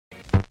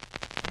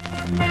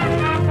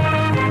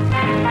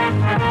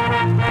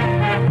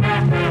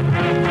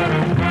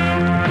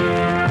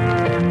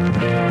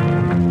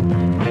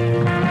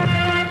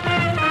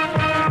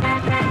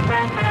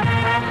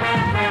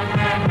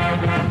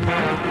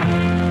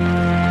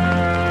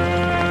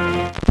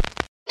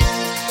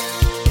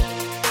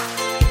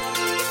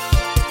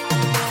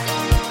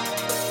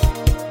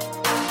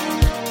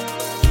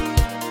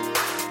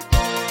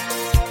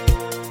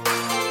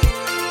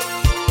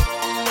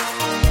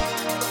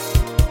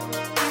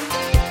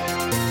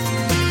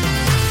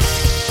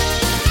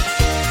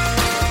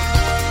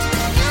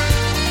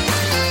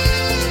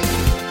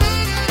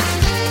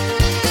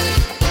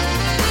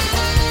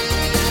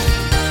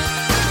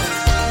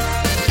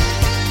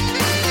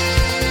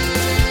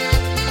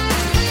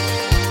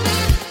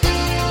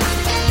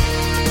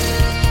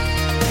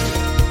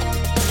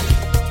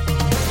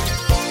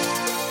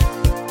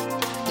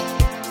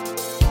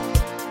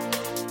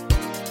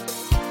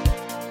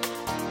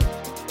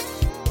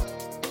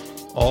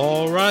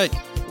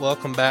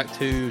Welcome back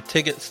to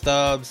Ticket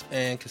Stubs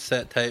and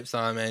Cassette Tapes.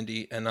 I'm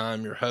Andy, and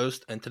I'm your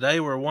host. And today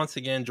we're once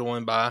again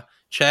joined by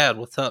Chad.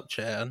 What's up,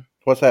 Chad?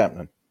 What's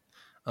happening?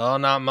 Oh,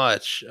 not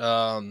much.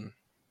 I've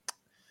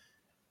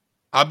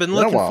been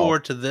looking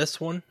forward to this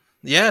one.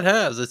 Yeah, it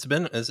has.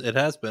 It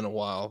has been a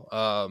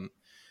while.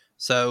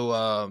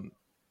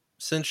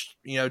 Since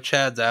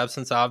Chad's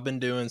absence, I've been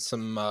doing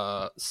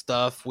some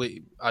stuff.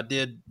 I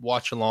did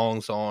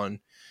watch-alongs on.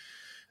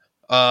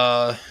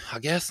 I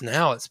guess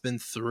now it's been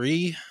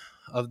 3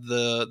 of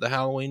the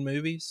Halloween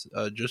movies,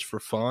 just for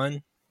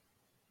fun,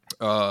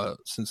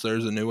 since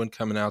there's a new one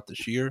coming out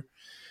this year.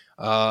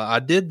 I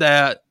did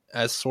that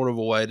as sort of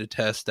a way to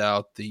test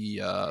out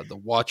the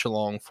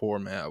watch-along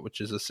format,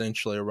 which is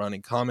essentially a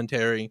running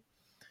commentary.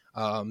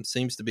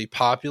 Seems to be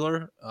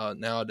popular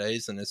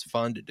nowadays, and it's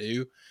fun to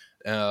do.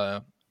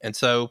 And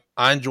so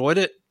I enjoyed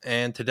it,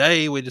 and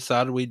today we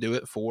decided we'd do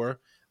it for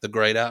The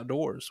Great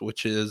Outdoors,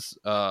 which is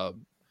a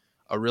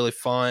really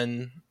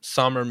fun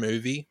summer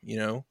movie.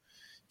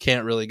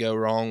 Can't really go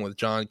wrong with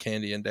John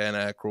Candy and Dan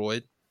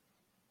Aykroyd,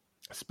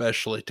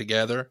 especially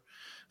together.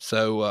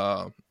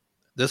 So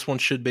this one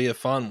should be a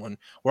fun one.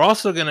 We're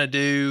also going to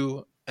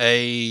do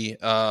a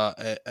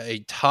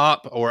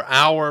top, or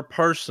our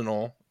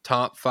personal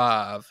top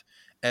 5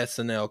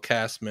 SNL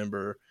cast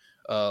member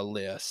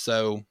list.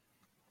 So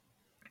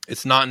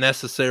it's not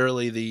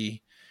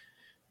necessarily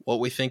what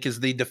we think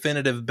is the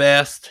definitive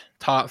best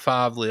top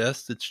 5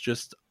 list. It's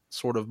just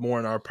sort of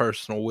more in our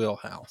personal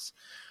wheelhouse.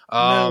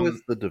 No,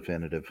 it's the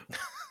definitive.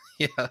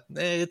 Yeah,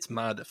 it's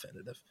my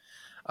definitive.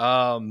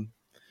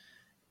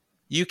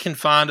 You can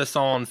find us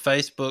on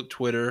Facebook,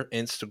 Twitter,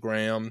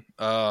 Instagram.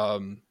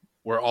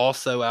 We're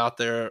also out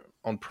there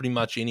on pretty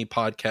much any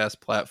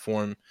podcast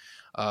platform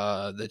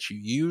that you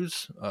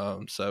use.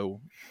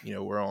 So,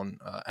 we're on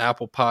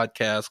Apple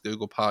Podcasts,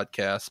 Google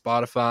Podcasts,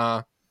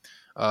 Spotify,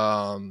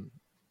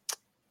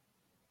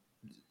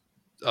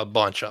 a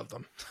bunch of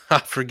them. I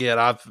forget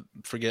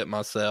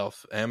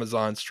myself.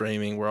 Amazon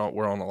streaming. We're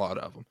on a lot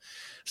of them.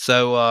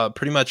 So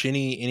pretty much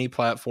any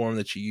platform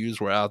that you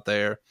use, we're out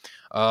there.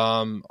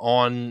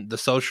 On the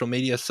social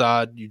media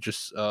side, you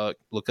just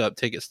look up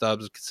Ticket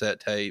Stubs and Cassette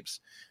Tapes.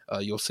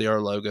 You'll see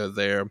our logo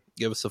there.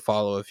 Give us a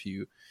follow if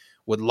you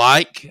would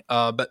like,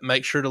 but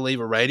make sure to leave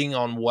a rating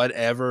on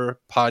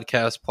whatever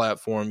podcast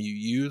platform you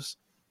use.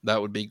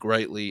 That would be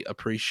greatly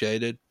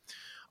appreciated.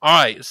 All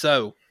right,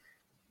 so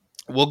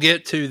we'll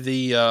get to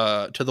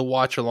the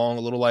watch along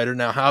a little later.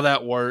 Now, how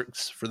that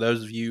works for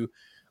those of you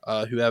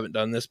who haven't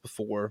done this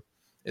before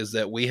is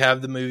that we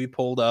have the movie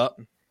pulled up.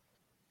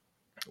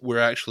 We're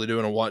actually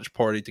doing a watch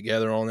party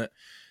together on it,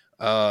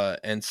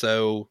 and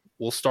so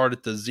we'll start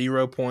at the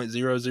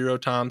 0.00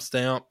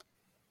 timestamp.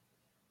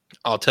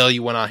 I'll tell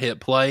you when I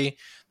hit play.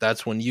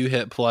 That's when you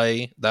hit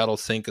play. That'll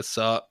sync us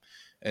up,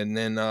 and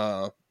then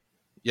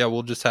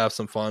we'll just have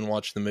some fun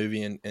watching the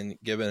movie and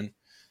giving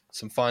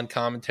some fun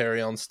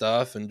commentary on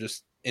stuff and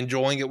just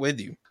enjoying it with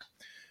you.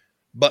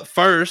 But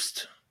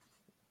first,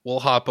 we'll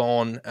hop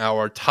on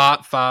our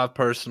top 5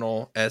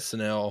 personal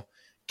SNL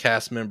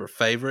cast member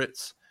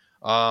favorites.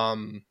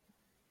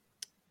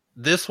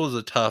 This was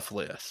a tough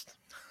list.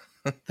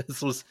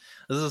 This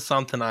is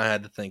something I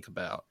had to think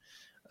about.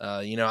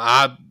 I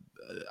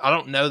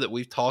don't know that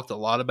we've talked a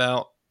lot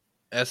about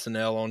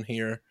SNL on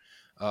here.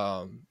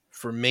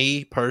 For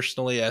me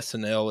personally,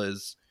 SNL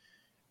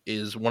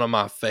is one of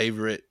my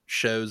favorite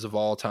shows of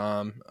all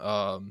time.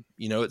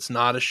 It's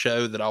not a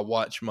show that I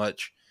watch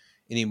much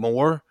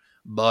anymore,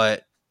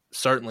 but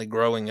certainly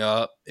growing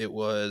up, it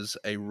was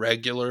a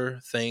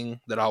regular thing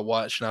that I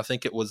watched, and I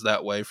think it was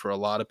that way for a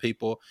lot of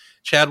people.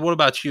 Chad, what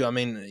about you? I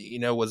mean,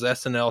 was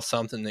SNL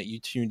something that you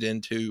tuned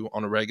into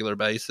on a regular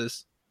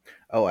basis?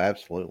 Oh,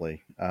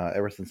 absolutely.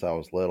 Ever since I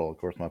was little. Of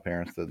course, my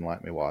parents didn't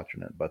like me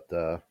watching it, but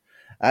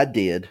I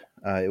did.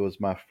 It was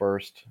my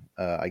first,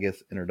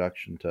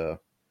 introduction to,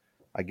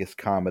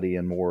 comedy,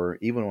 and more,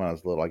 even when I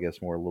was little,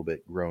 more a little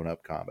bit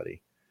grown-up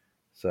comedy.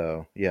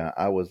 So, yeah,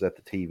 I was at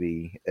the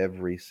TV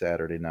every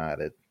Saturday night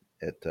at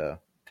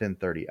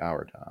 10:30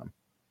 our time.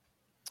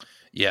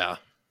 Yeah.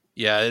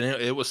 Yeah, and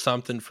it was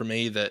something for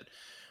me that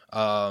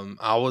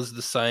I was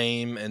the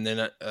same. And then,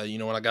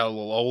 when I got a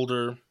little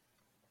older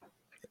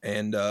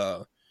and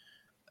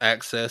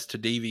access to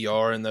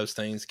DVR and those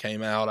things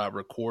came out, I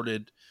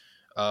recorded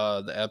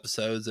the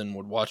episodes and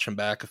would watch them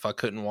back if I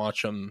couldn't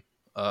watch them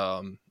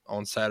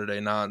on Saturday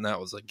night. And that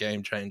was a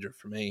game changer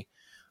for me.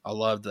 I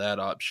loved that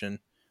option.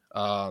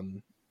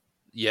 Um,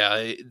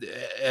 yeah,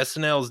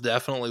 SNL is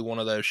definitely one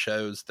of those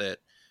shows that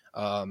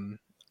um,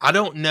 I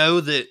don't know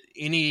that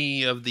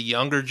any of the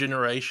younger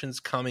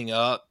generations coming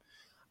up,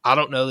 I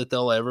don't know that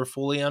they'll ever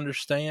fully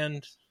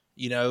understand,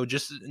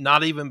 just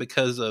not even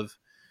because of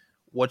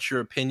what your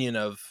opinion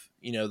of,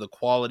 the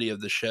quality of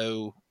the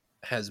show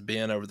has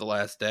been over the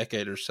last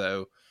decade or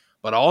so,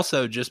 but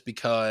also just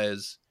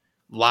because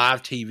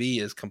live TV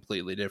is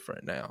completely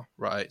different now,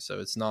 right? So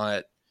it's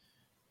not,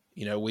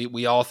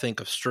 we all think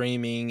of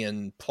streaming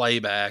and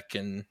playback,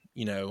 and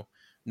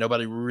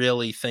nobody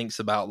really thinks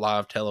about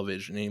live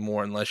television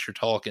anymore unless you're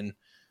talking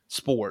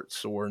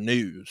sports or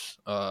news.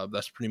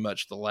 That's pretty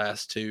much the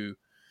last two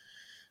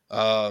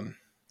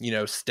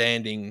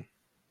standing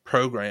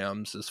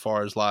programs as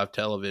far as live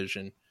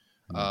television.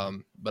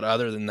 But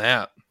other than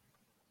that,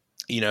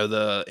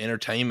 the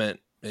entertainment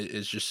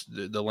is just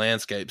the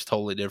landscape's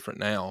totally different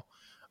now.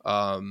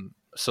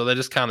 So that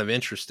is kind of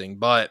interesting,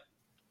 but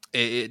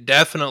it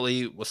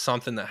definitely was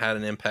something that had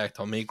an impact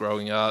on me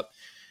growing up.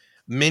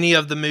 Many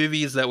of the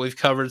movies that we've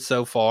covered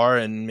so far,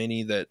 and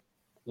many that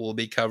will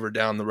be covered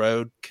down the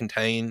road,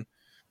 contain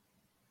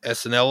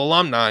SNL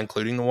alumni,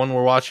 including the one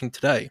we're watching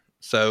today.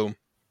 So,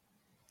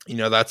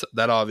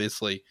 that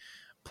obviously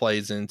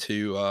plays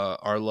into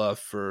our love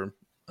for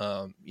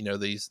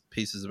these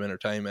pieces of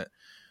entertainment.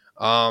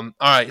 All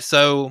right,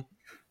 so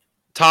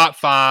top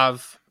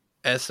 5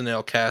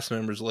 SNL cast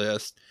members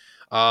list.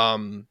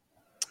 Um,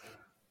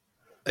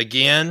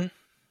 Again,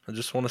 I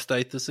just want to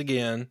state this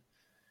again.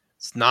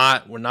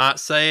 We're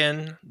not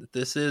saying that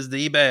this is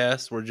the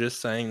best. We're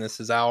just saying this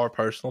is our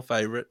personal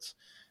favorites.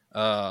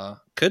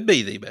 Could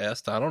be the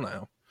best. I don't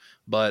know.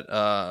 But,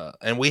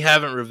 and we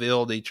haven't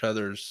revealed each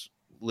other's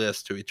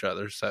list to each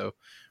other. So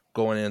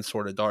going in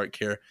sort of dark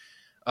here.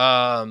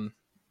 Um,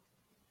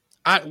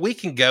 we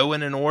can go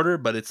in an order,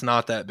 but it's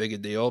not that big a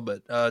deal.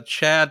 But,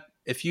 Chad,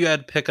 if you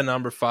had to pick a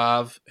number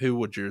 5, who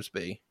would yours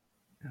be?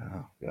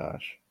 Oh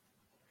gosh.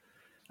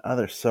 Oh,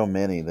 there's so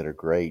many that are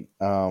great.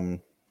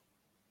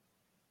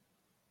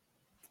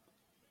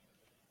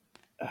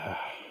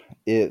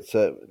 It's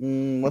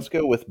let's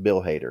go with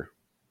Bill Hader.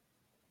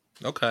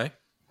 Okay.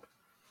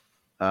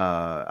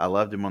 I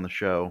loved him on the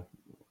show.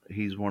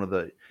 He's one of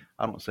the,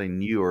 I don't say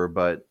newer,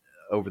 but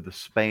over the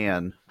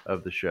span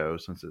of the show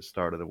since it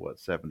started at what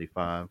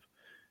 75,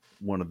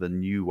 one of the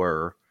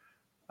newer.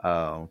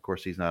 Of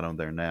course, he's not on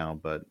there now,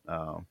 but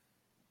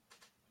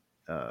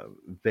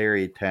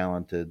very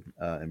talented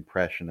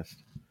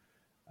impressionist.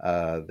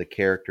 The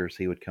characters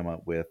he would come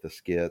up with, the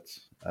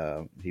skits,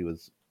 he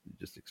was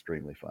just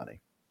extremely funny.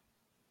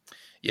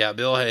 Yeah,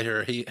 Bill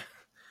Hader.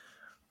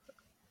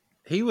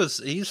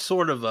 He's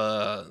sort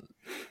of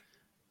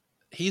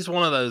he's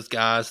one of those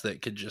guys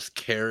that could just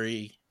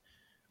carry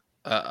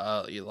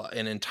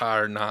an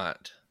entire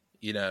night.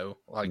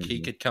 Like he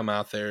Mm-hmm. could come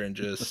out there and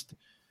just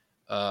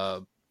uh,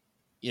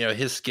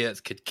 his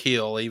skits could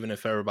kill even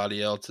if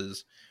everybody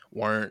else's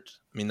weren't.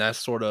 I mean, that's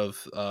sort of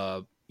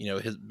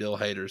his Bill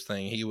Hader's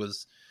thing. He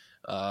was,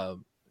 uh,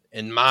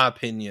 in my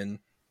opinion,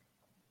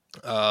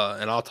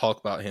 and I'll talk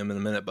about him in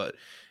a minute, but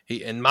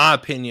he, in my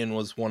opinion,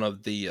 was one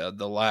of the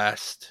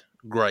last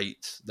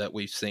greats that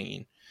we've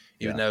seen.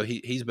 Even Yeah. though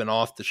he's been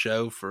off the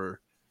show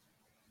for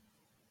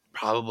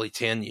probably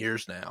 10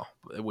 years now,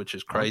 which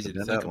is Oh, has crazy it to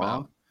been think that about.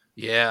 long?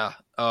 Yeah.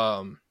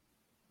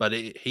 But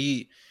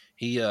he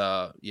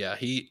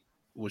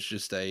was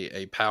just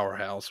a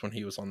powerhouse when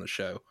he was on the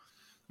show.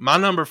 My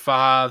number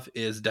 5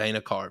 is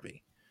Dana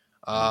Carvey.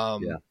 Yeah,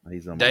 Um,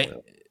 he's on my da-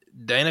 list.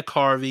 Dana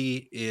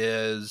Carvey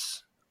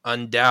is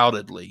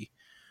undoubtedly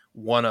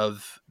one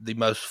of the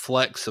most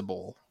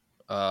flexible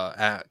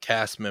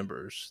cast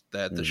members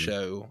that the Mm-hmm.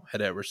 show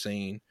had ever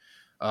seen.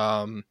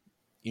 Um,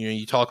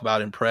 you talk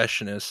about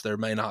impressionists. There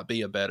may not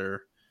be a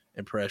better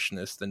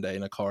impressionist than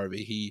Dana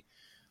Carvey.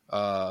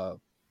 Uh,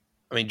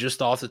 I mean,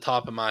 just off the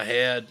top of my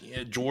head,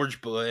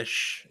 George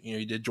Bush.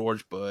 He did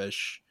George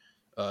Bush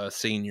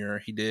Senior.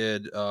 He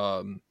did. He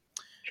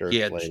Church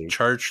had lady.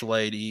 Church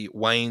Lady,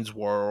 Wayne's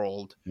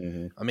World.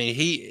 Mm-hmm. I mean,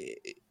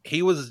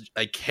 he was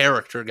a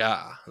character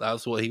guy.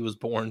 That's what he was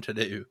born to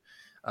do.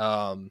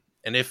 And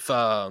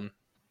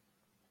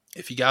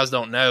if you guys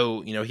don't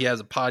know, he has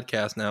a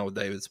podcast now with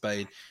David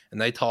Spade,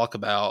 and they talk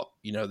about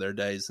their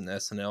days in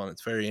SNL, and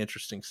it's very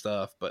interesting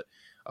stuff. But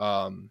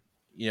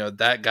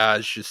that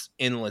guy's just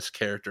endless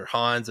character,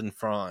 Hans and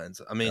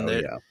Franz. I mean, Oh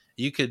yeah.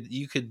 you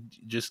could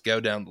just go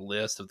down the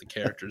list of the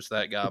characters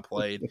that guy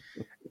played.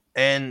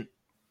 And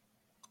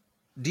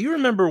do you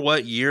remember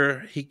what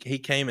year he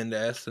came into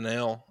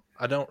SNL?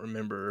 I don't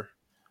remember.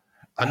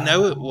 I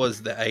know it Um,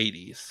 was the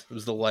 80s. It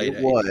was the late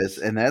it was,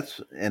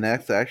 80s. and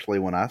that's actually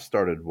when I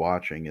started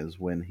watching is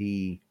when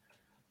he,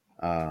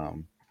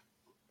 um,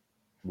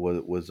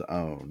 was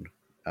owned.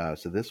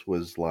 So this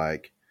was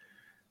like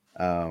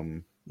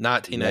late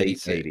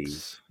 1986.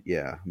 80s.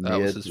 Yeah,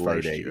 That was mid his to late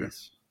first year.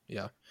 80s.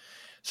 Yeah.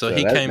 So So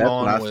he came that's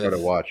when on I started with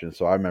watching.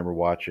 So I remember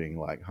watching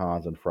like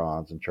Hans and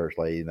Franz and Church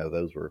Lady.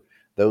 Those were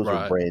right.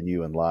 brand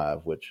new and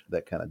live, which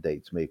that kind of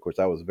dates me. Of course,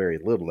 I was very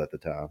little at the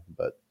time,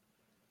 but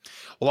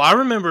Well, I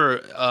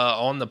remember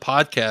on the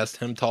podcast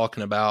him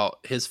talking about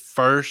his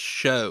first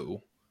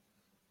show.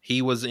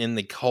 He was in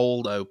the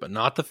cold open,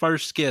 not the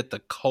first skit, the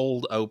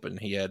cold open.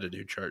 He had to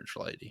do Church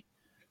Lady.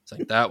 It's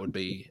like that would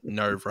be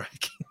nerve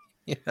wracking.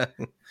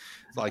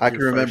 It's like I your can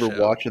first remember show.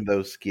 watching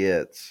those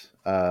skits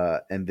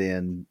and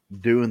then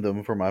doing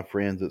them for my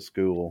friends at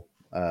school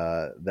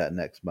that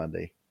next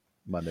Monday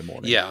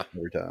morning Yeah,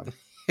 every time.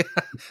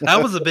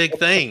 that was a big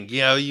thing.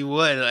 You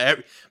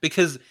would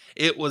because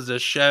it was a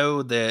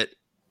show that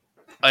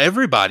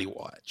everybody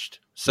watched.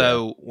 Yeah.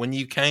 So when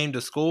you came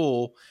to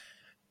school,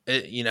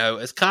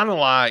 it's kind of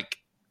like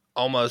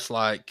almost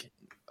like,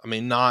 I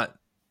mean, not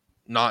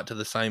to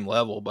the same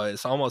level, but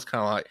it's almost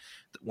kind of like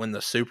when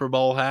the Super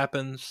Bowl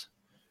happens.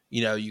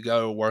 You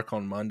go to work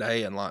on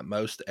Monday, and like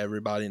most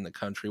everybody in the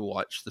country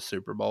watched the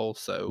Super Bowl.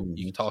 So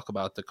you Hmm. talk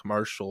about the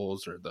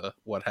commercials or the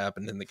what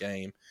happened in the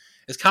game.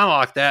 It's kind of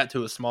like that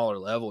to a smaller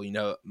level.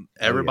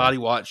 Oh yeah. Everybody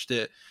watched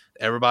it.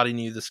 Everybody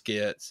knew the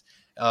skits.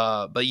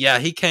 But yeah,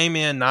 he came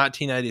in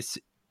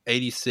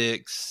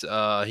 1986.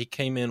 He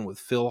came in with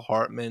Phil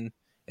Hartman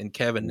and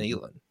Kevin Hmm.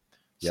 Nealon.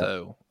 Yep.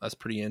 So that's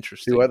pretty Two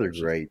interesting. other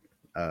great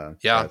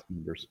Yeah, cast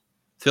members.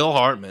 Phil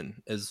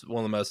Hartman is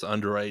one of the most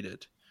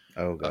underrated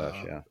Oh gosh,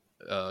 uh, yeah.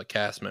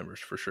 cast members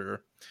for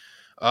sure.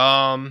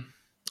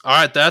 All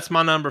right, that's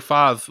my number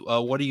five.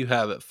 What do you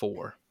have it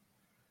for?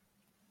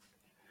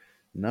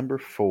 Number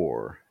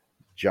 4,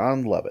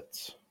 John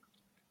Lovitz.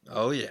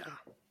 Oh yeah,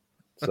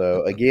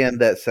 So again,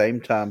 that same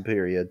time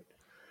period.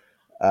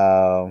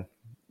 Um,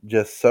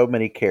 just so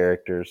many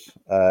characters.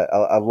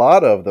 A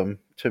lot of them,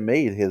 to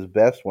me, his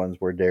best ones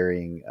were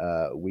during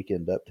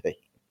Weekend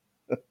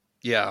Update.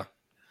 yeah.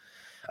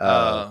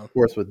 Of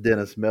course, with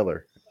Dennis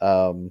Miller.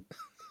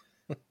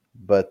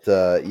 But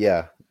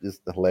yeah,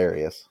 just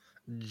hilarious.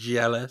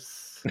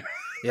 Jealous.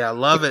 Yeah,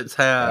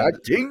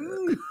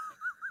 Acting.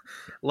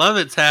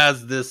 Lovitz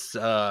has this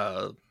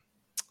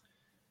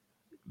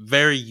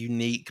very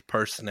unique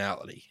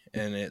personality,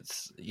 and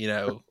it's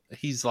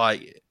he's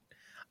like,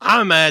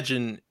 I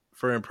imagine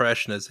for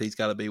impressionists he's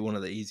got to be one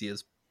of the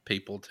easiest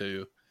people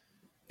to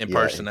Yeah,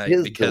 impersonate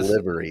his because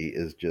delivery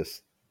is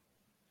just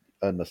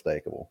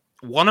unmistakable.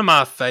 one of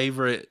my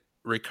favorite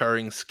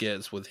recurring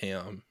skits with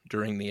him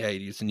during the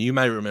 80s, and you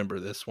may remember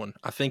this one,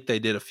 I think they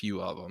did a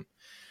few of them,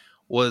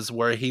 was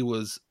where he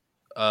was,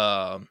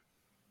 I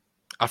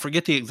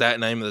forget the exact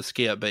name of the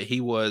skit, but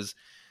he was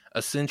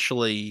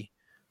essentially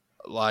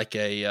like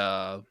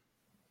what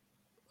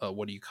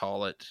do you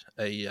call it?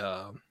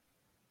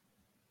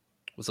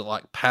 Was it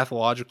like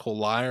pathological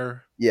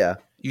liar? Yeah,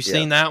 You yeah,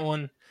 seen that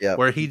one yeah.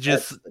 where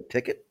That's the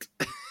ticket.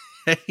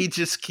 he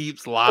just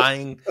keeps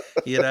lying,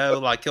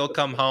 like he'll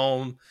come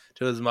home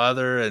to his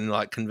mother and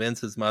like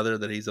convince his mother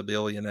that he's a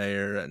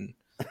billionaire, and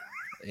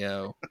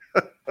you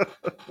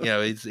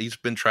know he's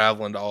been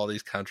traveling to all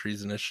these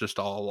countries and it's just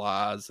all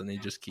lies, and he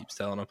just keeps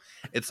telling them.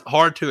 It's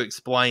hard to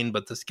explain,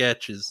 but the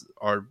sketches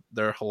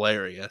they're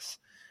hilarious.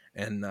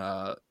 And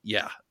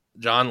yeah,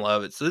 John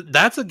Lovitz,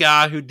 that's a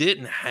guy who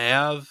didn't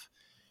have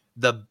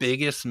the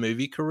biggest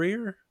movie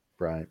career,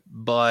 Right.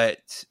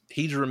 but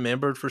he's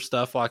remembered for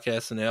stuff like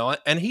SNL.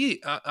 And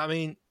I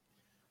mean,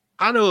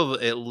 I know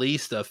of at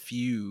least a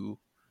few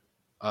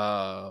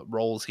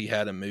roles he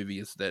had in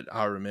movies that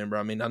I remember.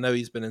 I mean, I know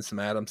he's been in some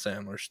Adam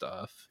Sandler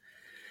stuff.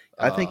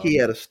 I think Uh, he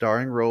had a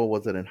starring role.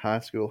 Was it in High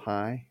School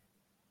High?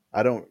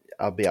 I don't.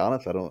 I'll be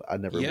honest. I don't. I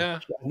never yeah,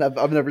 watched.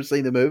 I've never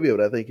seen the movie,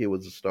 but I think he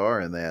was a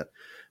star in that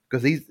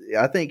because he's.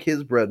 I think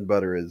his bread and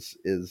butter is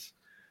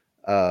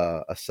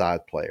a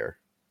side player.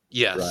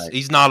 yes, Right.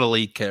 he's not a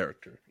lead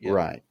character. Yeah,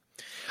 Right.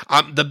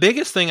 the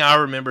biggest thing I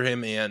remember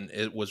him in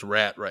it was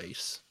Rat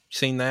Race. You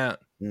seen that?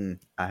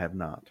 I have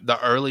not.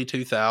 The early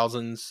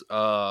 2000s.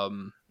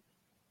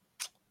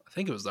 I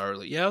think it was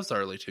it was the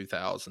early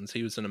 2000s.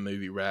 He was in a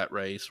movie Rat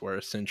Race where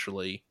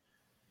essentially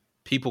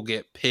people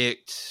get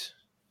picked.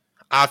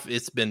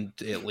 It's been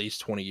at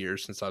least 20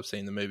 years since I've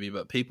seen the movie,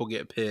 but people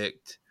get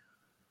picked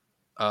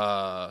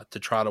to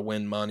try to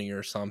win money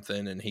or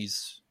something, and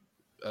he's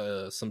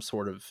some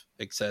sort of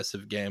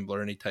excessive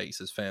gambler, and he takes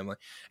his family.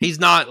 He's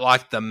not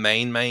like the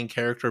main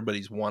character, but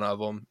he's one of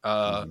them.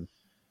 Hmm.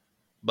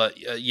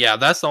 But yeah,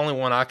 that's the only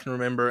one I can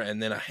remember,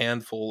 and then a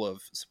handful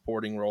of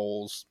supporting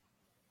roles.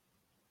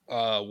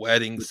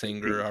 Wedding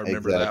Singer, I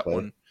remember that Exactly.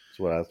 one. That's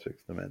what I was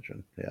fixing to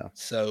mention. Yeah.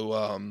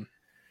 So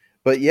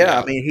But yeah, I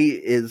yeah, mean, he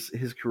is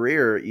his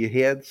career. He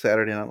had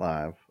Saturday Night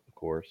Live, of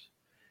course,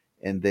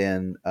 and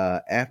then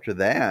after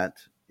that,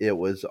 it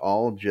was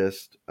all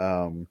just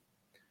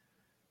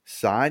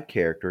side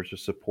characters or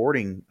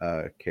supporting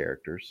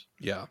characters,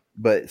 yeah,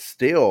 but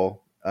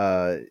still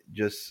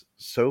just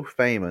so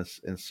famous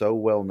and so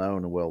well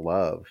known and well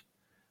loved.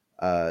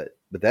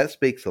 But that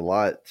speaks a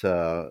lot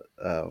to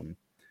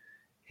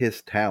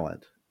his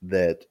talent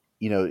that,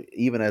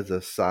 even as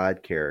a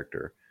side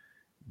character,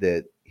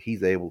 that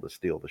he's able to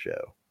steal the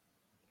show.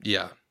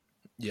 Yeah,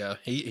 yeah,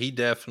 he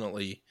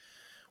definitely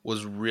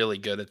was really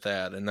good at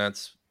that, and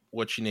that's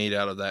what you need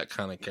out of that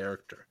kind of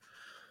character.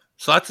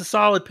 So that's a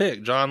solid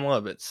pick, John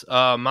Lovitz.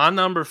 My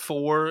number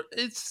 4,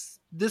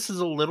 this is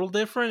a little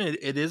different.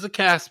 It is a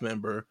cast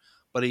member,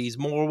 but he's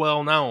more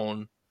well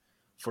known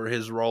for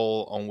his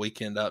role on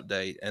Weekend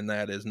Update, and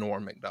that is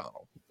Norm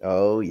Macdonald.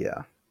 Oh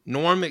yeah.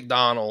 Norm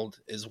Macdonald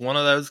is one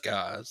of those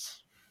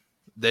guys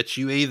that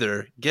you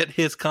either get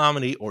his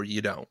comedy or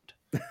you don't.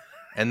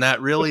 And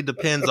that really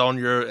depends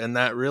on and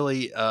that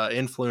really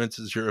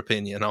influences your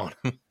opinion on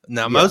him.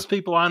 Now, Yeah. most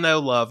people I know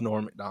love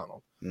Norm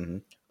Macdonald.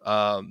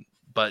 Mm-hmm.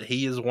 But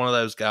he is one of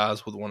those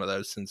guys with one of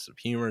those sense of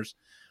humors.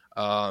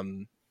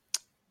 Norm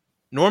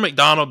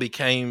Macdonald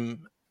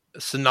became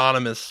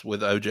synonymous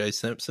with O.J.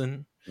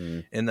 Simpson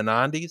in the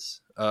 90s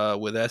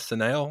with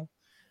SNL.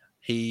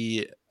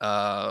 He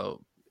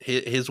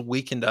his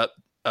Weekend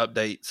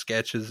Update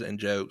sketches and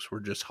jokes were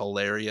just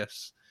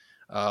hilarious.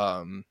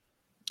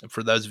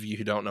 For those of you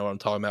who don't know what I'm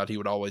talking about, he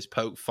would always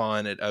poke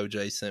fun at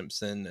O.J.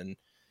 Simpson, and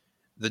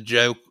the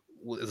joke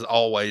was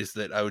always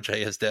that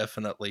OJ is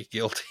definitely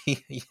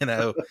guilty, and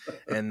I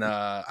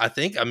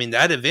mean,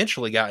 that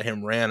eventually got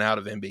him ran out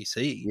of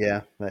NBC.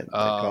 Yeah, that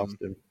cost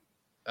him.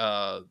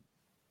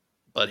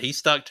 But he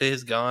stuck to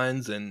his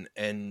guns, and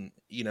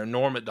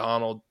Norm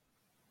Macdonald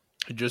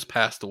just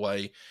passed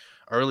away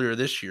earlier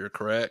this year,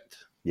 correct?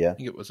 Yeah. I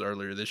think it was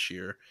earlier this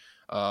year.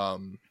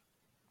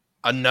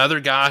 Another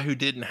guy who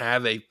didn't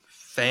have a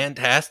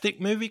fantastic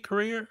movie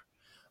career,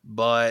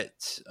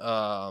 but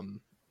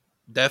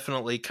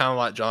definitely kind of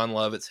like John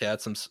Lovitz,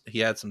 he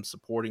had some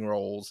supporting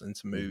roles in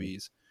some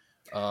movies.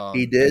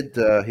 He did.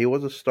 He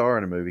was a star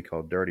in a movie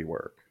called Dirty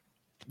Work.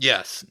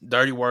 Yes,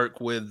 Dirty Work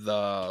with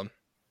yeah,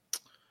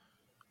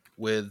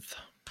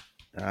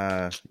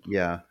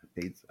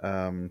 he's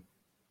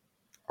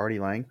Artie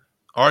Lang.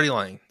 Artie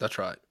Lang. That's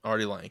right,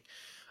 Artie Lang.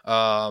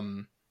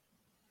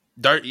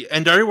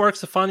 Dirty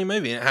Work's a funny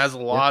movie, and it has a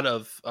lot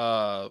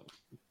of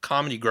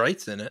comedy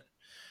greats in it.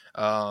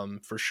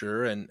 For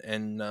sure.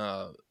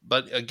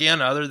 But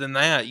again, other than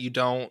that, you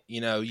don't,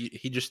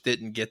 he just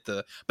didn't get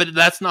but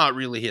that's not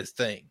really his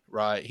thing,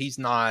 right? He is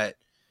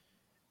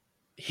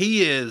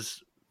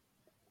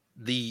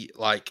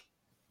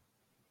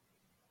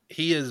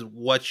he is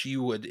what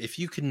you would, if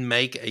you can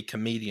make a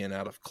comedian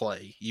out of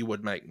clay, you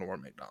would make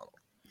Norm Macdonald.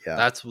 Yeah.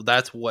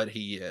 That's what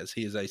he is.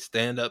 He is a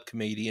stand-up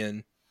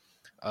comedian.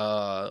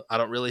 I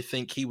don't really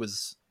think he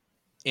was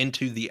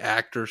into the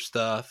actor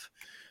stuff.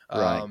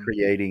 Right,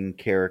 creating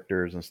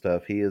characters and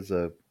stuff. He is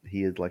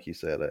like you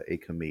said, a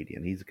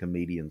comedian. He's a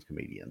comedian's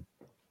comedian.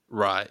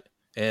 Right.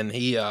 And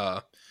he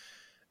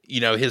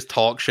his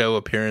talk show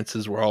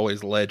appearances were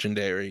always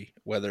legendary,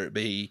 whether it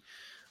be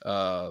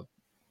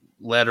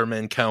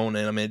Letterman,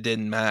 Conan. I mean, it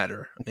didn't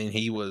matter. I mean,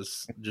 he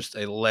was just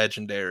a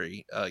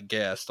legendary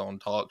guest on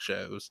talk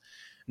shows.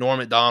 Norm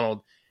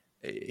Macdonald,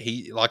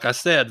 he, like I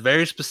said,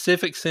 very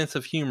specific sense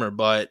of humor,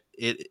 but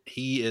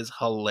he is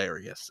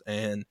hilarious,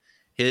 and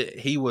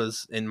he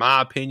was, in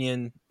my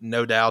opinion,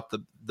 no doubt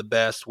the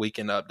best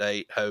Weekend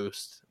Update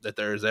host that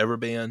there has ever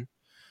been.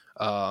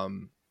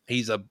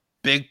 He's a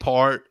big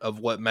part of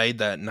what made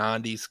that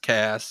 90s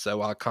cast so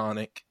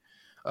iconic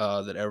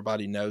that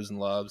everybody knows and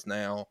loves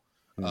now.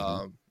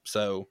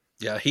 So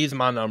yeah, he's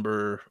my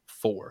number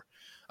 4.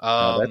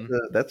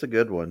 That's a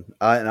good one.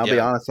 And I'll be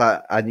honest,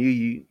 I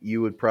knew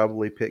you would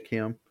probably pick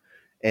him,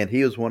 and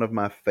he is one of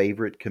my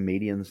favorite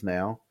comedians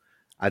now.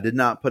 I did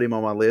not put him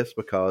on my list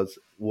because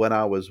when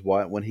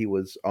he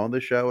was on the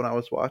show and I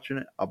was watching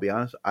it, I'll be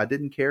honest, I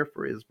didn't care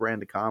for his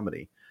brand of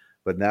comedy.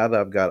 But now that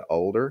I've got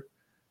older,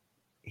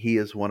 he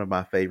is one of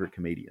my favorite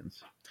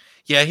comedians.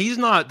 Yeah, he's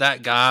not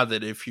that guy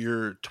that if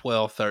you're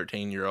 12,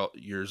 13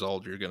 years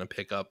old, you're going to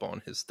pick up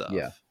on his stuff.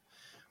 Yeah.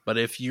 But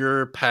if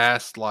you're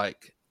past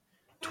like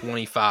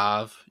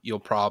 25,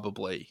 you'll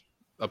probably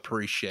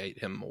appreciate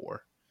him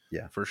more.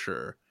 Yeah, for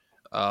sure.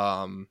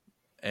 And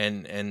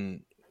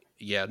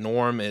yeah,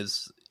 Norm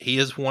is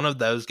one of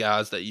those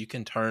guys that you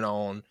can turn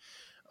on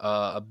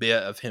a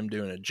bit of him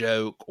doing a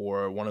joke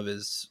or one of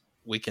his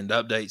Weekend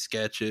Update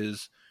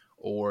sketches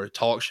or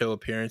talk show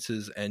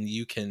appearances, and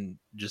you can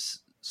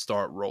just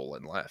start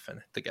rolling laughing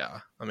at the guy.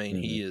 I mean,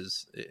 he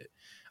is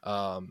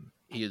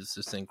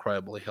just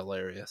incredibly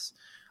hilarious.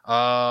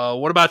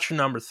 What about your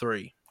number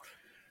 3?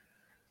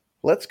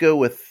 Let's go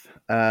with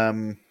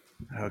oh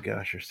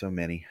gosh, there's so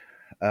many.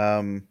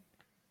 Let's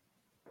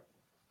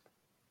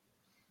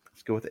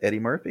go with Eddie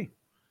Murphy.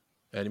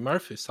 Eddie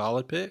Murphy,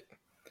 solid pick.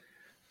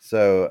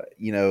 So,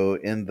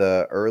 in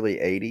the early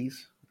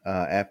 80s,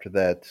 after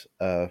that,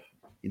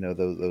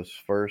 those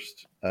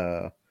first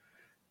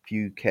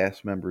few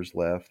cast members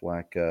left,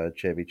 like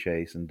Chevy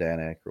Chase and Dan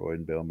Aykroyd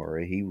and Bill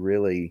Murray, he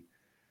really,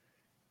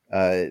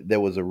 there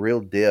was a real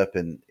dip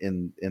in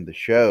the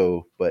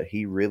show, but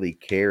he really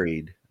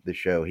carried the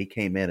show. He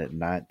came in at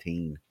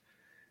 19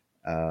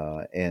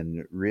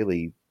 and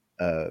really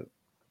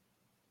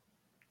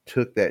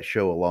took that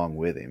show along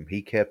with him.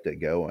 He kept it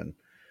going.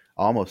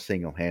 almost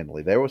single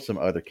handedly. There was some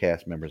other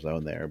cast members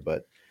on there,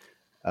 but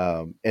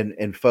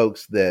and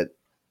folks that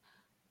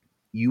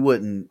you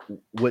wouldn't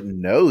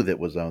know that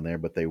was on there,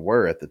 but they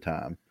were at the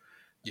time.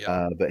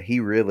 Yeah. But he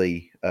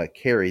really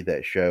carried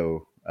that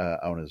show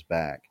on his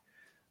back.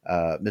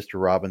 Mr.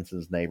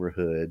 Robinson's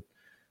Neighborhood.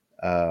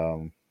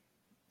 Um,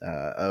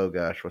 oh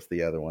gosh, what's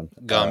the other one?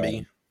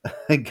 Gumby,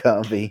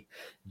 Gumby,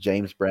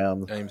 James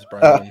Brown's James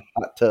Brown.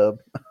 Hot Tub.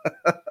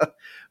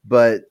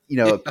 But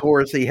of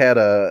course, he had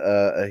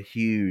a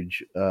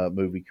huge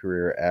movie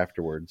career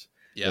afterwards,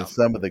 Yeah. and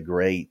some of the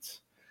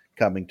greats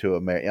coming to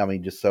America. I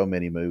mean, just so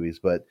many movies,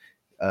 but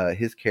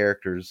his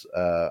characters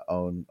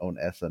on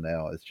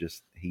SNL is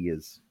just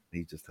he's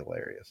just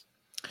hilarious.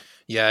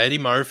 Yeah, Eddie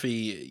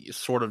Murphy is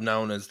sort of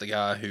known as the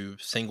guy who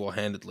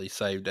single-handedly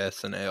saved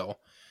SNL.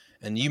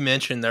 And you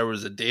mentioned there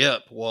was a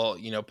dip. Well,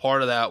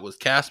 part of that was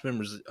cast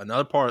members.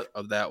 Another part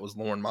of that was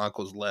Lorne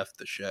Michaels left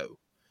the show.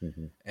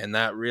 Mm-hmm. And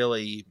that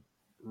really,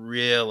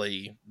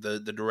 really, the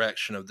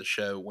direction of the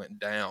show went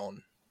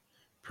down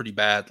pretty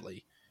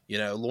badly.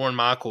 Lorne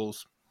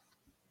Michaels,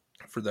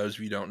 for those of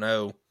you who don't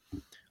know,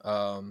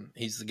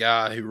 he's the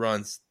guy who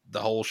runs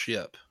the whole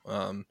ship.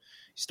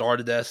 He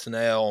started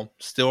SNL,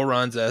 still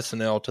runs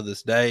SNL to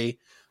this day,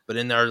 but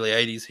in the early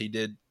 80s, he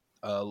did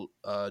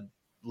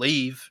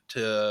leave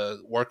to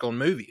work on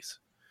movies,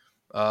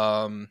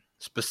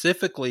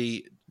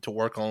 specifically to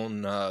work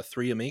on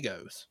Three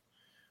Amigos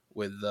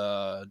with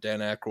Dan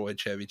Aykroyd,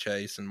 Chevy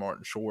Chase, and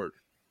Martin Short.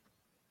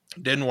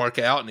 Didn't work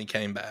out, and he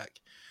came back.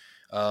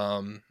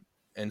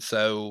 And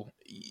so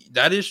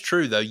that is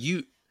true, though.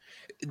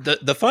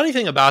 The funny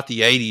thing about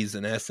the 80s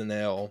and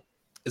SNL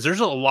is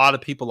there's a lot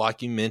of people,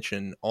 like you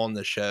mentioned, on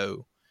the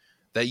show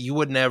that you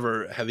would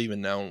never have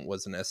even known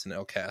was an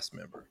SNL cast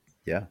member.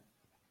 Yeah.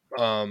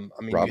 I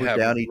mean, Robert you have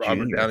Downey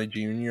Robert Jr. Downey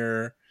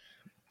Jr.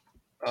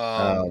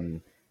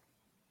 Trying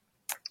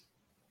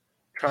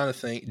to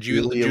think.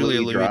 Julia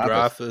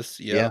Louis-Dreyfus.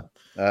 Yeah.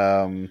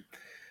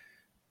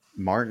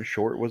 Martin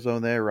Short was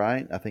on there,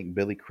 right? I think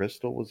Billy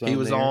Crystal was on there. He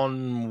was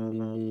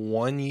on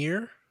 1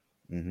 year.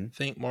 Mm-hmm. I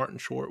think Martin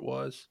Short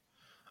was.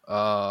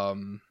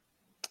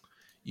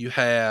 You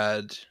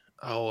had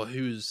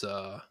who's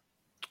I'm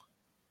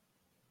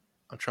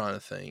trying to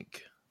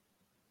think.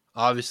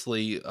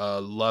 Obviously,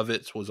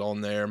 Lovitz was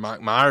on there.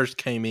 Mike Myers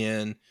came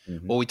in.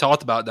 Mm-hmm. Well, we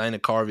talked about Dana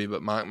Carvey,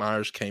 but Mike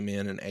Myers came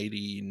in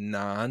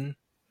 '89.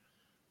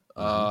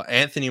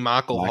 Anthony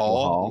Michael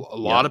Hall. A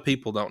lot of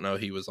people don't know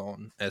he was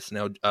on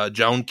SNL.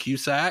 Joan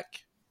Cusack.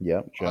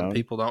 Yep, Joan. A lot of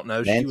people don't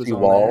know Nancy she was on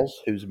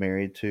Walls, there. Who's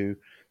married to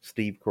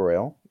Steve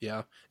Carell.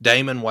 Yeah.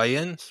 Damon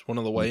Wayans, one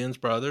of the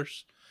Wayans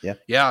brothers. Yeah.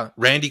 Yeah.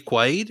 Randy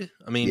Quaid.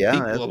 I mean,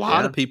 a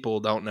lot of people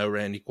don't know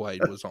Randy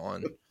Quaid was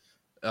on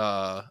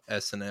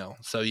SNL.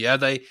 So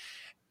yeah,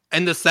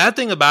 and the sad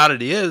thing about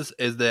it is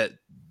that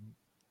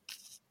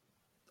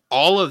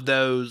all of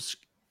those,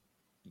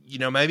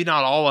 maybe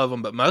not all of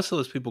them, but most of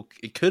those people,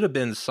 it could have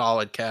been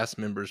solid cast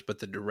members, but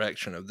the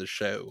direction of the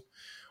show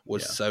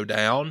was so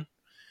down.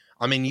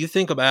 I mean, you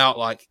think about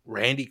like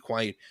Randy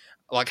Quaid,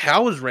 like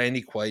how was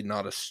Randy Quaid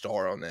not a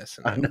star on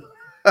SNL?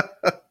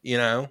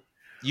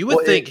 You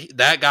would think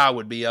that guy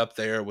would be up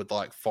there with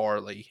like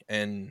Farley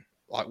and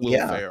like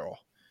Will Ferrell.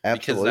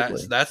 Absolutely.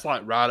 Because that's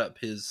like right up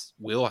his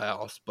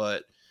wheelhouse.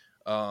 But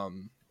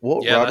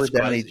Robert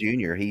Downey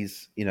Jr.,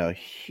 he's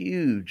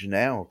huge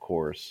now, of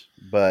course,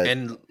 but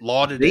and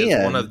lauded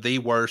as one of the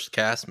worst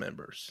cast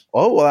members.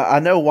 Oh, well, I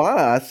know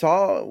why. I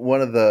saw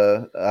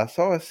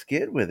a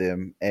skit with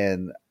him,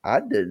 and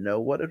I didn't know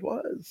what it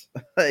was.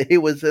 He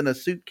was in a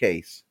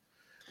suitcase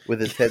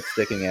with his head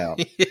sticking out.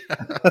 He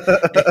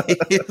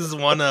is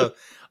one of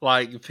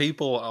like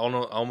people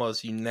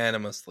almost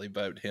unanimously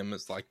vote him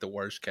as like the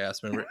worst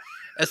cast member.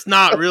 It's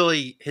not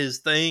really his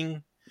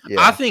thing. Yeah.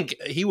 I think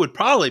he would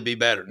probably be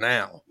better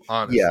now,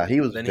 honestly. Yeah, he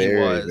was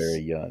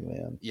very young,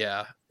 man.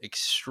 Yeah,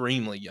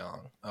 extremely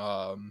young.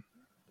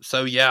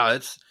 So yeah,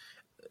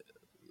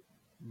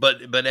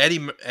 but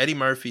Eddie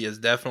Murphy is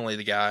definitely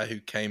the guy who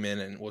came in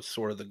and was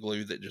sort of the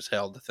glue that just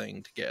held the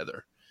thing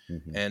together.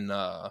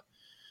 Mm-hmm.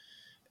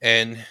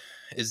 And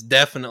is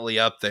definitely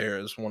up there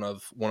as one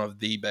of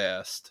the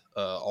best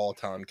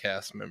all-time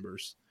cast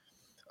members.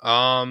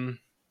 All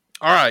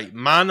right,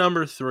 my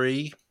number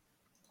 3.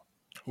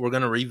 We're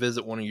going to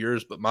revisit one of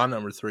yours, but my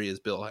number 3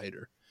 is Bill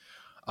Hader.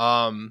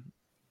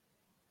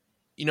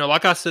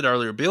 Like I said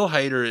earlier, Bill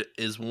Hader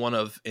is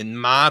in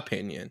my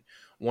opinion,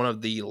 one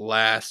of the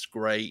last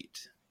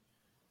great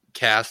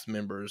cast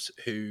members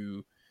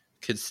who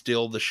could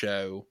steal the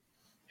show,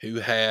 who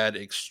had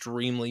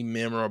extremely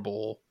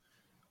memorable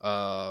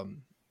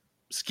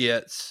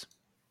skits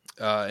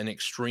and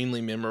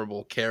extremely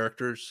memorable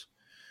characters.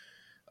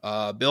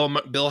 Bill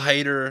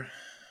Hader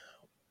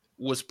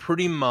was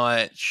pretty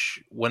much,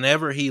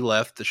 whenever he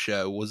left the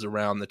show, was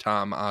around the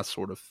time I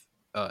sort of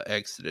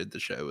exited the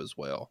show as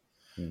well.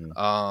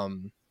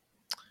 Mm-hmm.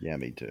 Yeah,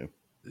 me too.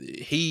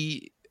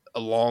 He,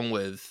 along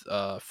with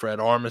Fred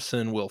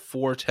Armisen, Will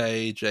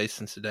Forte,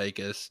 Jason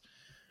Sudeikis,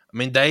 I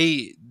mean,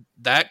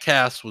 that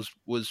cast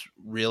was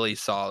really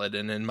solid,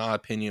 and in my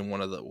opinion,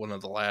 one of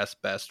the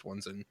last best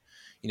ones. And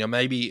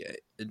maybe,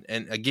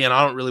 and again,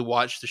 I don't really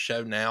watch the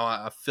show now.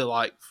 I feel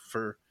like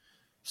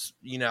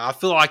I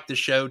feel like the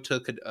show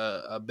took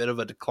a bit of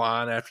a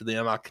decline after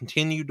them. I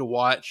continued to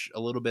watch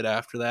a little bit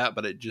after that,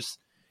 but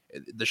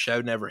the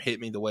show never hit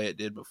me the way it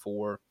did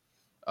before.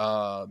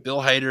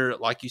 Bill Hader,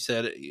 like you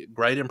said,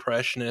 great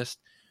impressionist.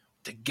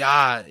 The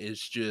guy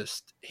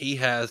he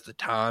has the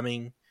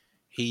timing.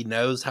 He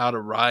knows how to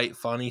write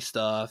funny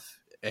stuff,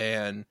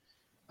 and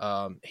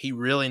he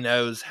really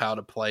knows how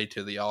to play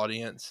to the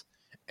audience.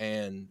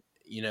 And,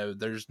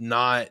 there's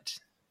not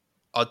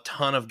a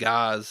ton of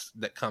guys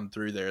that come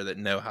through there that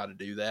know how to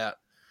do that.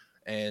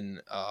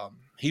 And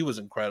he was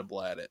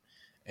incredible at it.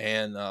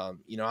 And,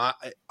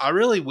 I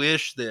really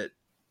wish that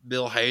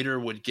Bill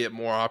Hader would get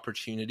more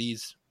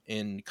opportunities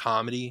in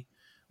comedy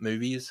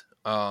movies.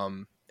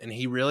 And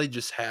he really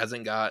just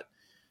hasn't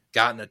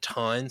gotten a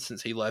ton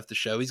since he left the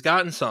show. He's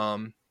gotten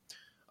some.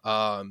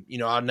 I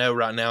know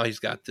right now he's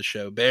got the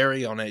show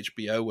Barry on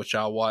HBO, which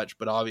I watch,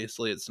 but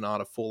obviously it's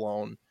not a full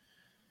on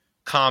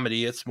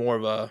comedy. It's more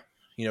of a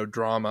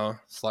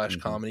drama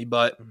 / comedy.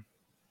 But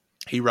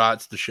he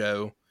writes the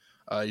show.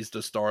 He's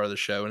the star of the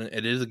show, and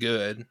it is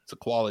it's a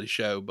quality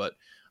show. But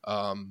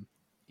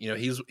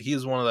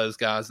he's one of those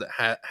guys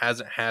that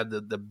hasn't had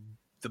the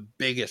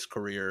biggest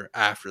career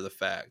after the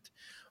fact,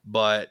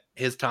 but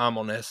his time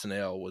on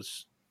SNL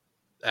was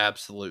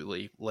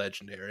absolutely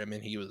legendary. I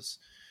mean, he was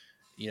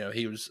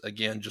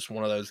again just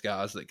one of those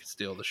guys that could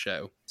steal the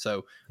show.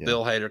 So yeah.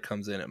 Bill Hader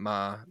comes in at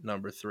my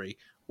number 3.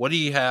 What do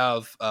you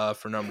have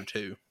for number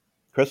 2?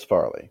 Chris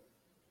Farley.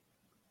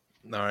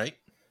 All right.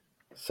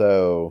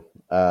 So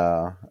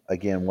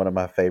again, one of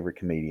my favorite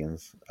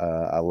comedians.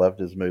 I loved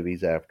his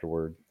movies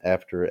after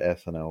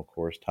SNL, of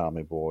course,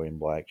 Tommy Boy and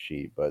Black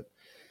Sheep, but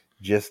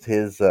just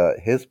his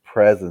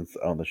presence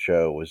on the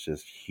show was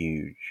just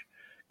huge.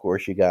 Of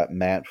course, you got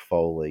Matt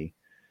Foley,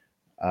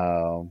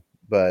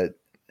 but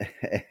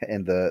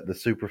and the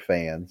super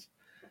fans.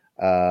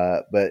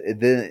 But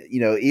then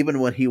even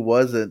when he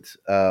wasn't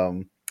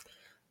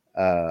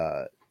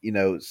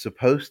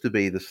supposed to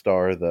be the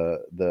star of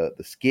the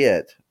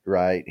skit,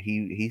 right?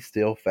 He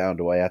still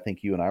found a way. I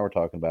think you and I were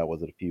talking about,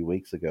 was it a few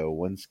weeks ago,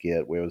 one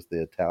skit where it was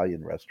the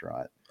Italian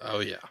restaurant. Oh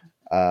yeah.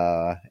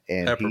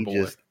 And Pepper he Boy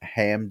just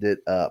hammed it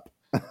up.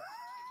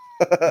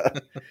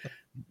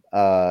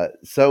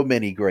 So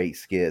many great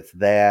skits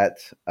that,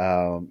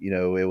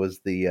 it was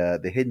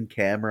the hidden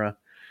camera,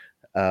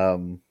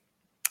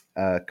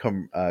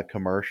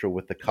 commercial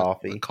with the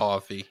coffee. The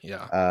coffee,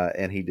 yeah.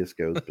 And he just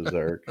goes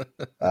berserk.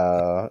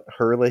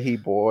 Hurley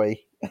boy.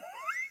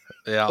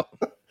 Yeah.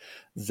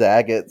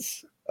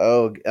 Zagat's.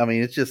 Oh, I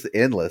mean, it's just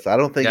endless. I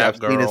don't think Gap I've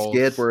Girls. seen a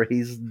skit where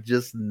he's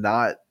just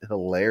not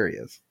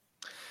hilarious.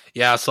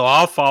 Yeah, so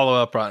I'll follow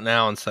up right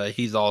now and say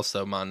he's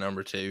also my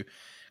number 2.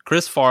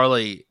 Chris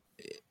Farley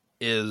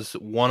is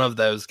one of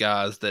those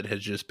guys that has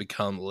just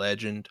become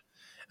legend.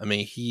 I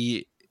mean,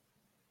 he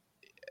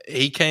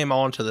came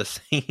onto the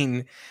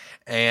scene,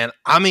 and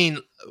I mean,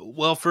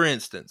 well, for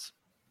instance,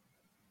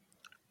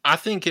 I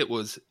think it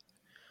was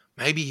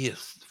maybe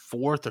his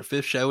 4th or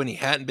 5th show, and he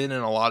hadn't been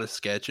in a lot of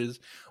sketches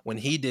when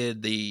he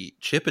did the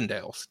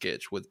Chippendale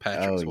sketch with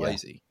Patrick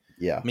Swayze.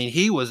 Yeah. I mean,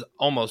 he was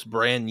almost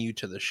brand new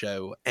to the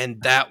show,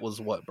 and that was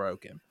what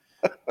broke him.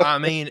 I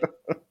mean,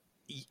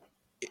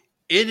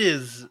 it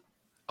is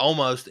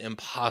almost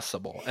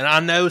impossible. And I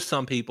know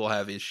some people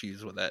have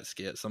issues with that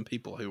skit. Some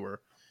people who were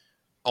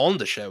on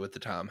the show at the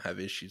time have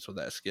issues with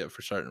that skit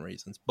for certain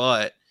reasons.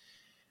 But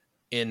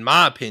in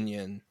my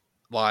opinion,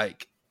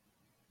 like,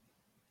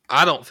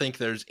 I don't think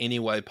there's any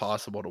way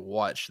possible to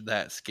watch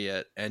that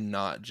skit and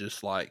not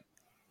just like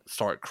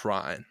start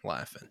crying,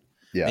 laughing.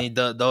 Yeah. I mean,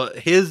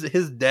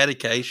 his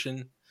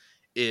dedication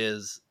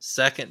is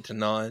second to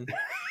none.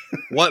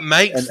 What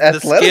makes the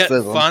skit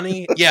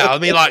funny? Yeah, I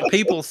mean, like,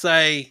 people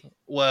say,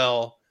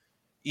 well,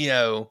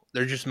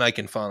 they're just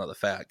making fun of the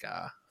fat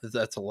guy.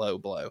 That's a low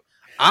blow.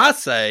 I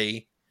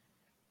say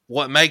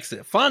what makes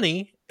it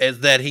funny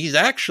is that he's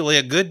actually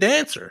a good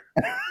dancer.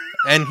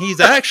 And he's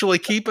actually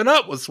keeping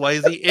up with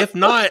Swayze, if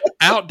not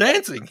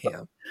outdancing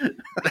him.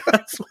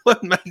 That's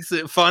what makes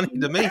it funny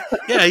to me.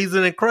 Yeah, he's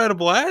an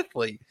incredible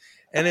athlete.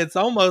 And it's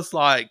almost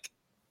like,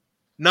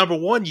 number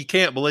 1, you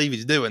can't believe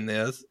he's doing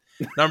this.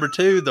 Number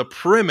 2, the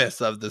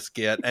premise of the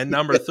skit. And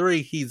number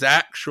 3, he's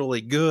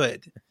actually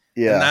good.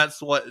 Yeah. And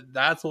that's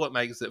what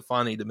makes it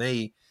funny to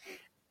me.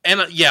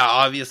 And yeah,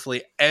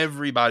 obviously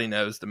everybody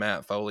knows the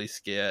Matt Foley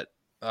skit.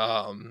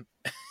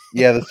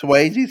 Yeah, the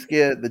Swayze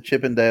skit, the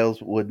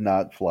Chippendales would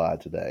not fly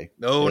today.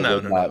 No.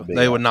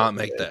 They would not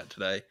make that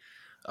today.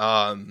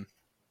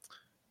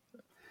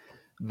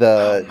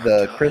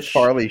 The Chris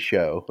Farley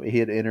show,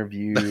 he'd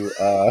interview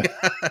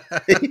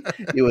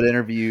he would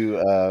interview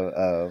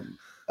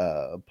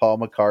Paul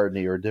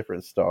McCartney or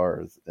different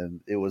stars, and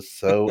it was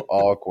so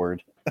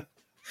awkward.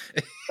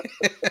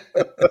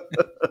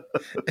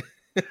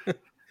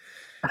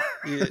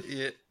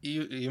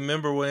 You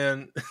remember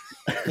when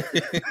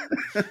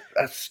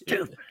that's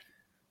stupid.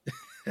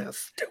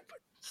 Stupid.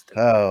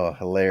 Oh,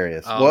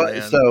 hilarious. Oh Well,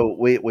 man. so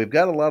we've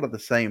got a lot of the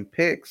same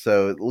picks.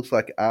 So it looks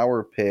like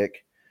our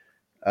pick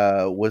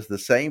was the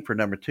same for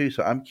number 2.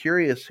 So I'm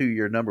curious who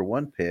your number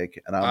 1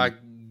 pick, and I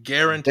I'm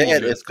guarantee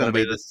bet you it's it's going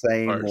going to to be be the the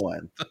same first.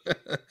 one.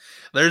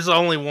 There's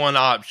only one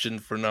option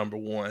for number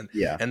 1,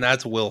 Yeah. and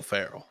that's Will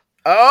Ferrell.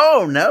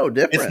 Oh no, It's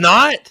different.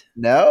 not?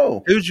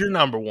 No, Who's your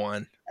number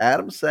 1?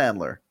 Adam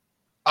Sandler.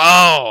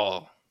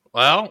 Oh,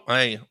 well,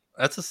 hey,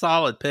 that's a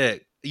solid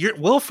pick.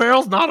 Will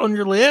Ferrell's not on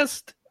your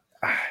list?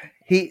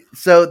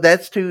 So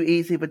that's too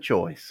easy of a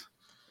choice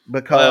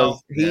Well,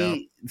 because yeah.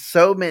 he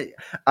so many.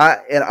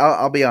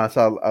 I'll be honest.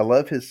 I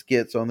love his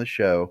skits on the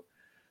show,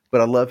 but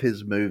I love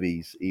his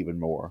movies even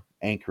more.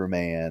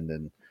 Anchorman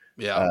and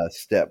Yeah.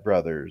 Step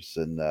Brothers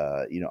and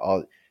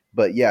all.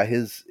 But yeah,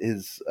 his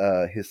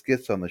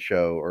skits on the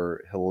show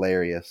are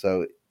hilarious.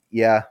 So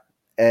yeah,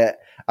 uh,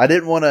 I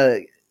didn't want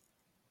to.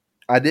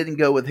 I didn't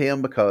go with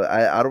him because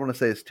I don't want to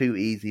say it's too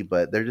easy,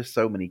 but there's just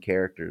so many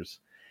characters,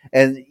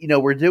 and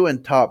we're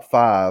doing top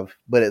 5,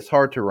 but it's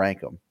hard to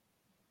rank them.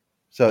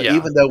 So Yeah,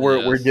 even though it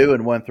we're is.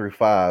 doing 1 through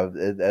 5,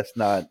 that's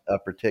not a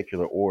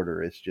particular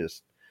order. It's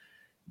just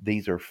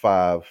these are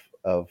 5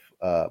 of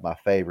my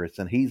favorites,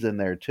 and he's in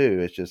there too.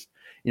 It's just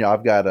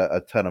I've got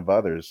a ton of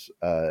others.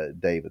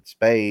 David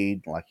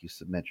Spade, like you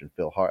mentioned,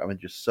 Phil Hart. I mean,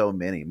 just so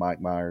many. Mike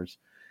Myers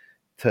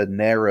to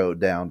narrow it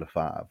down to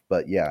 5.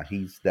 But yeah,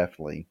 he's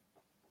definitely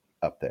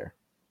up there.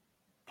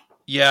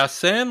 Yeah,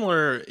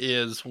 Sandler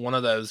is one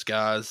of those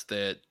guys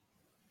that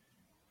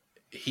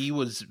he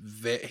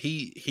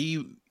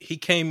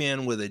came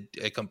in with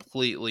a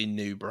completely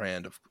new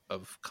brand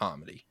of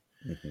comedy.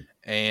 Hmm.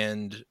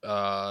 And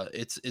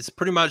it's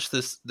pretty much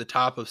the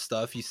type of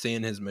stuff you see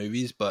in his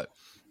movies, but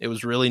it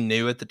was really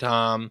new at the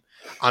time.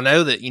 I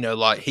know that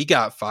like he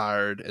got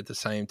fired at the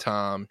same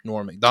time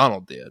Norm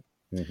Macdonald did.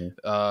 Hmm.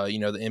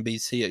 The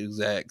NBC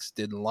execs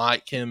didn't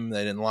like him;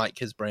 they didn't like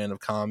his brand of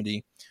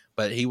comedy,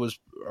 but he was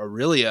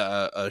really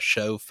a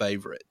show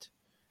favorite,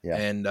 Yeah.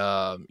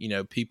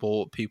 and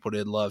people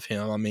did love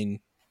him. I mean,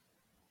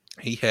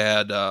 he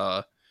had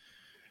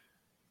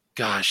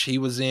he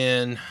was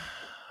in.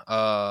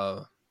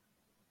 Uh,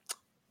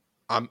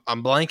 I'm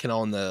blanking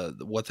on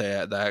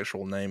the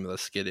actual name of the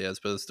skit is,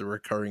 but it's the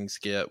recurring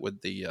skit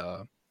with the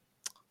where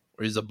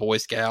he's a Boy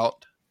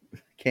Scout,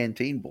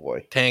 Canteen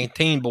Boy.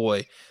 Teen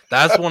Boy.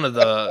 That's one of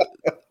the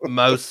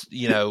most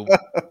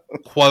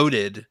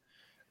quoted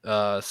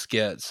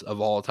skits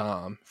of all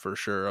time for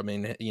sure. I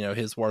mean,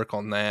 his work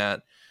on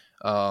that.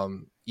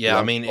 Yeah, I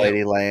Lunch mean,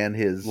 Ladyland,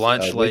 his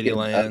Lunch Weekend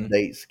Ladyland,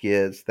 Update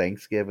skits,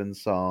 Thanksgiving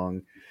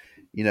song.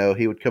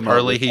 He would come up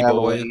Hurley with He Boy,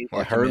 Halloween,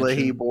 like you Hurley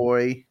He mentioned.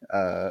 Boy,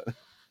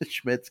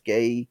 Schmidt's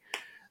Gay,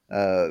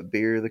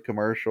 Beer the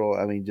commercial.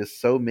 I mean, just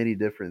so many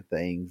different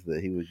things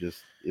that it was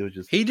just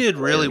He did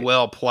really hilarious.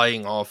 well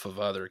playing off of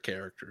other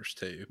characters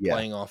too, Yeah.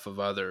 playing off of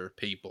other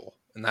people,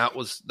 and that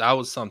was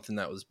something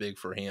that was big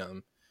for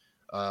him,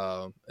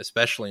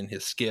 especially in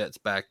his skits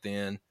back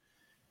then.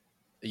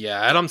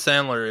 Yeah, Adam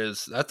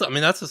Sandler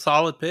that's a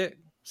solid pick.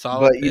 But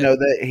Solid pick.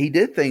 that he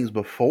did things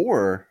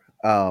before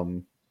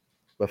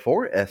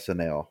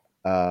SNL.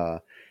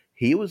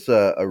 He was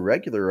a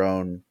regular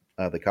on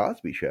the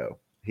Cosby Show.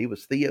 He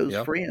was Theo's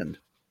Yeah. friend.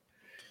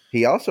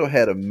 He also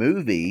had a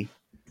movie.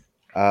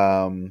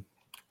 Um,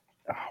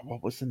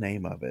 what was the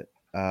name of it?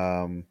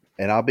 And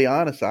I'll be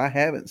honest, I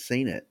haven't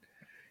seen it.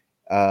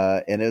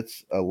 And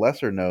it's a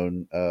lesser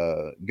known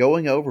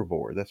Going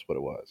Overboard. That's what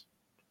it was.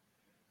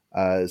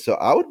 So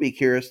I would be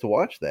curious to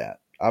watch that.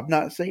 I've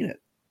not seen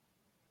it,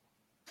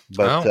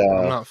 but Oh,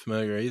 I'm not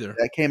familiar either.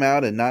 that came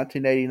out in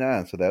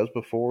 1989. So that was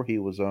before he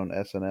was on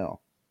SNL.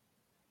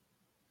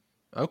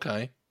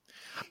 Okay.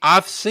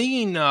 I've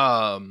seen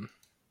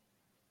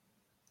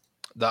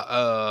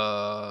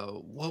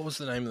the what was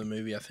the name of the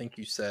movie? I think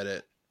you said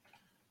it.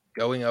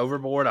 Going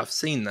Overboard. I've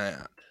seen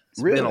that.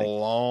 It's been a Really?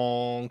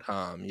 long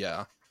time.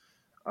 Yeah.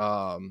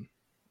 Um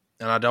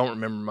and I don't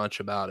remember much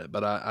about it,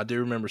 but I do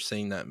remember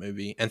seeing that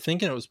movie and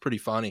thinking it was pretty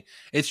funny.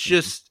 It's Mhm.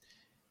 just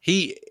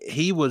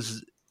he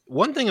was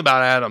one thing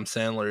about Adam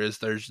Sandler is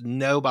there's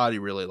nobody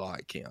really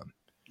like him.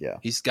 Yeah.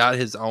 He's got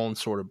his own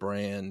sort of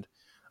brand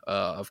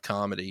of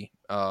comedy,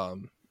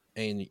 and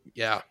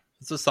yeah,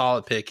 it's a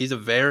solid pick. He's a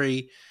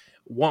very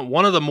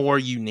one of the more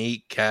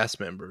unique cast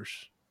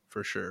members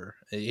for sure.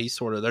 He's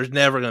sort of there's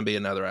never going to be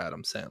another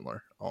Adam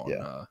Sandler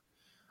Yeah.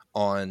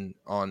 on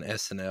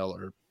SNL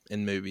or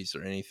in movies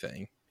or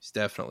anything. He's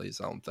definitely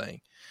his own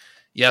thing.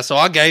 Yeah, so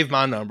I gave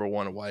my number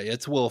 1 away.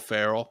 It's Will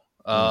Ferrell.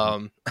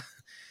 Hmm.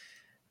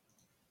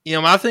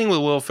 My thing with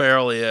Will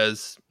Ferrell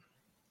is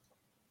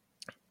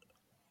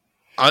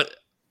I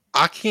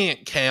I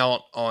can't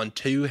count on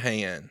 2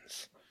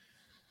 hands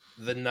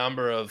the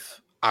number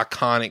of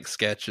iconic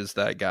sketches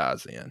that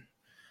guy's in.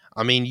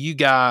 I mean, you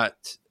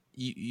got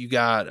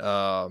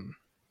the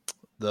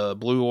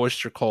Blue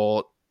Oyster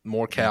Cult,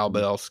 more Hmm.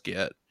 cowbell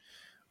skit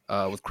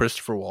with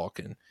Christopher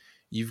Walken.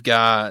 You've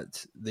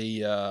got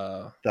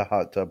The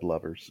Hot Tub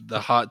Lovers. the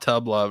Hot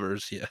Tub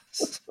Lovers,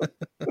 yes.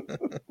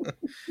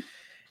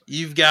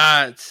 You've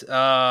got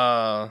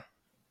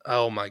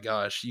Oh my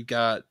gosh, you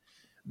got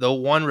the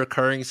one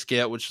recurring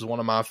skit, which is one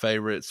of my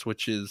favorites,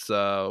 which is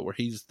where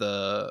he's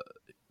the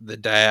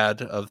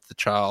dad of the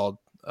child,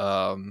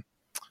 um,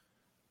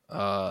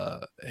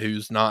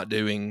 who's not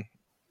doing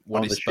what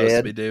On he's the supposed to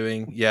shed, be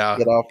doing. Yeah,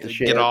 get off the get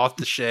shed. off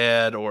the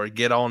shed or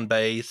get on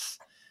base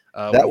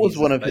when That was he's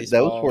one at of his,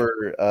 those baseball.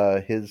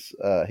 were his.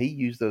 He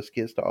used those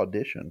kids to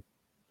audition.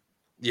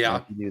 I don't know Yeah.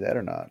 if you knew that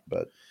or not,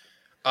 but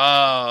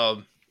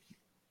Um.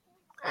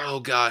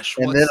 Oh gosh,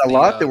 and then what's a the?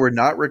 lot that were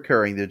not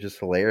recurring. They're just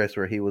hilarious.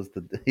 Where he was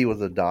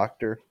a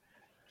doctor,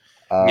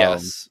 um,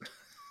 Yes.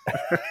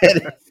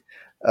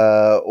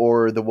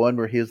 or the one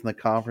where he was in the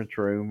conference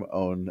room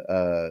on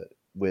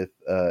with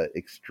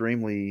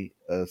extremely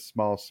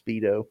small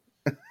speedo.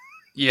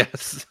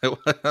 Yes,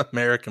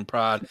 American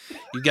Pride.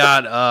 You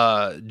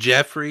got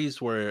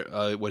Jeffries, where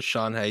it was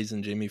Sean Hayes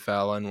and Jimmy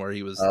Fallon, where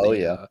he was Oh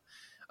the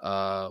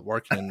yeah,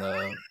 working in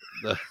the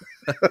the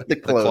the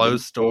clothing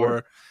clothes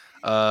store.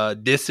 store.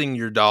 Dissing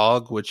your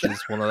dog, which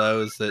is one of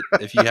those that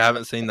if you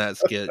haven't seen that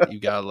skit, you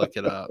gotta look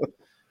it up.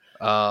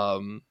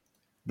 Um,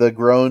 The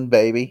grown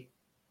baby,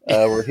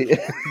 where he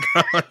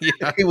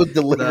yeah, he was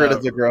delivered the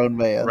as a grown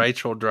man.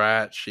 Rachel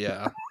Dratch.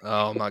 Yeah.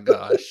 Oh my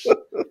gosh.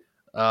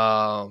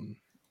 Um,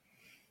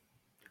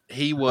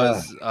 he Uh,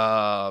 was.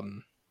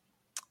 I'm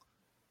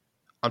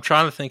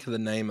trying to think of the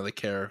name of the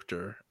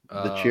character.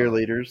 the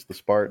cheerleaders, the The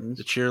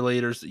Spartans,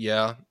 cheerleaders.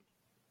 Yeah,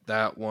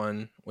 that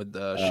one with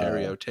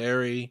Sherry uh,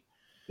 O'Terry.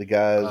 the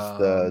guys,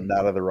 the Um,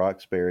 not of the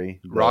Roxbury,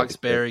 the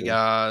Roxbury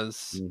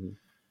characters. guys.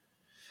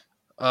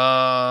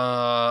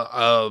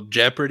 Hmm.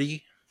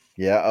 Jeopardy.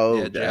 Yeah. Yeah, Oh,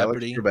 Alex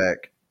Jeopardy. Trebek.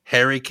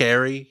 Harry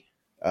Carey.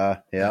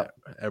 Yeah.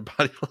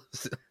 Everybody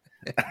loves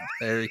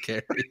Harry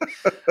Carey.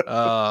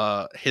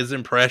 His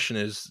impression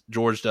is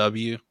George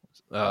W.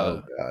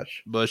 Oh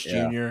gosh. Bush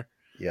Yeah. Jr.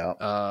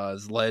 Yeah.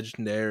 Is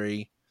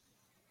legendary.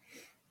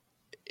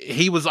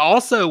 He was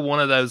also one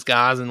of those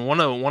guys, and one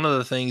of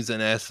the things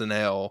in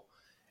SNL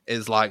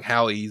is like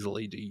how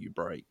easily do you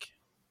break,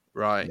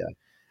 right? Yeah.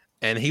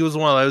 And he was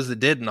one of those that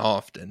didn't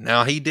often.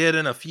 Now he did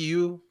in a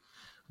few,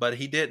 but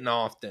he didn't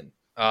often.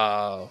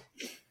 And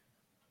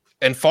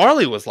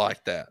Farley was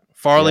like that.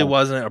 Farley Yeah.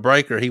 wasn't a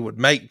breaker; he would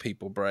make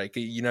people break.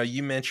 You know,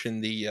 you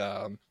mentioned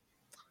the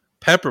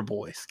Pepper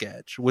Boy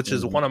sketch, which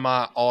is Hmm. one of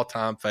my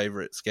all-time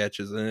favorite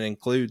sketches, and it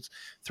includes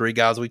three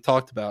guys we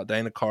talked about: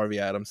 Dana Carvey,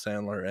 Adam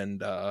Sandler,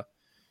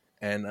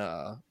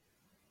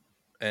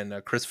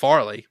 and Chris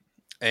Farley.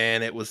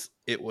 And it was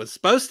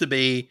supposed to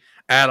be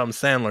Adam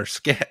Sandler's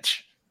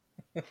sketch,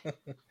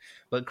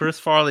 but Chris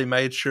Farley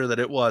made sure that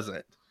it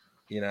wasn't.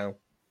 You know,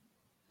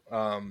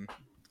 um,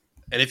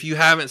 and if you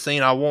haven't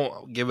seen, I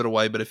won't give it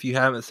away, but if you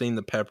haven't seen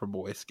the Pepper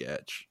Boy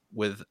sketch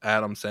with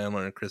Adam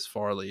Sandler and Chris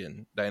Farley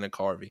and Dana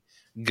Carvey,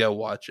 go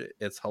watch it.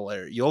 It's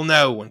hilarious. You'll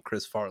know when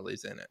Chris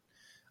Farley's in it.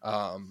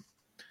 Um,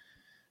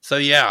 so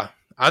yeah,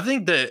 I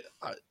think that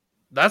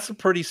that's a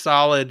pretty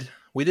solid.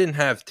 We didn't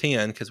have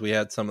 10 because we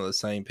had some of the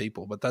same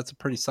people, but that's a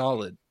pretty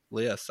solid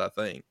list, I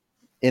think.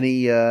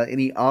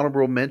 Any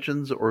honorable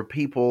mentions or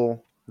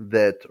people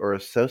that are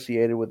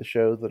associated with the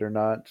show that are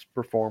not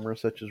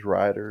performers, such as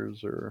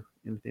writers or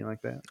anything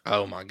like that?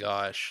 Oh my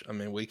gosh. I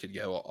mean, we could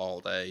go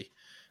all day.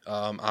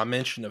 I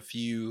mentioned a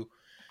few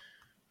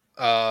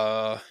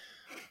uh,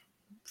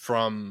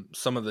 from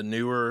some of the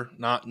newer,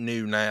 not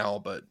new now,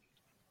 but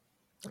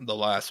the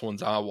last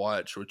ones I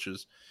watched, which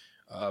is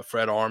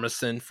Fred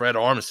Armisen. Fred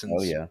Oh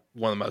Armisen's yeah.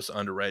 one of the most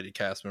underrated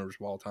cast members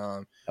of all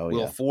time. Oh Will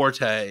yeah.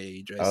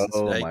 Forte, Jason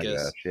Oh my gosh.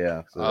 Sudeikis.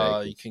 Yeah.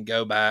 You Sudeikis. can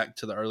go back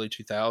to the early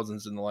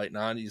 2000s and the late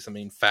 90s. I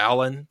mean,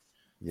 Fallon.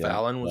 Yeah.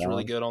 Fallon was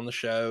really Fallon. good on the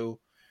show.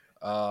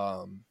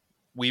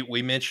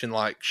 We mentioned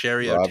like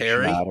Sherry Rob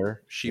O'Terry.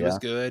 Schneider. She was Yeah.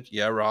 good.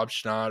 Yeah, Rob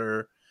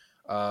Schneider.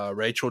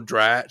 Rachel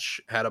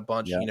Dratch had a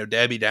bunch. Yeah.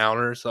 Debbie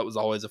Downer. So that was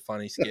always a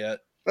funny skit.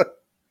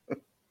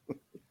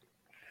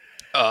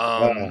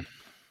 Uh,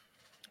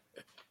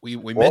 We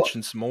well,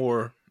 mentioned some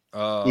more.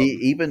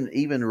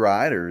 even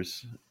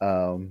writers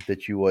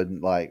that you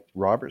wouldn't like.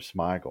 Robert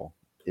Smigel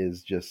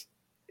is just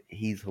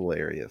he's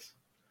hilarious.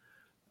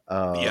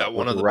 Yeah,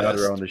 one Was a of the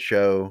writer on best. the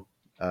show.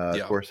 Of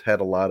Yeah, course,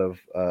 had a lot of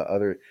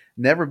other.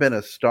 Never been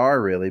a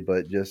star really,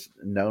 but just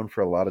known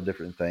for a lot of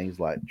different things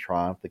like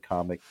Triumph, the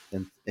comic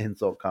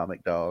insult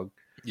comic dog,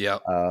 yeah.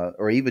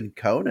 or even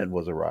Conan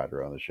was a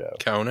writer on the show.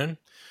 Conan,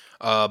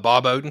 Bob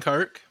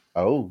Odenkirk.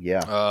 Oh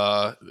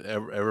yeah,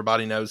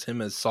 Everybody knows him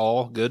as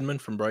Saul Goodman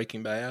from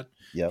Breaking Bad.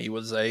 yep. He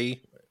was a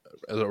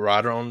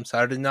writer on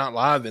Saturday Night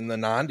Live in the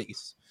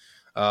 '90s.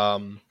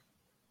 Um,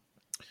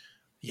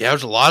 yeah,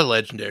 there's a lot of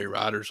legendary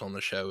writers on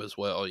the show as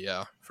well.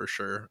 Yeah, for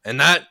sure,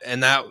 and that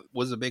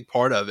was a big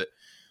part of it.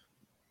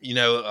 You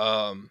know,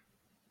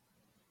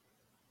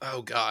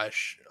 oh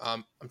gosh,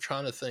 I'm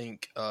trying to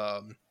think.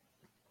 I'm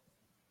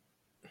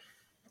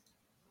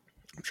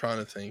trying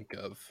to think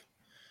of.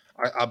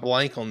 I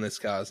blank on this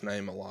guy's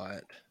name a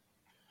lot.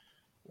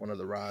 One of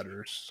the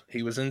writers.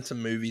 He was in some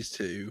movies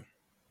too.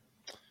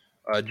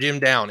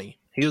 Jim Downey.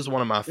 He was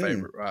one of my Mm,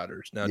 favorite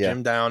writers. Now, yeah.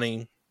 Jim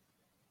Downey.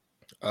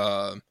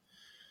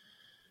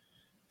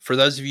 For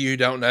those of you who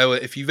don't know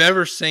it, if you've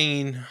ever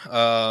seen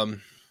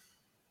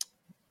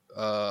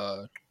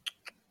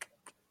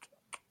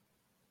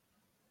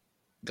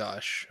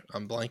gosh,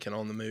 I'm blanking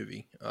on the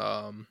movie.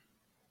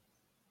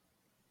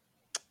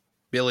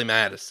 Billy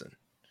Madison.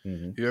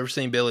 Mm-hmm. You ever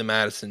seen Billy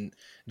Madison?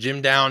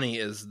 Jim Downey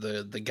is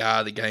the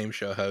guy, the game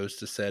show host,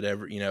 who said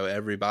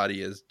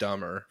everybody is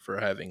dumber for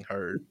having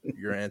heard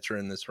your answer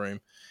in this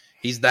room.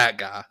 He's that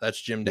guy.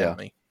 That's Jim Yeah.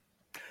 Downey.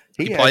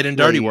 He He played in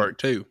Dirty actually, Work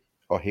too.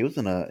 oh, he was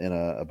in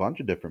a bunch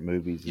of different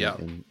movies Yeah,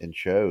 and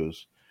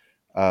shows.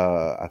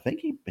 I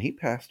think he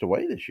passed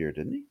away this year,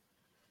 didn't he?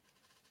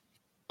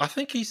 I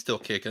think he's still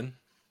kicking.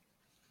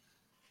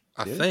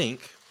 I Did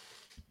think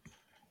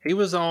he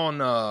was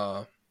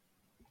on.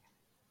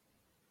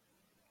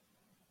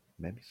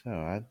 Maybe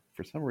so.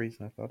 For some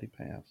reason I thought he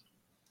passed.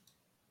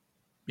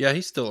 Yeah,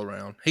 he's still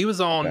around. He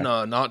was on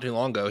Okay. not too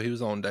long ago. He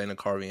was on Dana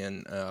Carvey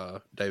and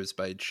David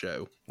Spade's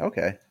show.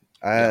 Okay.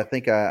 I Yeah.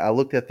 think I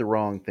looked at the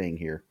wrong thing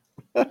here.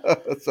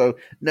 So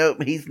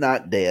nope, he's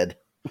not dead.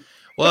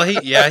 Well,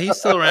 he's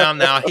still around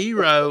now. He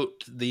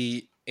wrote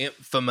the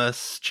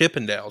infamous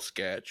Chippendale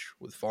sketch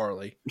with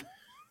Farley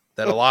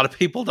that a lot of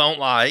people don't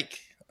like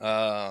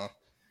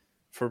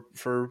for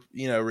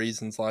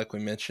reasons like we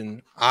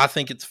mentioned. I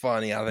think it's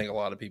funny. I think a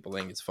lot of people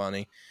think it's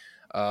funny.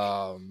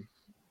 Now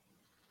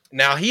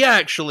he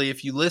actually,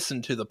 if you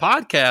listen to the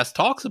podcast,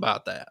 talks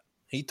about that.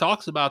 He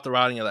talks about the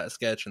writing of that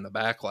sketch and the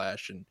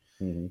backlash, and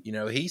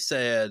Mm-hmm. he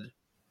said,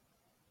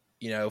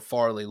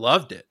 Farley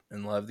loved it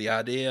and loved the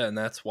idea, and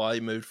that's why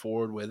he moved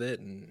forward with it.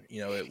 And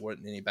it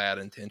wasn't any bad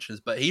intentions,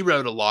 but he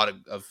wrote a lot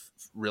of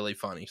really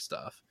funny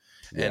stuff,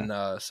 Yeah.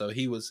 and so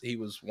he was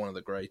one of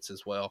the greats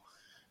as well.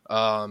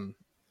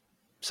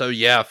 So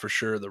yeah, for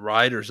sure, the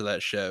writers of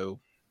that show,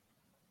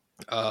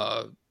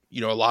 a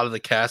lot of the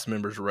cast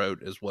members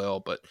wrote as well,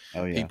 but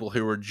Oh yeah. people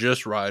who were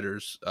just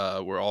writers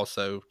were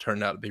also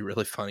turned out to be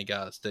really funny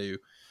guys too.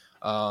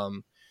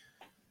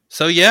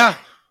 So yeah,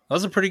 that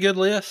was a pretty good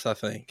list, I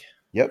think.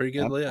 Yep. Pretty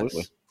good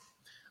Absolutely.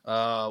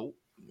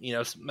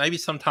 list. Maybe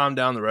sometime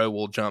down the road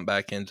we'll jump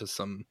back into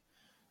some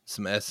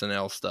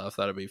SNL stuff.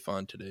 That'll be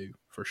fun to do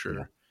for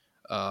sure.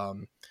 Yeah.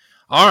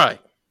 All right,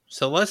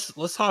 so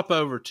let's hop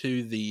over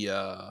to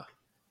the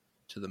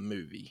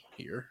movie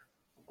here.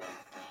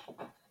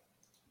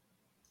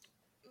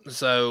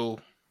 So,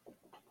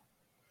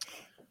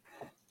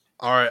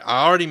 all right,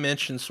 I already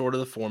mentioned sort of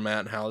the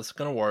format and how this is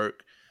going to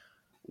work.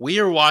 We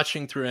are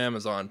watching through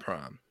Amazon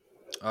Prime.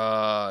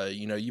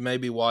 You may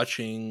be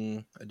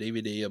watching a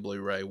DVD, a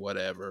Blu-ray,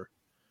 whatever.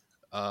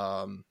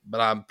 But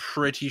I'm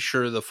pretty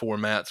sure the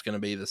format's going to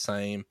be the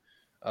same.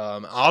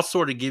 I'll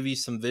sort of give you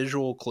some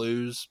visual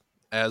clues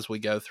as we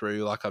go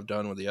through, like I've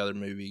done with the other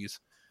movies.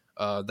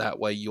 That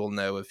way you'll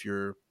know if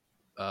you're,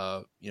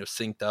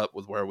 synced up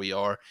with where we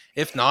are.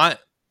 If not,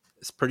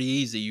 it's pretty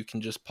easy. You can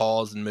just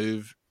pause and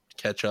move,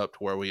 catch up to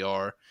where we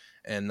are.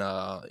 And,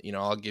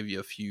 I'll give you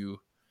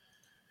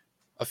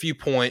a few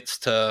points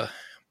to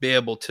be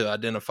able to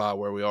identify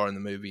where we are in the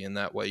movie, and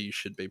that way you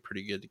should be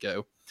pretty good to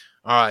go.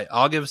 All right,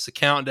 I'll give us a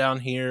countdown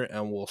here,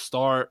 and we'll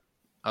start.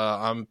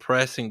 I'm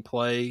pressing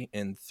play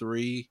in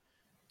 3,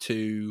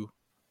 2,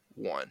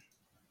 1.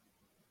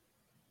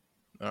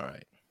 All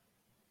right,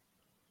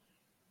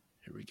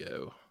 here we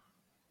go.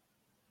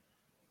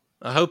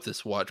 I hope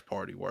this watch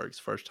party works.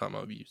 First time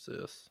I've used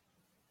this.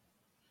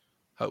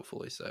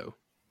 Hopefully so.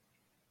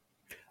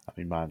 I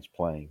mean, mine's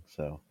playing,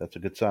 so that's a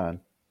good sign.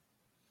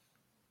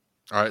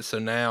 All right, so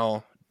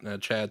now,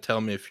 Chad,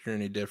 tell me if you're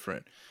any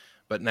different.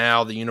 But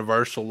now the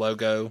Universal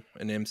logo,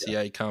 an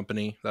MCA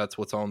company, that's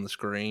what's on the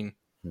screen.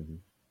 Mm-hmm.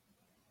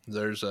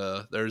 There's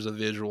a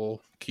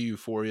visual cue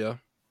for you.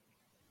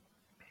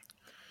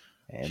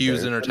 And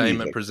Hughes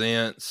Entertainment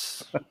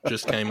Presents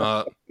just came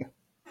up.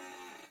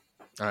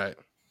 All right,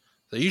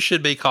 so you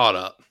should be caught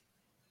up.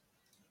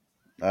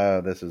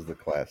 This is the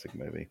classic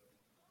movie.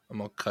 I'm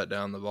gonna cut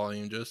down the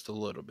volume just a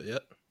little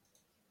bit.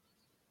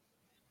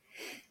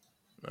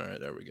 All right,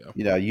 there we go.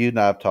 You and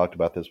I have talked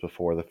about this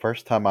before. The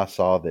first time I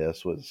saw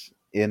this was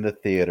in the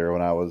theater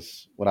when I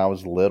was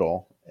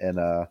little,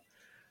 and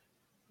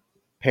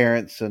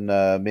parents and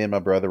me and my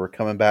brother were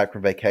coming back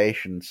from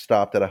vacation,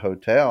 stopped at a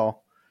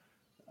hotel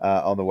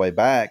on the way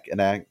back,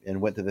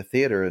 and went to the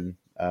theater and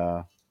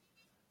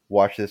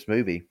watched this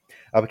movie.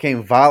 I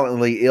became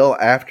violently ill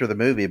after the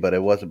movie, but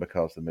it wasn't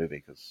because of the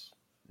movie, because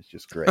it's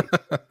just great.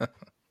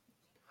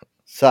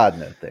 Side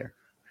note there.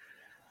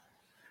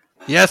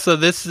 Yeah, so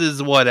this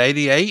is what,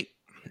 88?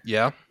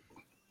 Yeah.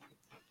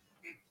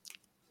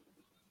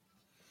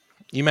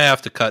 You may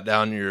have to cut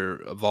down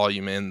your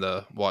volume in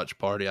the watch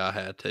party. I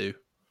had to.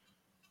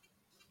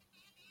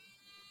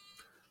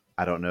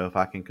 I don't know if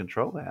I can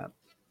control that.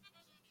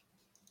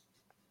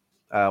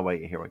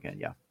 Wait, here we go.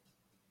 Yeah.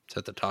 It's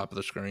at the top of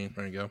the screen.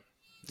 There you go.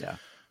 Yeah.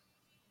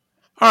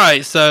 All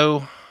right,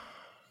 so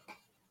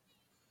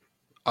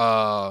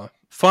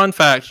fun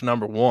fact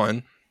number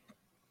 1.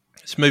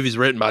 This movie's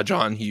written by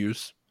John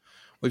Hughes.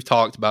 We've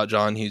talked about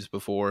John Hughes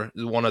before.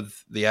 He's one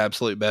of the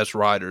absolute best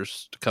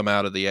writers to come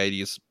out of the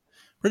 80s,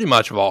 pretty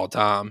much of all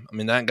time. I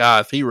mean, that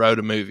guy, if he wrote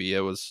a movie, it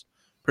was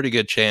a pretty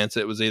good chance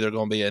it was either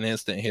going to be an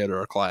instant hit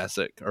or a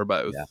classic or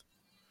both. Yeah.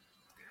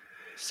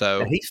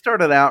 So he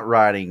started out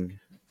writing.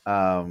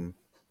 Um,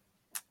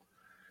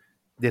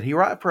 did he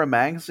write for a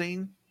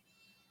magazine?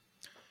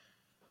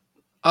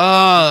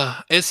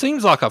 it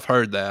seems like I've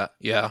heard that.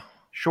 Yeah.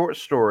 Short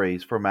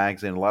stories for a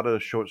magazine. A lot of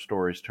those short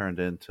stories turned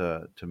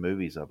into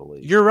movies, I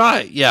believe. You're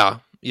right. Yeah.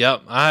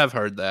 Yep. I have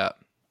heard that.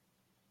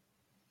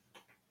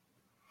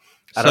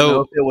 I don't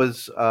know if So it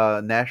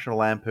was National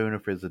Lampoon or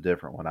if it's a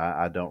different one.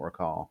 I don't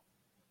recall.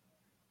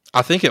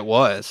 I think it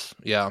was.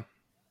 Yeah.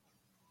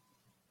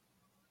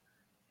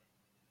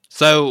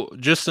 So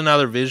just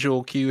another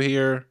visual cue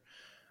here.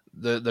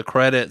 The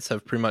credits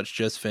have pretty much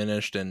just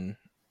finished, and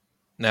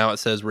now it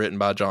says written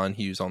by John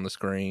Hughes on the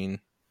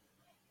screen.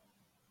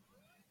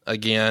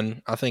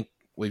 Again, I think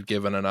we've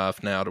given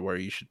enough now to where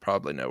you should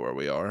probably know where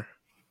we are.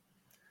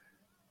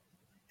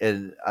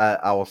 And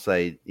I will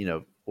say,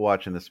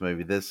 watching this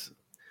movie,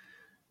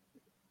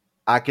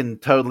 I can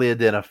totally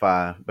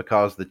identify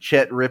because the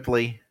Chet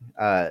Ripley,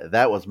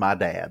 that was my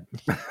dad.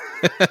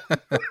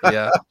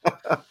 Yeah.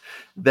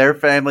 Their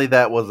family,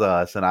 that was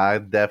us, and I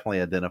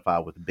definitely identify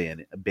with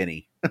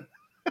Benny.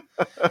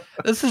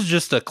 This is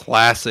just a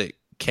classic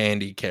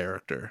Candy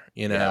character,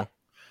 Yeah.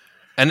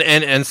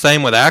 And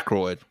same with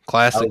Aykroyd, Oh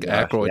classic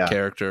gosh, Aykroyd yeah,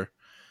 character.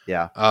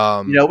 yeah.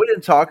 Um, We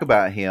didn't talk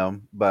about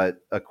him, but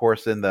of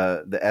course, in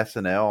the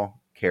SNL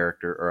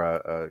character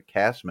or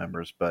cast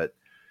members, but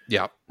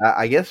yeah.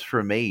 I guess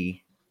for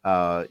me,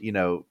 I,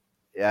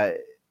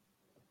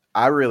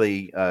 I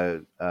really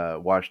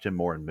watched him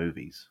more in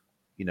movies.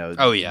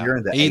 Oh yeah,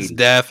 During the he's '80s.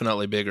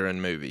 definitely bigger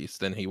in movies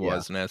than he Yeah.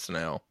 was in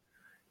SNL.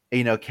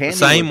 The Candy was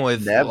same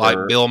with like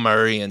never Bill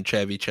Murray and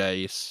Chevy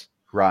Chase.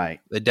 right.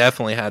 They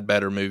definitely had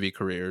better movie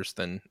careers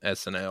than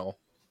SNL.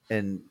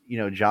 And,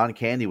 John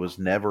Candy was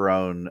never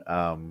on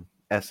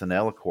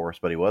SNL, of course,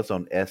 but he was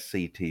on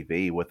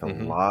SCTV with a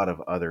Mm-hmm. lot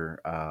of other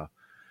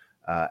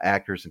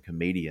actors and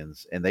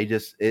comedians. And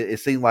it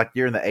seemed like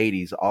during the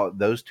 '80s, all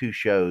those two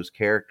shows,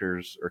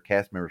 characters or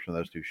cast members from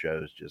those two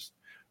shows just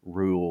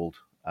ruled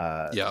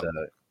Yeah,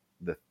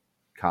 the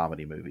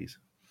comedy movies.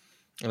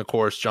 and of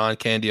course John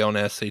Candy on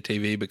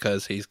SCTV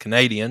because he's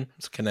Canadian.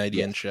 It's a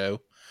Canadian Yes.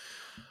 show.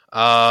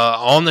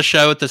 On the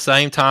show at the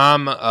same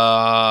time,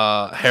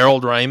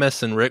 Harold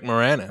Ramis and Rick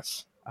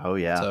Moranis. Oh,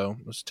 yeah. So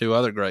there's two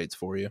other greats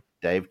for you.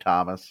 Dave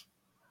Thomas.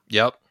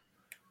 Yep.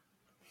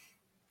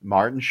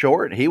 Martin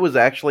Short. He was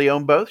actually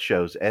on both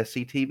shows,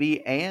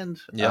 SCTV and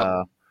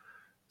Yep.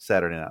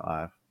 Saturday Night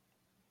Live.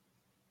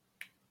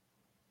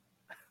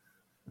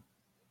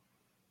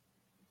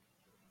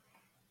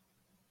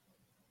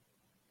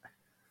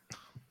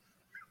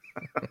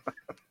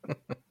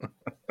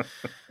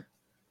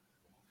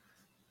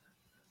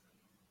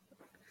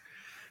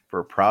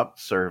 For prompt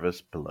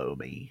service below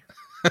me.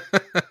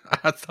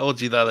 I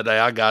told you the other day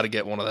I got to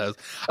get one of those.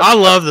 I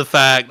love the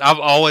fact I've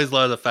always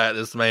loved the fact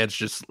this man's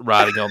just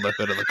riding on the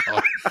hood of the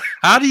car.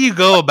 How do you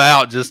go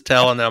about just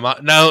telling them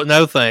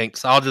no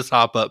thanks, I'll just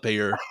hop up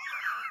here?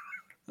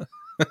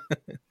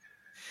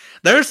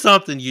 There's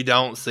something you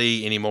don't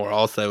see anymore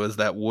also is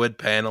that wood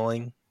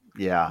paneling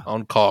Yeah.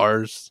 on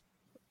cars.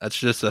 That's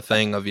just a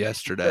thing of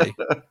yesterday.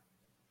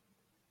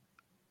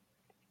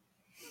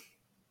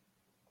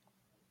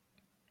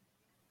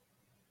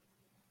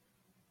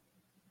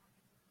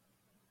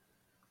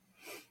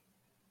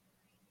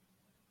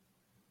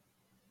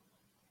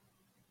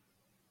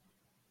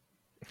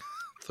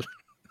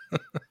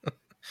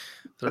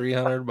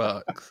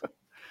 $300.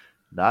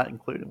 Not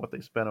including what they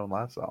spent on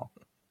Lysol.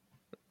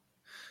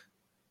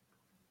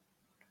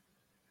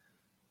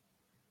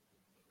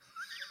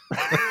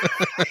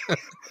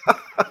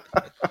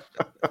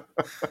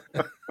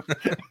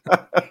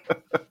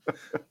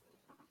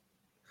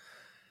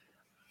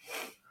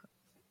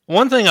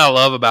 One thing I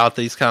love about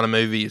these kind of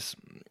movies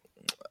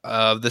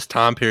of this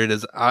time period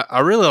is I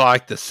really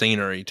like the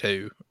scenery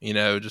too.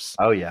 Just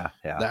Oh, yeah.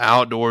 the Yeah.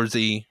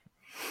 outdoorsy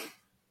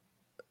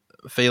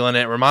feeling.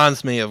 It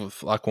reminds me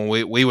of like when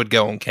we would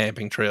go on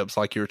camping trips,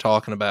 like you were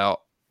talking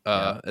about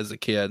Yeah. as a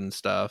kid and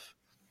stuff.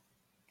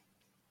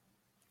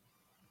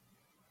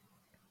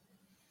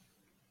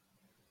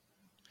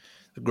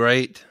 The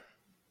great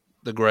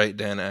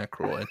Dan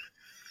Aykroyd.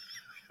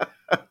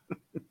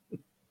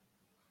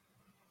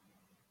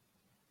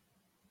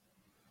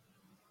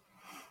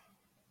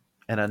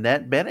 And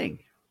Annette Bening.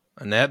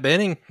 Annette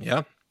Bening,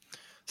 yeah.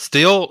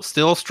 Still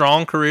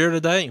strong career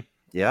today,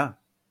 Yeah.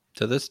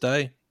 to this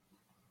day.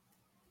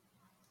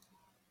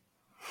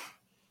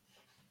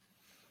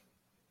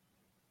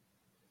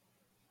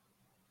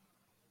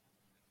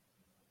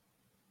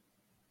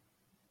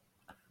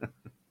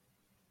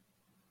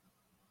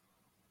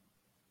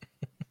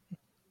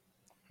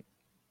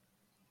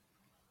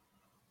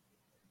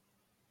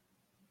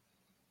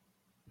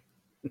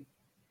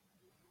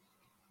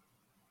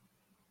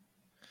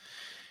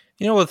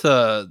 With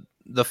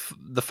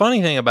the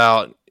funny thing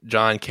about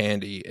John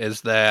Candy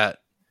is that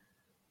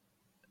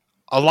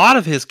a lot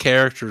of his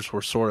characters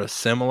were sort of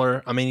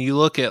similar. I mean, you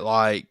look at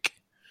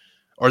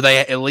or they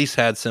at least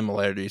had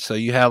similarities. So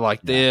you had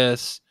like Yeah.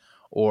 this,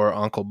 or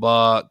Uncle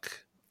Buck,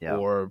 Yeah.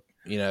 or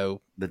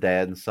The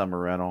dad in Summer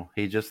Rental.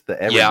 He's just the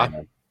yeah,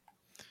 everyman.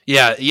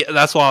 Yeah,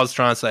 that's what I was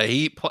trying to say.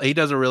 He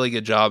does a really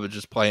good job of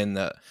just playing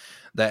the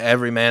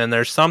everyman, and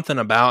there's something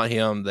about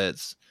him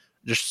that's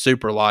just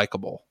super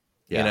likable,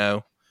 you Yeah.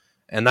 know.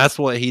 And that's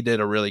what he did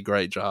a really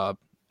great job.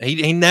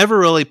 He never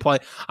really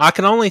played. I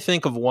can only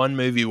think of one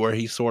movie where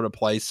he sort of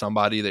plays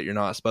somebody that you're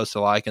not supposed to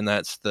like, and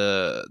that's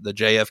the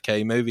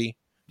JFK movie.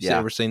 You Yeah.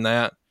 ever seen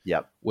that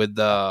Yep. with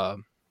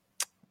Kevin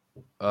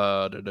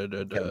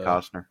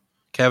Costner.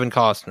 Kevin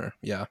Costner?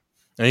 Yeah,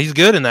 and he's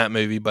good in that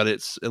movie, but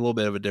it's a little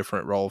bit of a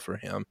different role for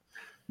him.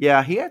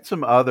 Yeah, he had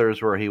some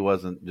others where he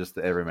wasn't just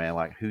the everyman,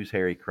 like Who's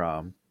Harry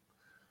Crumb.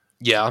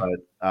 Yeah,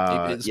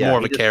 But it's yeah, more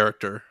of he a just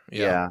character.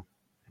 Yeah, yeah,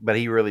 but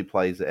he really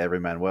plays the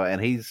everyman well, and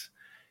he's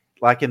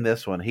like in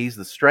this one, he's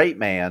the straight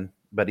man,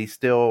 but he's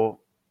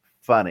still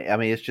funny. I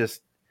mean, it's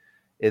just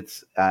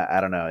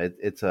I don't know,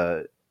 it's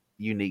a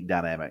unique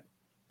dynamic.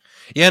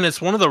 yeah, and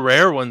it's one of the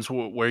rare ones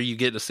where you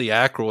get to see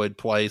Aykroyd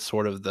play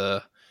sort of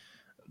the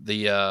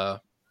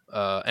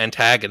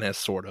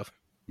antagonist, sort of.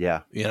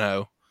 Yeah, You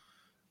know,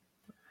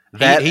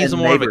 that he's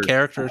and more of a Neighbors.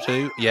 character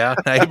too. Yeah,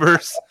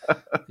 Neighbors.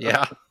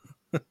 Yeah,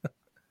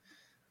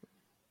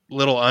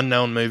 little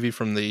unknown movie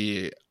from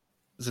the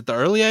is it the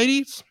early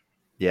 '80s?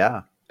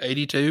 Yeah,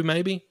 '82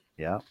 maybe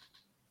yeah.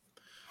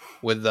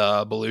 with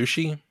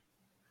Belushi.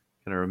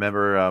 Can I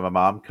remember my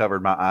mom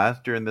covered my eyes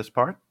during this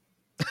part?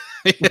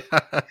 Yeah.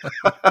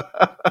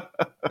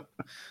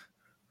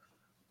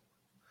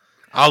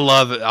 I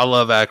love it. I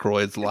love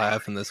Aykroyd's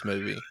laugh in this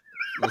movie.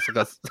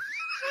 It's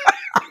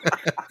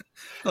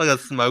like a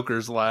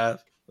smoker's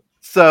laugh.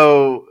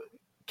 So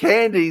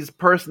Candy's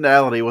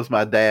personality was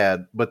my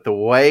dad, but the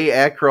way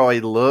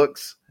Aykroyd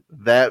looks,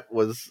 that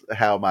was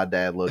how my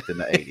dad looked in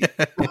the 80s.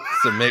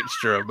 It's a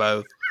mixture of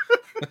both.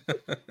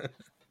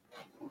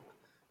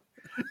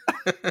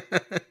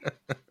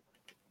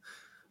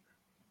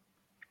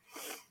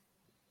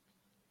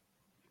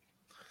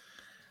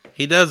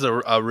 He does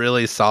a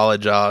really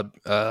solid job.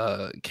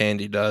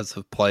 Candy does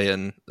of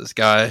playing this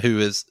guy who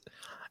is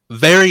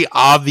very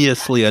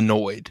obviously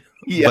annoyed,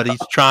 Yeah, but he's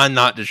trying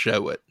not to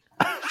show it.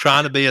 He's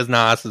trying to be as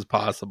nice as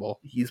possible.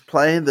 he's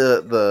playing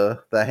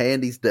the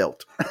hand he's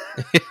dealt.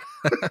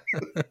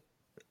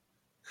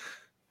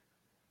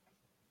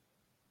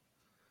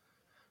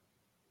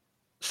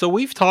 So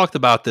we've talked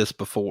about this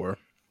before.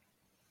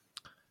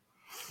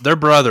 They're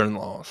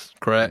brother-in-laws,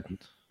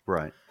 correct?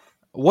 Right.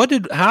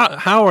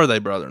 How are they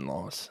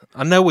brother-in-laws?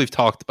 I know we've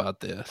talked about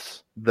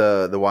this.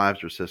 The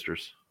wives are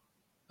sisters.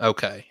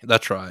 Okay,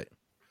 that's right.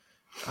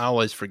 I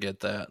always forget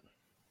that.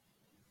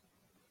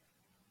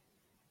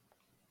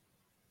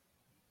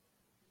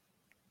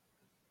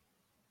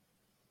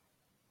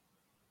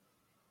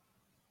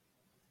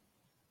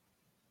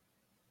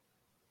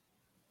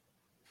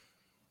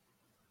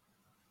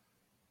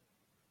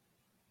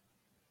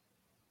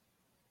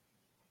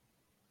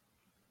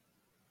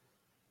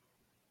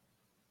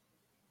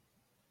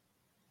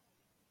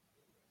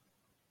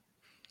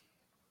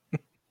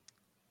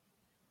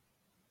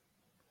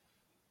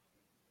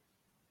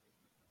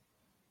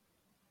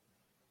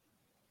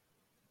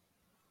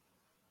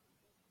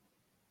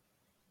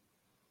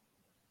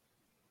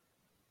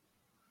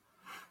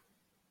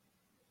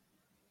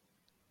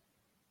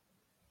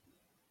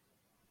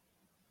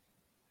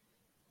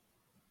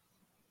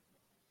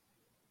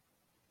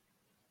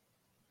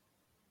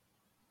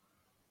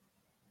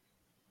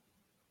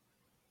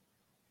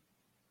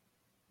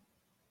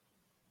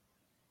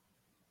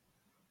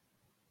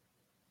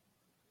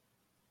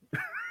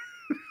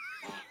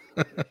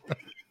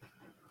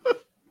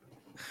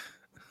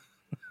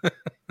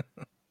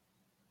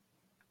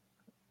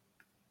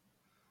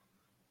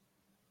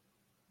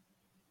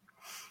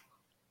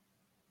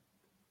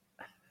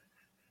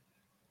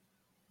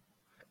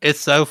 It's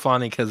so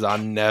funny because I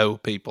know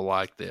people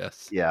like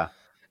this. Yeah.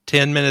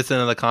 10 minutes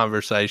into the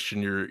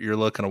conversation, you're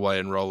looking away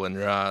and rolling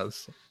your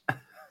eyes.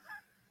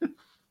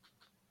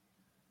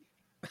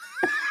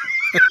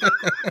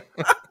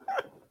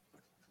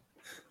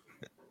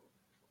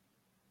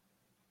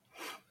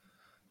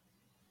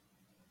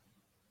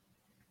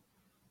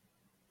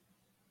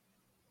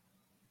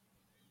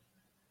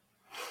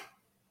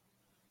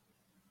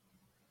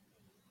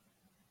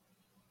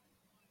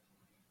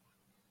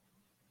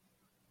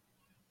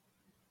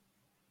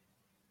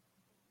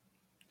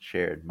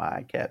 Shared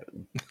my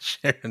cabin.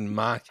 Sharing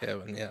my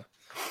Kevin, yeah.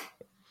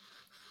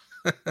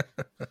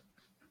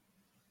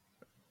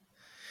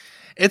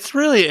 It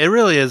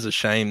really is a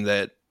shame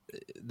that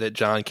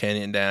John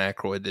Candy and Dan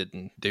Aykroyd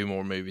didn't do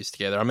more movies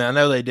together. I mean, I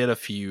know they did a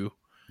few.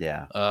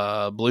 Yeah.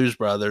 Blues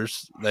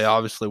Brothers. They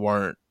obviously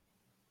weren't,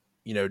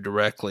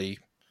 directly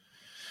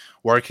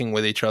working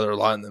with each other a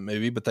lot in the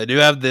movie, but they do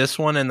have this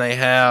one, and they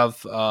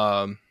have.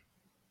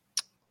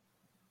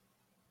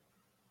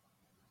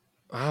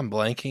 I'm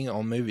blanking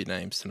on movie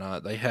names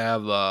tonight. They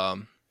have it's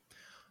the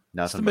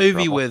Nothing but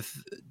movie trouble.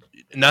 with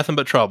Nothing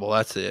But Trouble.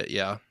 That's it.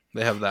 Yeah,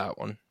 they have that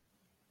one,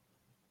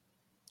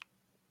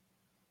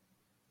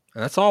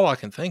 and that's all I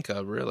can think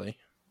of, really.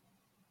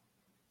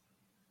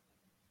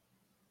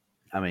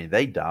 I mean,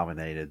 they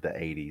dominated the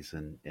 80s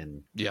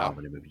in Yeah,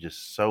 comedy movies.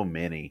 Just so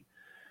many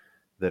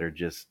that are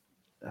just.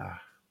 uh,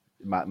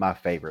 my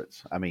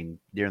favorites. I mean,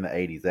 during the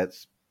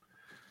 '80s,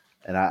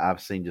 and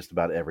I've seen just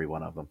about every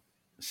one of them.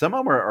 Some of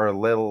them are a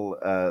little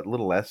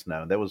less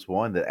known. There was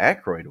one that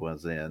Aykroyd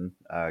was in.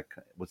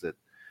 Was it?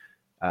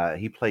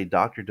 He played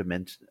Doctor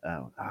Demento.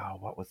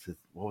 What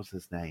was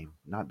his name?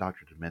 Not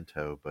Doctor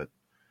Demento, but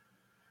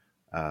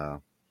I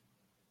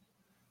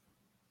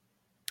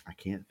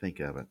can't think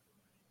of it.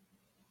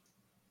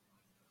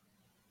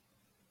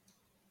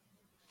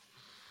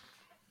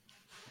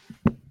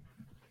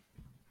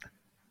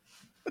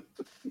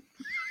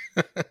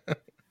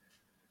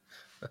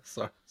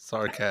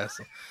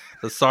 Sarcasm,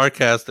 the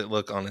sarcastic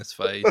look on his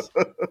face.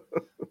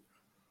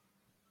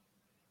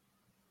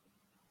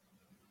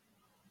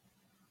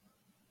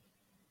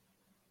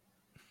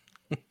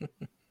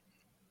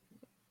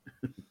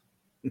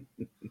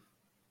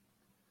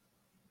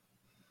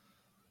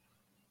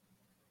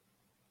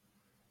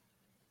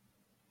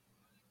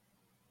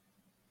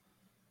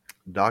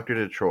 Doctor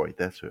Detroit.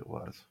 That's who it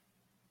was.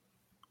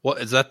 What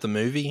is that? The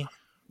movie?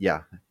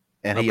 Yeah,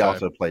 and he Okay.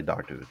 also played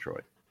Doctor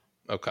Detroit.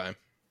 Okay.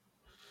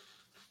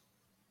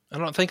 I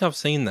don't think I've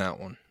seen that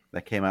one.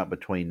 That came out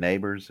between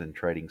Neighbors and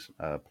Trading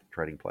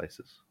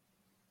Places.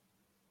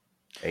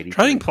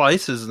 Trading 83.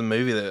 Places is the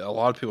movie that a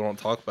lot of people don't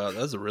talk about.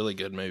 That's a really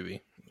good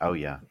movie. Oh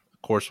yeah,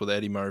 Of course, with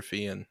Eddie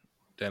Murphy and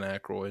Dan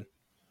Aykroyd.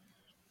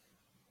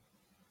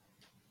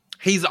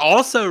 He's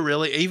also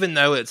really, even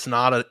though it's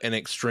not an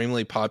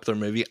extremely popular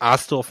movie, I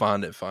still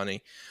find it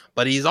funny.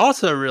 But he's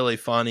also really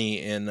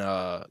funny in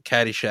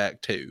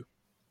Caddyshack 2.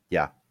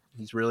 yeah.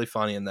 He's really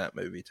funny in that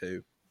movie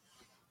too.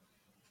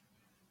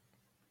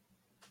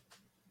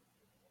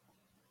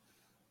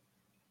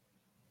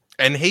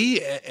 And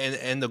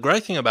and the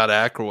great thing about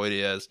Aykroyd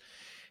is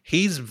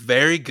he's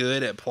very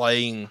good at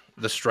playing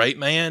the straight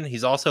man.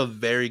 He's also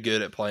very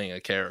good at playing a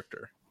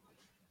character.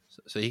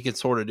 So he can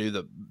sort of do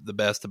the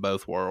best of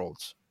both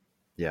worlds.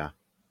 Yeah.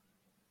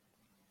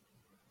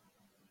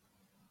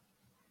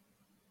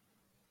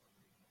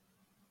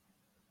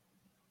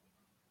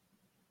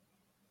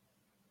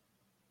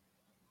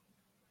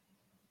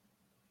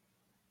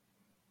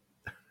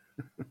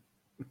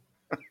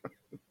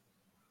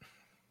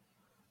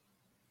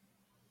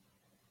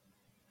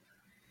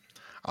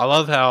 I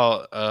love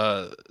how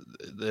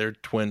their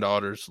twin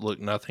daughters look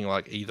nothing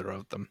like either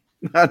of them.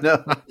 I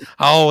know.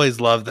 I always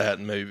love that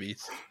in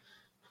movies.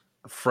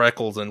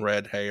 Freckles and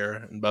red hair,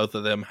 and both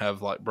of them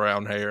have like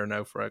brown hair,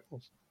 no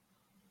freckles.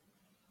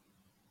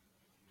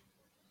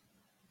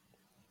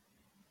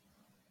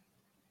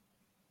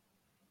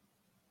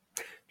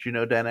 Do you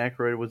know Dan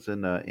Aykroyd was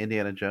in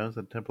Indiana Jones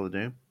and the Temple of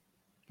Doom?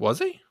 Was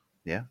he?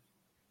 Yeah.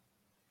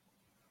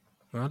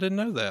 I didn't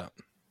know that.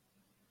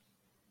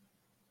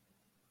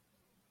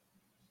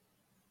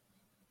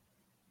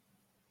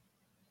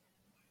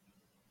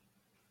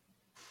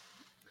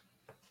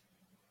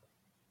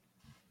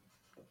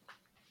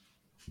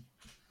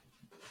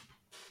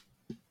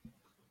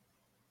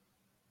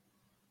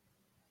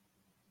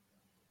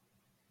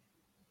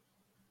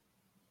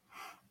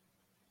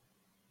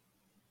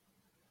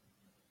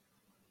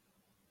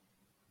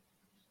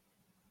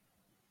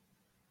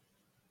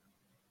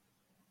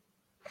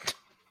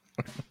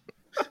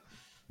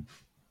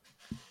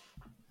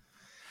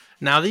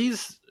 Now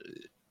these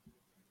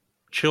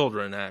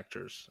children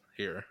actors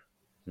here,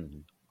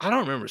 Mhm. I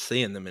don't remember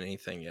seeing them in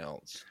anything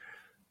else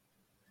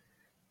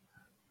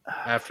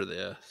after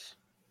this.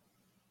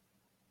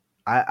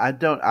 I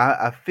don't.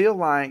 I feel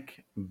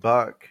like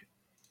Buck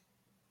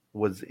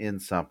was in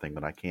something,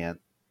 but I can't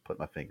put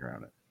my finger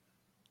on it.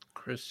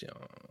 Christian,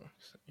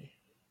 let's see.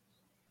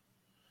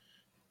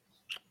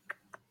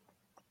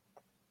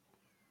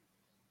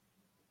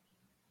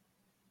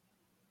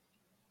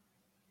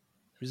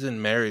 He was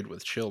in Married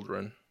with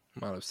Children.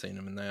 Might have seen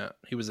him in that.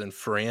 He was in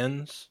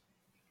Friends.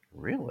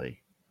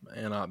 Really?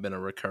 May not been a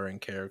recurring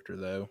character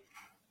though.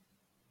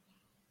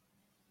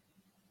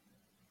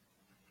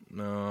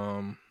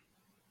 Um,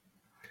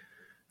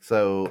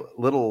 So,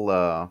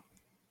 little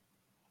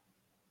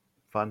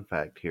fun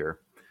fact here.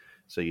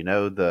 So, you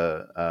know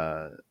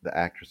the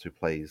actress who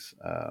plays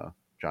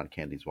John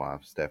Candy's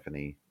wife,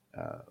 Stephanie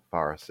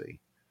Faracy.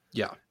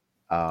 yeah.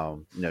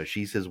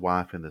 She's his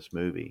wife in this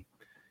movie.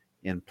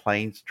 In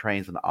Planes,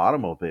 Trains, and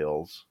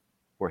Automobiles,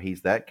 where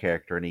he's that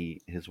character,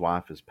 and his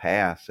wife is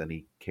passed, and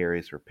he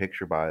carries her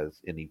picture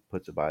and he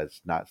puts it by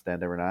his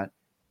nightstand every night.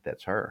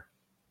 That's her.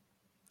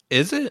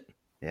 Is it?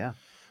 Yeah,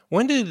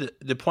 When did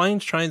the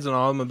Planes, Trains, and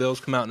Automobiles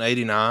come out in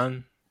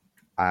 '89?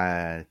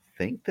 I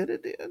think that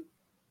it did.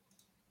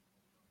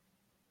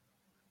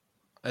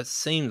 It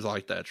seems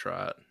like that's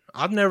right.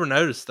 I've never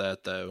noticed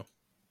that though.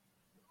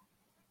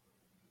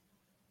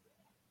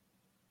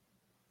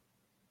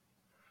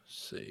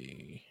 Let's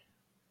see.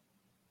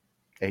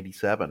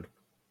 87.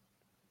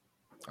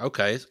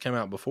 Okay, it came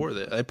out before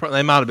that.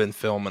 They might have been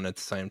filming at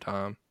the same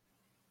time.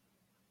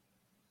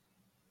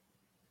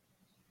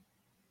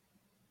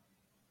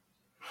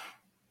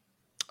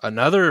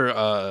 Another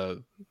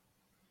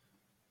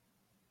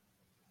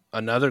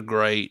another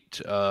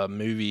great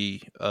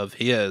movie of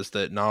his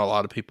that not a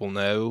lot of people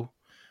know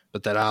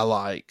but that I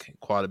like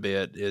quite a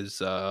bit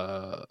is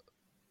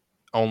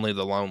Only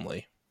the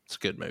Lonely. It's a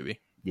good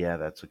movie. Yeah,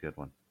 that's a good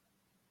one.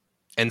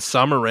 And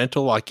Summer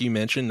Rental, like you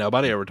mentioned,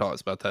 nobody ever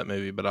talks about that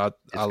movie, but I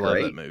It's love that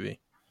great. movie.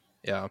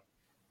 Yeah.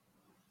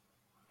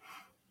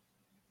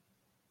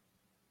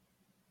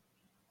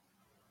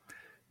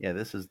 Yeah,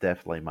 this is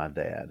definitely my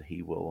dad.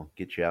 He will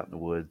get you out in the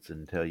woods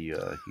and tell you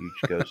a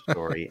huge ghost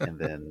story, and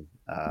then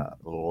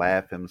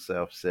laugh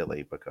himself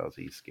silly because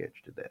he's scared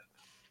to death.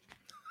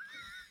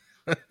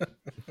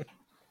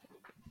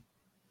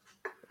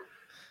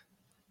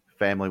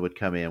 Family would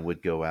come in,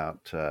 would go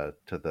out to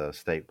the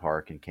state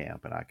park and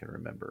camp, and I can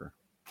remember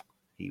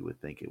he would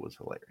think it was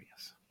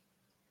hilarious.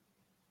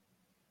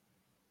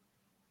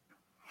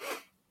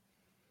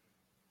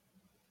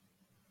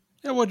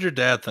 Yeah, what'd your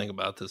dad think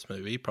about this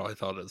movie? He probably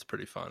thought it was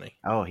pretty funny.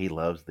 Oh, he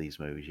loves these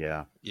movies.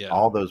 Yeah, Yeah.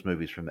 all those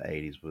movies from the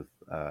 '80s with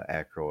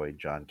Aykroyd,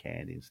 John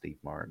Candy, and Steve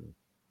Martin.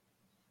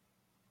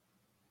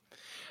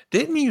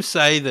 Didn't you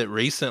say that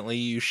recently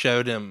you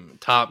showed him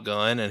Top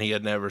Gun and he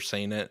had never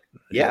seen it?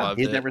 He Yeah, loved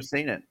he'd it. never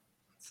seen it.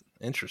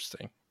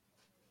 Interesting.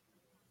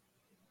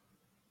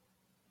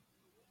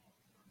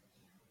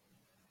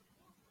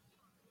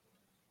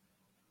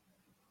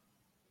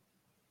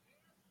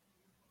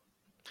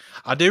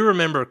 I do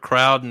remember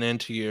crowding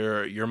into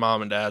your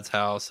mom and dad's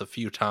house a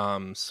few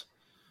times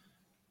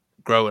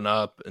growing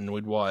up, and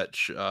we'd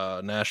watch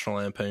National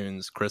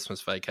Lampoon's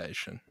Christmas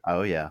Vacation.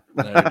 Oh yeah.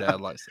 I know your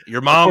dad likes it. Your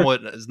Of mom course,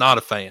 is not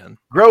a fan.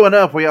 growing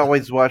up, we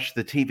always watched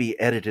the TV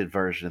edited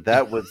version.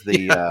 That was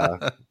Yeah,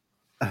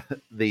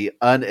 the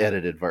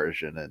unedited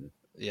version, and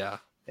yeah.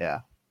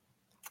 yeah.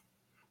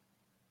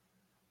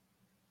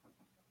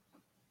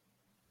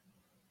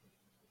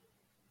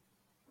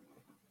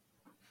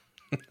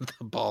 The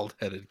bald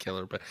headed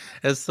killer, but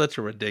it's such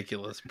a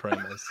ridiculous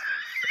premise.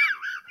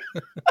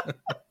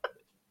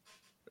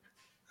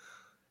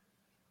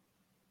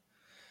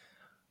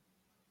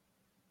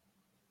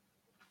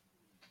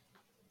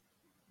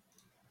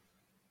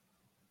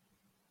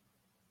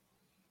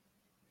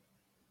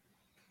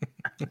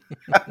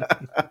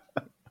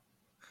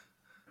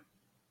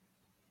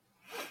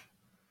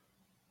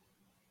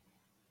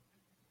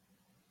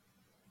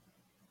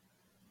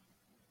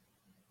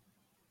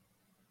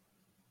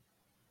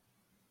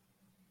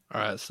 All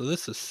right, so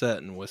this is set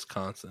in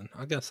Wisconsin.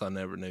 I guess I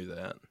never knew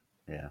that.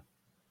 Yeah.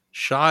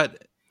 Shot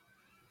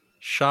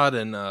shot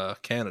in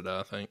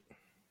Canada, I think.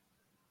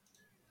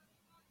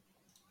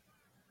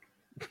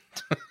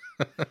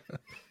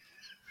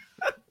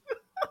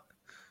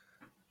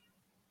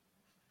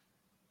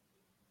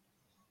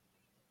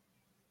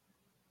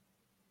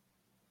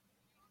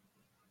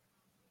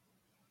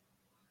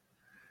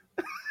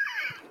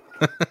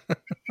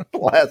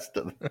 Blast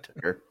of the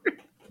terror.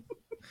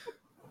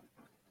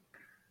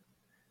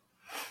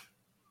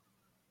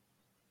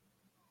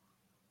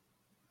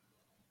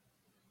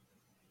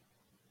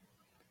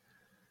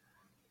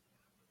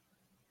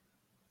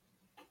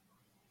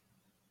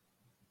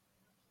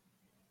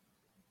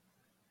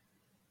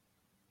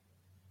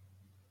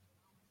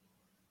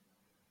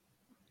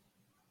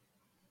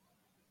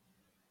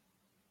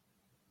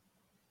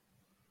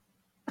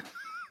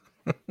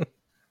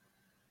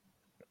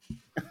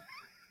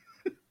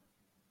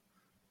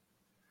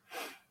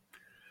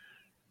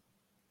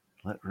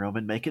 Let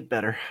Roman make it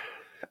better.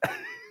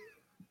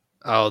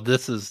 Oh,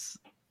 this is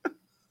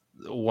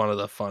one of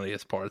the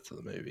funniest parts of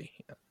the movie.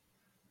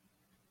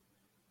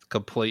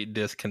 Complete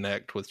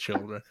disconnect with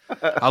children.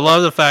 I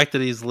love the fact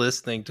that he's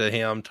listening to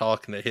him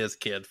talking to his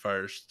kid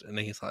first, and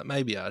he's like,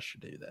 maybe I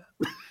should do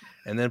that.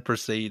 And then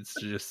proceeds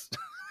to just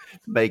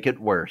Make it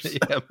worse.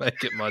 yeah,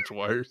 make it much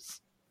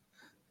worse.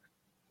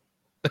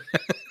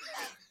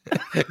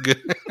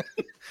 good,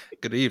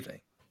 good evening.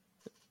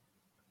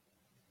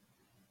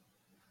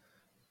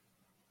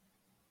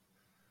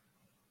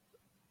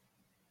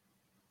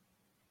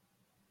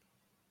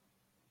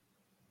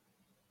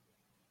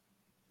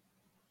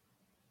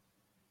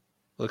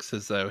 Looks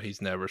as though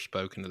he's never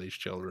spoken to these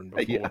children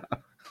before. Yeah.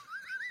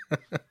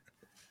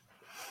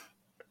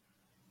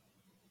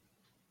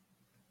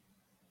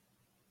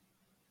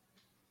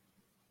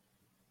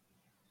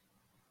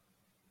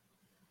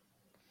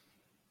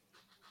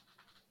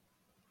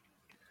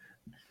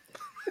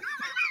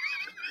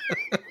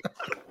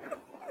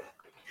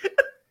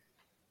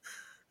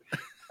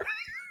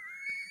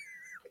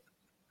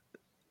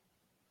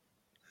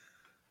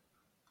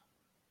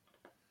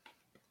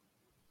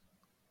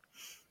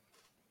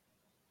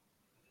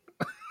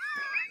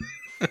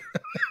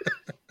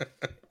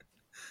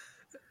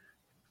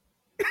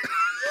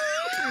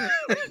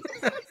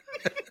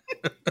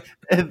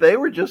 And they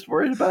were just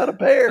worried about a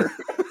bear.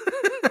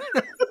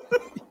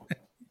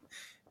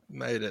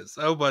 Made it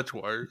so much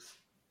worse.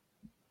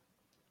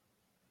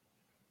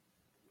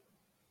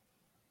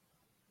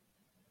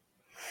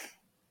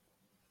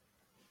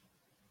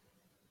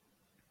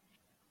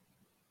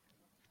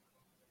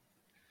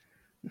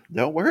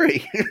 Don't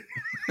worry.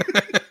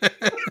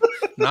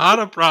 Not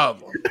a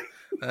problem.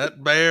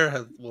 That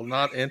bear will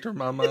not enter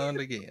my mind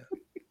again.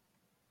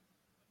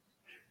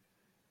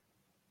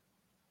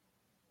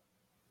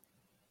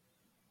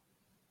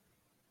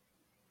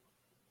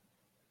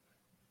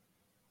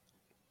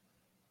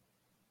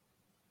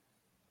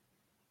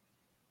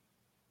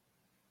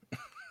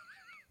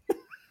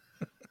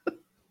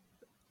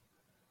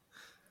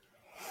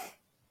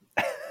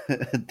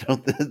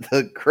 Don't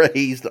the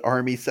crazed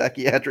army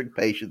psychiatric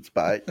patients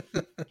bite?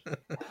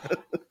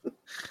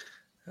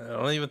 I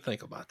don't even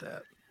think about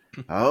that.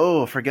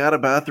 Oh, I forgot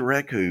about the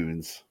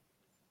raccoons.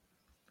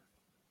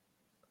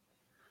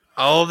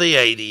 All the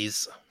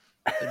 80s.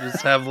 They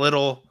just have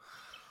little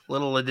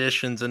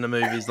additions into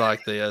movies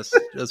like this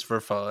just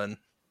for fun.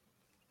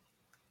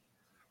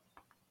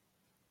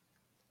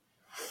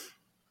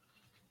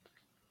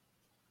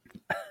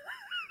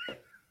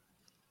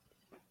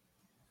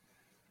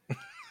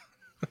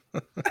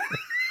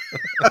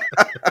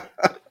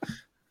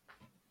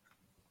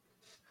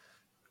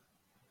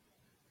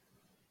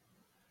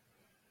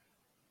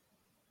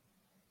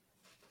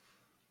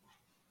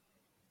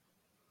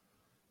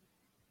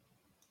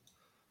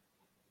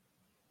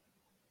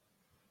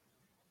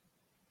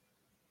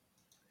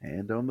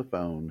 Hand on the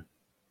phone.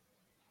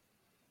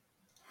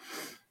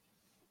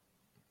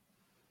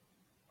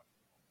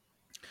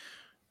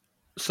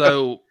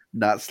 So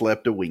Not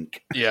slept a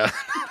wink. yeah,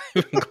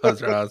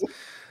 close our eyes.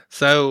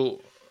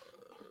 So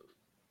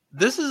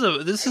this is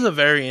a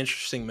very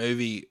interesting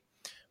movie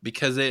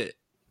because it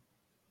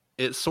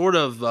sort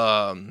of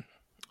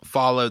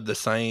followed the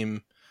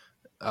same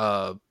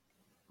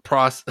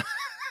process.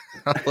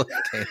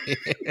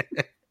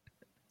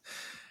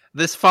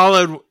 This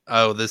followed.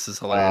 Oh, this is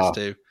hilarious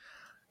too.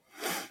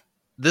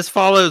 This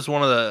follows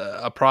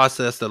a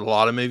process that a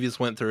lot of movies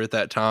went through at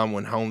that time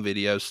when home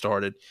video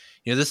started.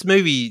 You know, this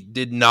movie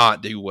did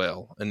not do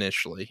well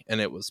initially, and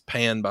it was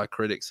panned by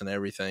critics and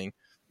everything.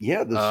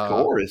 Yeah, the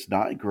score is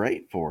not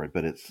great for it,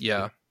 but it's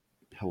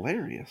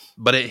hilarious.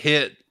 But it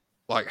hit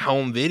like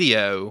home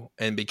video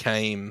and it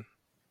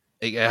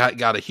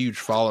got a huge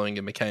following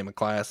and became a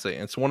classic.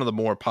 It's one of the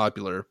more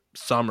popular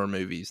summer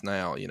movies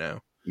now, you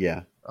know.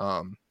 Yeah.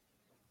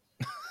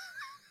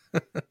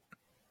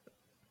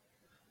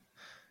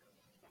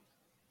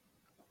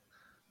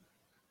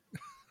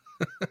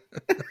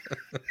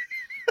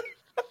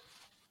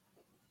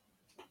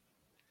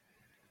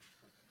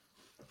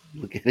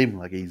 Look at him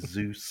like he's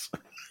Zeus.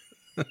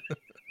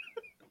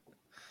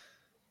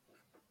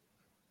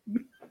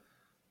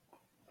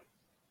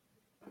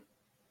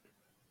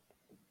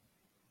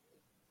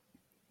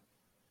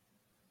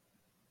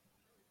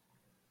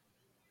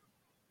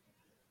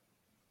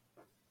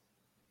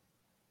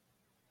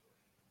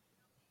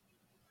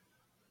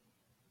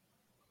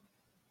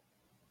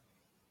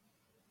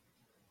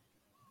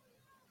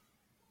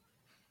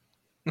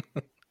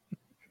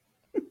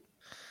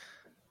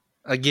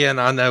 Again,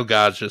 I know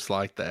guys just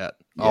like that.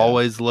 Yeah.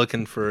 Always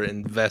looking for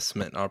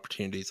investment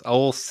opportunities.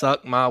 Oh,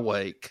 suck my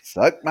wake.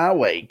 Suck my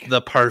wake.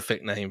 The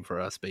perfect name for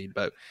a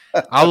speedboat.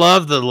 I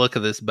love the look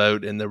of this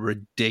boat and the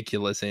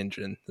ridiculous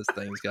engine this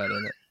thing's got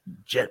in it.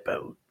 Jet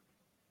boat.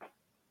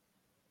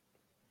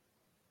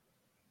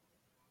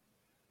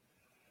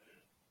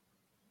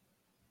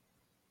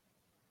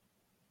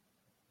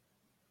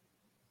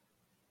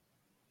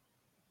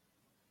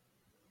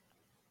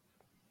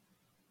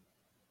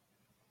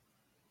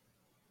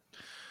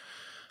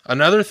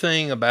 Another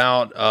thing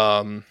about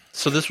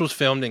so this was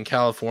filmed in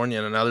California,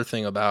 and another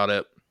thing about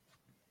it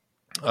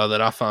that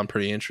I find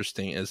pretty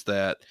interesting is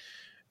that,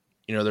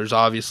 you know, there's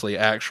obviously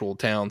actual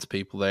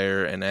townspeople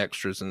there and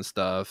extras and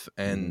stuff,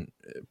 and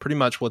pretty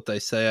much what they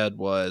said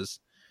was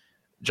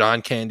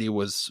John Candy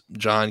was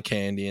John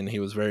Candy, and he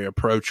was very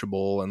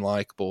approachable and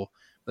likable.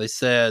 They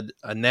said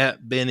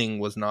Annette Bening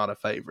was not a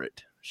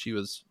favorite. She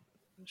was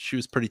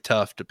pretty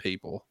tough to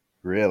people.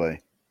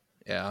 Really?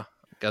 Yeah,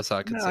 I guess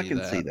I can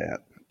see that.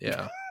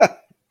 Yeah.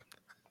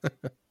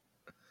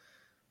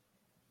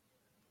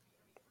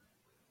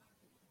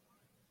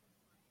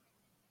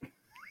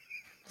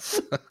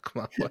 Suck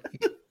my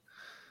wake.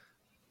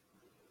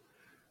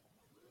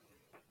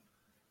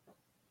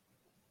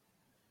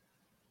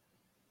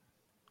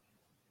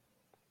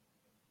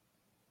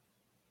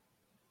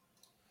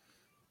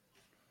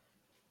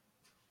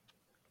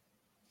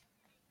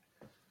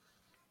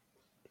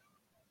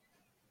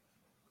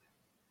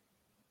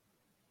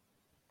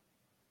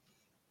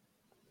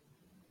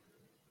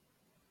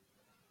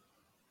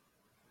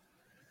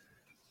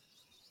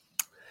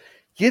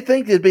 You'd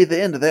think it'd be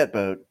the end of that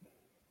boat.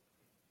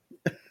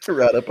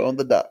 Right up on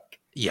the dock.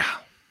 Yeah.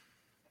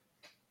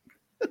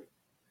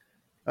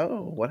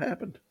 Oh, what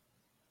happened?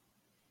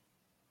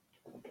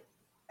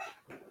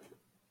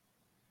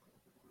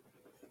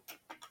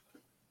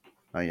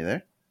 Are you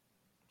there?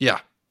 Yeah.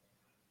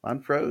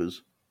 Mine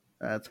froze.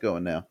 It's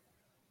going now.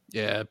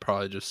 Yeah, it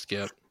probably just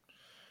skipped.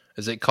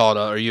 Is it called?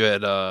 Are you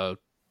at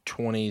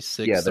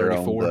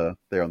 2634? Yeah,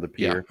 they're on the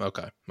pier. Yeah.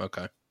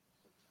 Okay.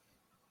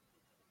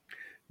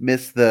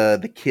 Miss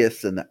the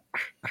kiss and the.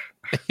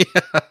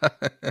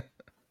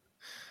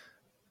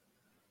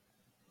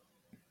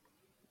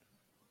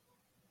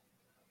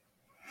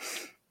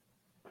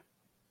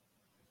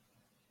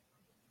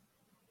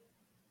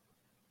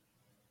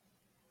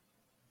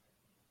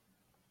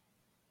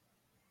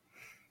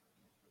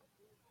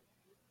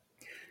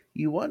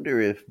 You wonder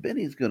if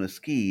Benny's going to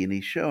ski, and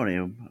he's showing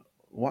him,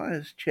 why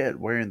is Chet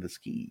wearing the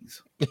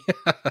skis?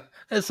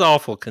 It's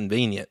awful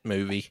convenient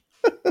movie.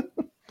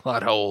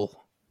 Plot hole.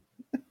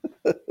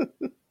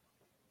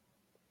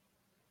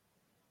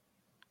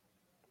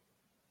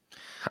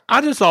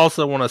 I just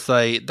also want to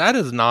say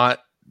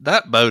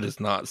that boat is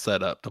not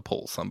set up to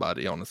pull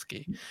somebody on a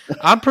ski.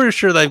 I'm pretty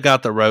sure they've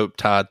got the rope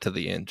tied to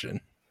the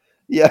engine.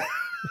 Yeah,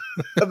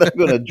 they're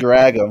going to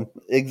drag them.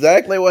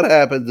 Exactly what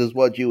happens is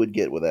what you would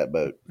get with that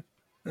boat.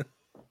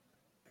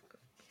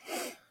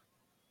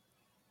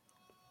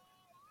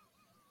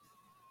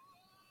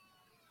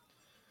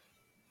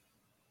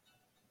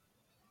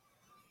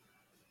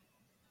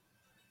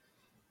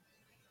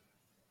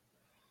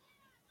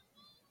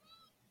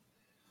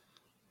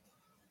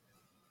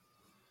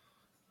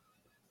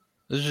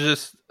 This is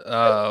just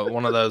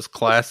one of those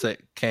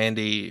classic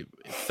Candy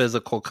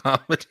physical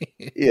comedy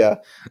Yeah.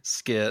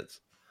 skits.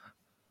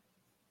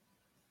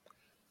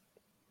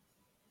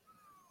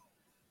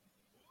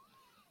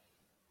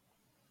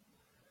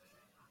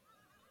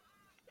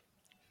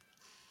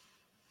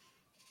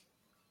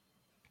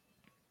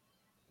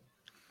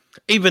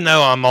 Even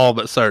though I'm all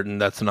but certain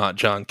that's not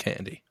John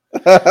Candy.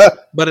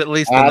 But at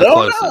least in I the don't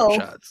close up know.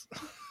 shots.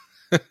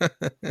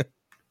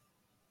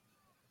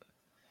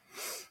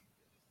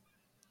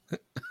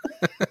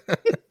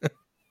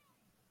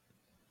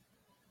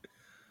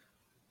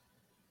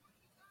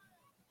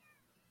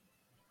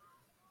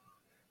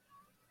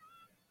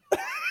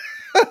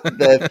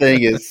 That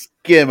thing is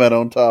skimming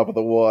on top of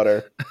the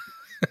water.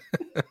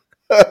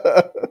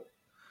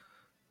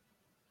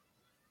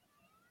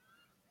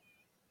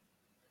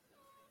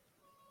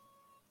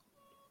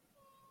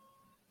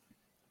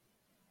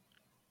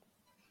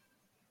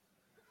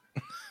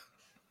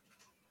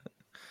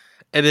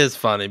 It is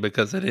funny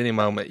because at any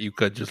moment you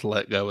could just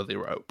let go of the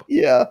rope.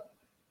 Yeah.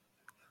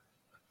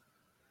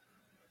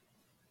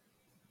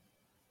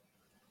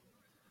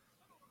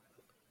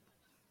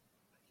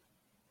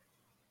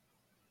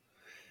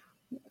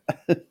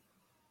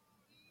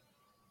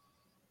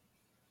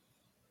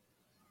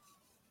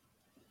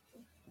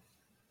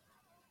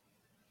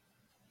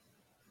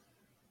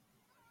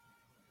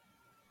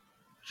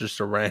 Just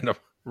a random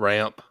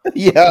ramp.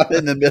 Yeah,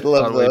 in the middle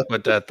of Thought we'd the.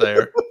 put that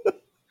there.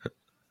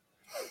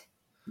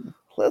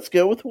 Let's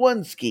go with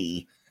one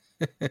ski.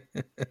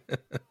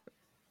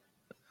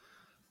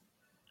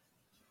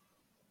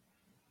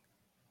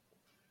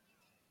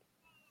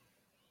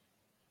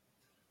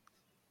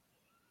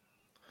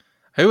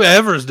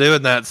 Whoever's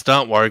doing that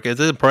stunt work is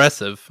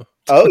impressive.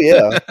 Oh,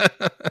 yeah.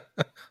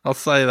 I'll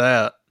say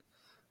that.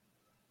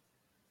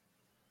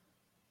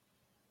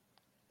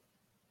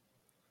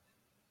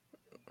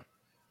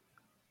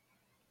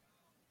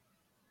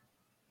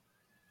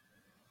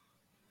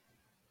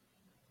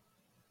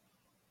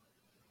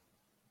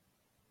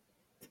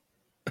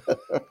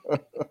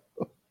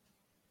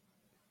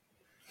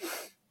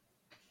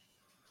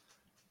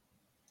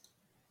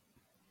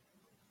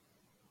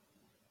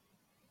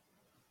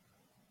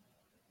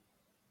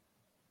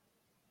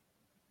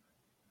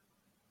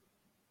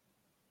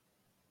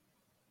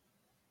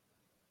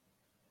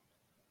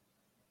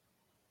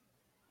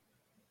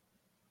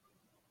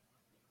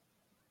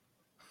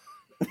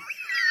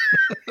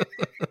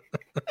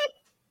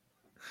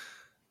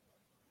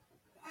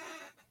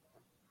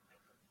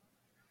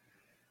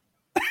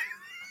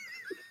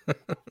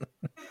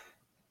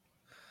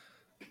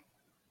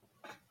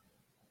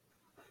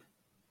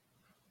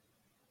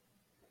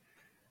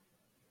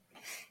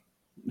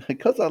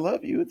 Because I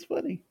love you, it's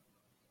funny.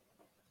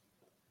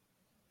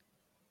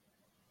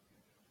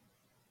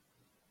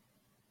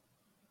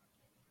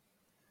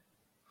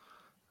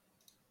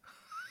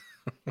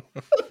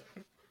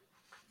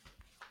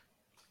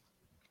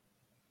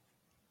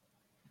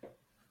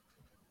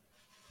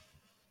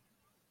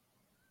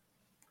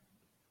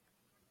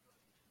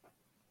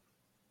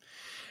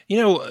 You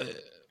know,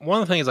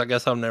 one of the things I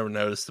guess I've never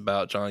noticed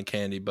about John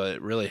Candy, but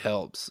it really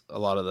helps a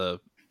lot of the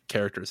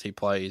characters he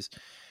plays.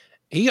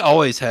 He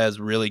always has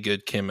really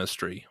good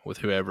chemistry with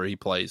whoever he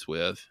plays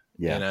with.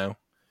 You Yeah. know,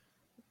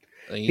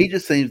 He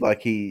just seems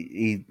like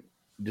he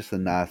just a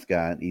nice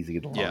guy and easy to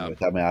get along yeah.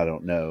 with. I mean, I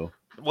don't know.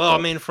 Well, I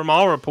But mean, from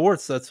all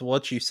reports, that's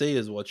what you see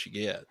is what you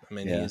get. I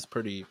mean, yeah. he's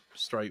pretty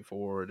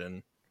straightforward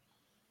and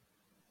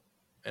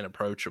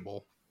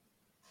approachable.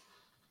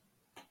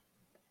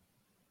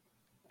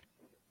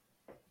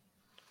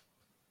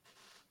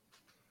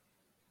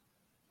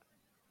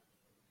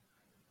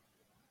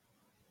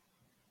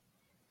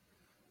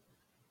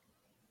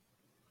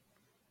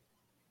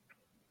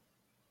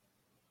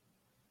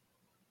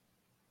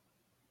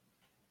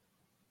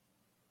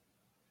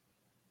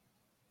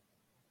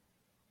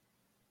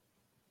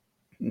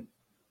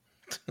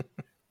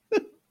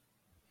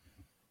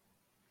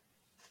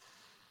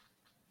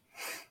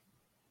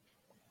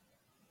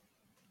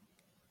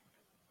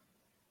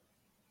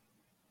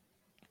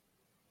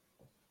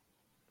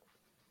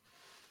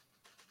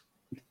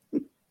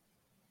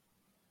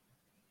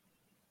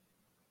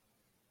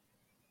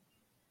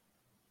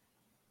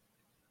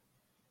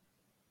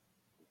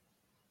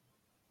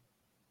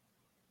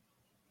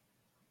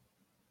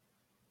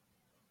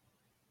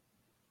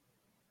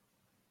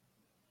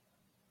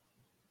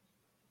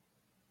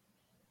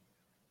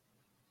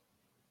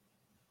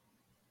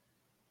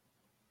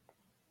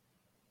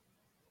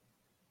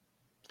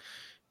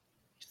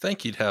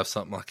 think you'd have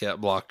something like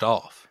that blocked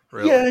off,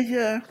 really.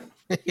 Yeah.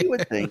 You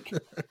would think.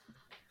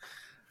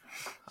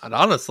 And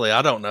honestly,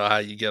 I don't know how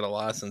you get a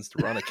license to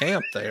run a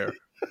camp there,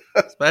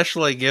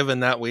 especially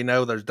given that we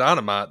know there's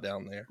dynamite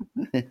down there.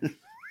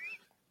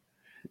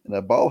 And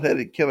a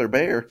bald-headed killer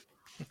bear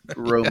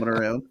roaming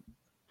around.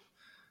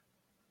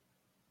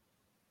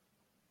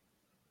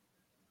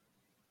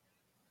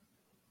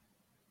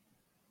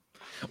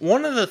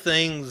 One of the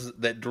things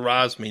that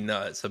drives me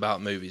nuts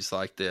about movies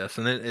like this,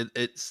 and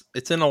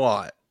it's in a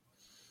lot.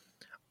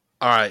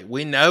 All right,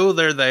 we know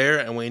they're there,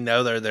 and we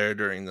know they're there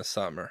during the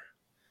summer.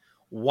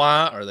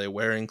 Why are they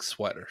wearing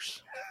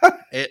sweaters?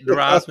 It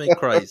drives me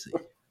crazy.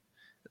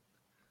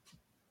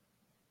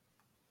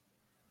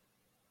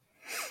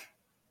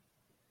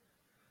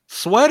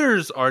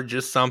 Sweaters are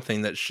just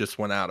something that's just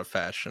went out of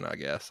fashion, I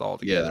guess,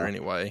 altogether. Yeah.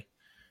 Anyway,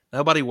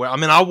 nobody wear. I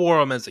mean, I wore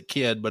them as a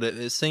kid, but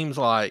it seems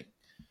like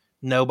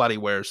nobody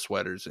wears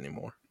sweaters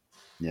anymore.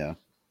 Yeah.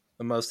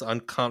 The most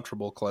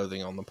uncomfortable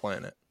clothing on the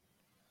planet.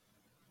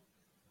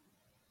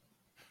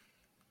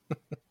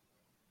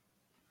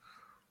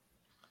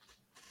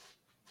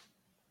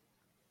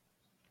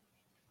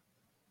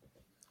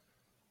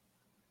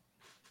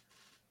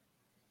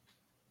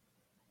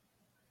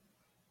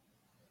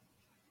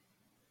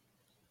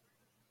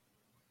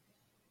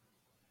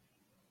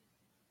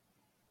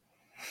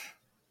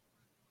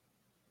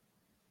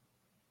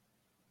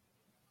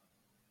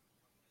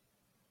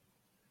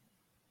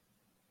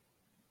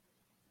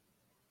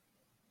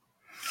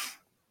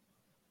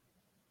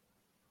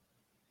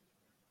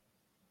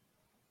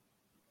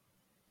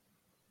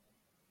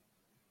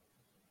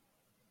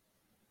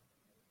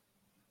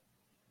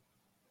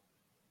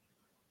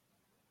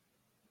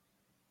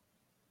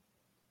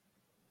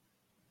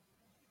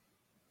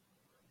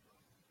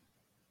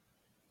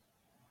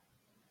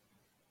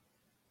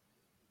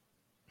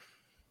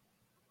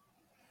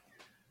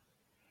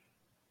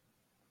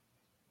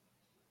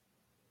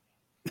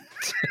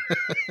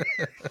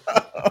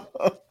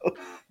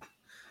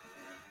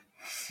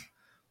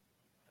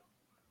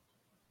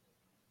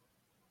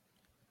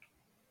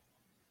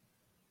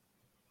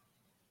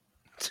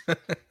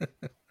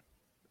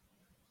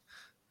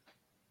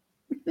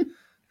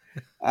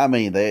 I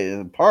mean,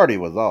 the party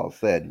was all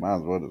set. You might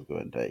as well just go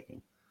ahead and take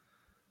him.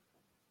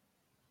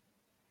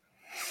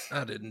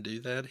 I didn't do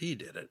that. He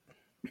did it.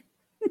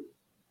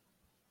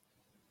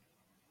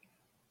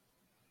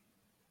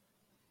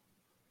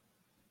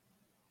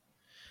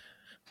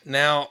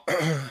 Now,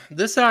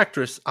 this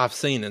actress I've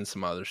seen in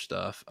some other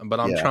stuff, but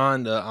I'm Yeah.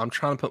 trying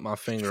to put my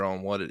finger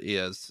on what it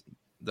is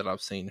that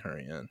I've seen her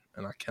in,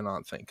 and I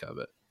cannot think of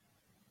it.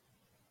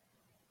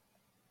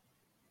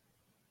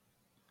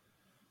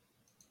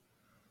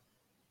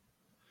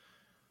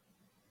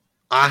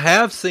 I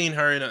have seen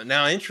her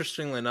now.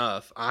 Interestingly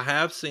enough, I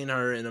have seen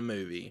her in a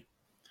movie.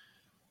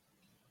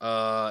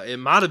 It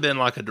might have been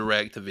like a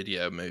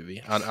direct-to-video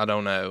movie. I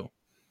don't know.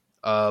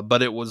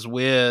 But it was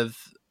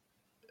with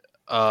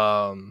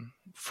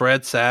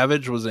Fred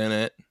Savage was in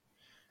it,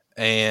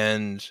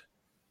 and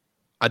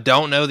I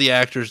don't know the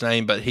actor's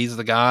name, but he's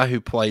the guy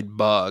who played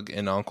Bug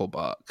in Uncle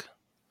Buck.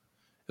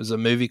 It was a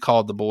movie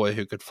called The Boy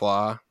Who Could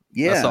Fly.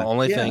 That's the Yeah.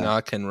 only thing Yeah.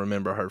 I can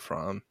remember her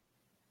from.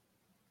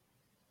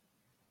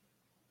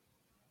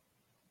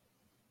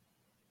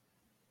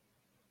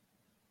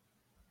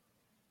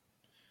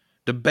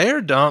 Do bear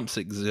dumps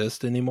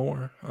exist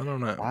anymore? I don't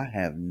know. I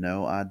have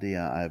no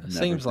idea. I've It never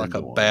seems been like to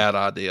a one. bad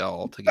idea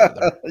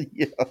altogether.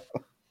 Yeah.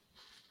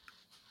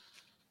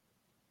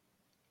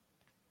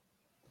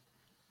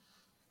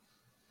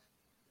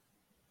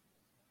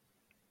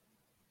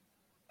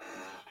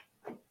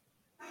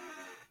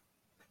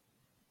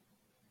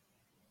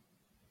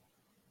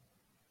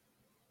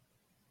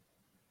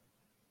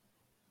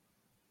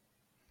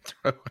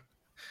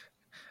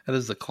 That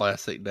is a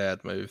classic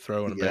dad move,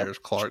 throwing a Yeah. bear's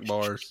Clark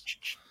bars.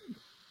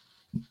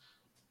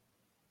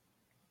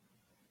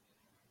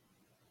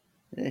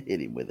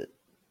 Hit him with it.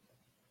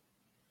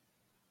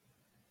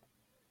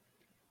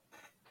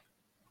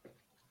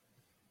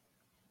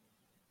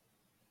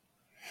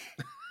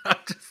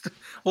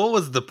 What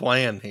was the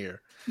plan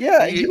here?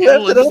 Yeah, He you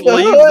left it just on the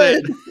leaves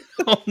it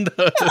hood. on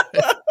the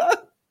hood.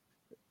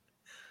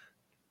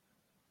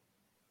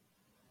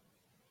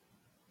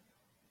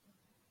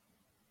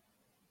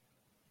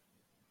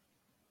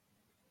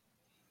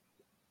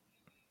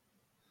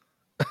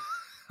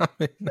 I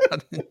mean, I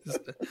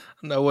didn't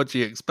know what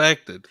you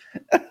expected.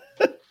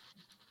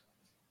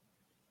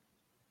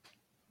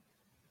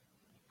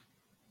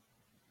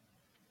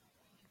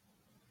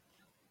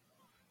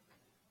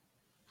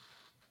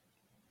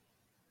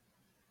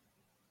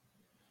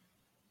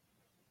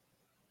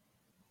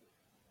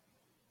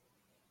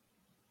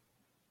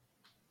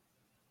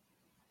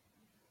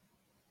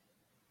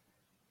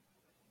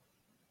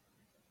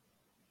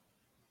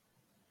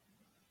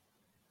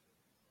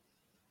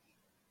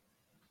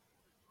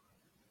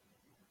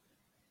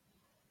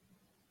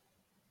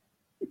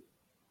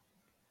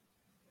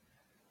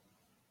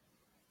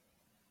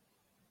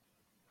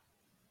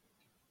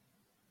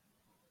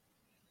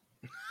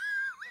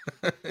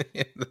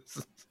 Yeah,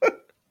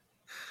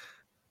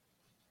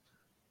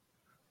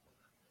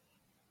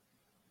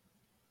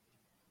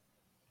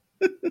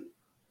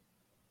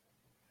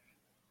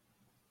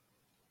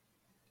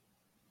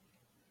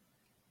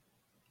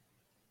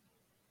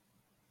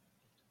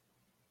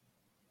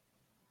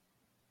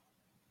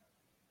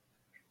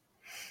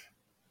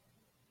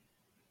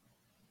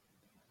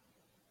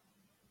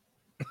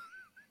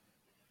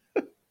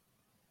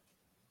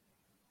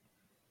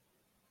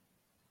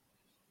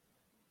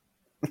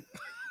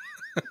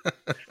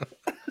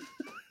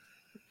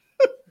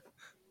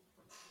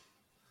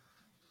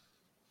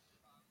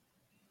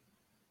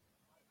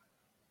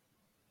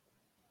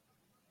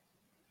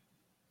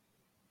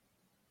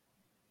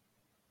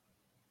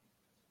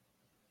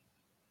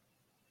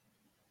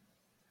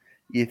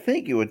 You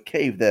think it would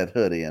cave that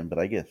hood in, but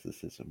I guess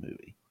this is a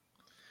movie.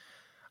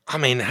 I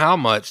mean, how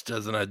much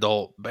does an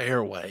adult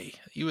bear weigh?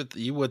 You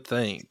would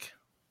think.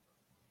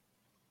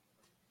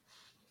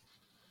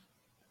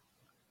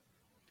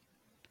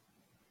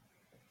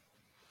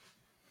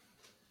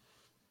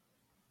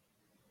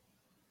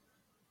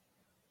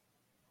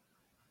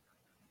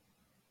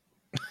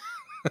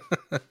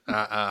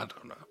 I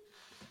don't know.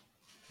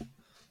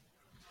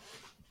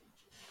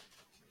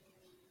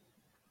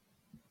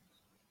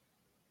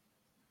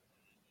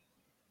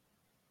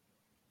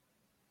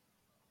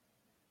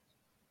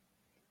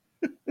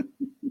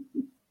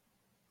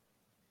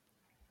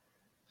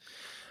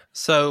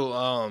 So,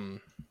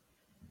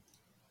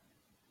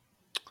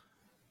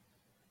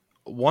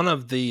 one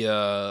of the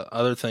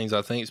other things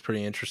I think is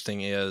pretty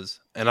interesting is,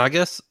 and I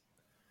guess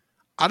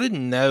I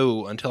didn't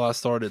know until I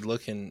started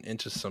looking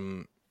into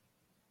some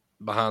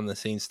behind the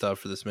scenes stuff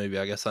for this movie.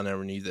 I guess I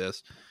never knew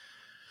this,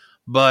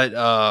 but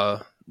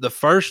the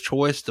first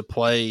choice to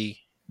play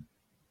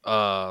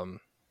um,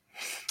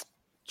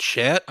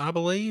 Chet, I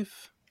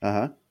believe,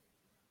 Uh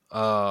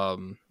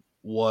huh.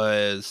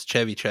 was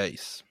Chevy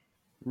Chase,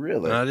 and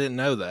Really? I didn't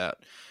know that.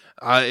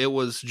 It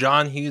was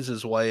John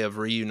Hughes's way of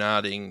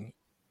reuniting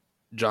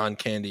John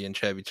Candy and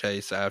Chevy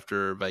Chase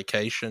after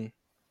Vacation.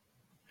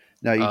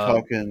 Now, you Uh,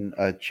 talking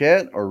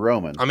Chet or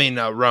Roman? I mean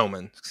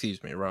Roman,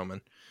 excuse me,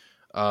 Roman.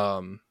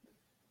 Um,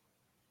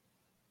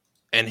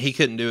 and he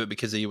couldn't do it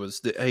because he was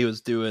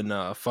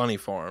doing Funny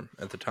Farm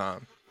at the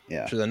time,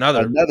 Yeah. which is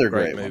another Another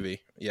great great one.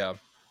 movie. Yeah,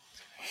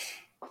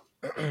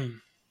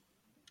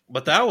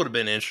 but that would have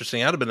been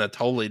interesting. That'd have been a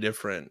totally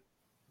different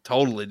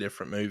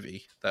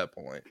movie at that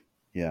point.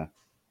 Yeah.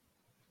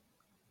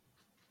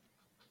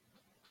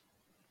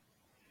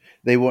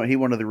 He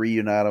wanted to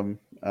reunite them.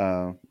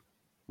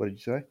 What did you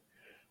say?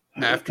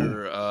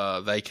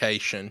 After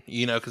Vacation,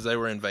 because they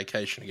were in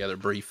Vacation together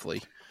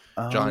briefly,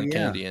 Oh John yeah.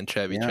 Candy and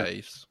Chevy Yeah.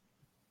 Chase.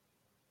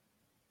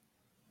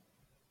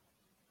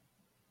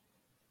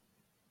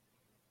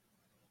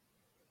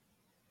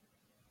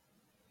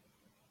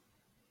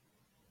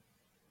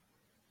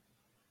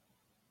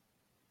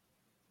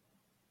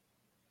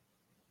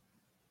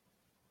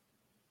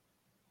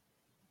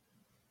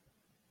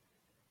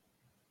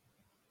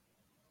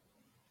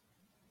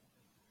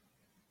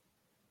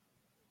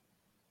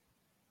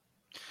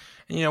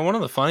 And, one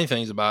of the funny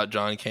things about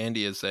John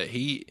Candy is that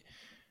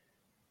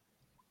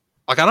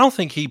I don't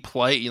think he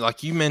played,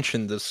 like you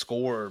mentioned the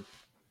score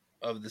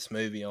of this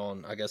movie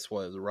on, I guess,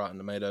 what is it, Rotten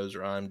Tomatoes or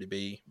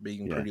IMDb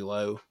being Yeah. pretty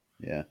low.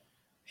 Yeah.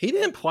 He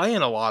didn't play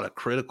in a lot of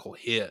critical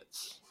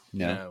hits,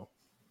 No.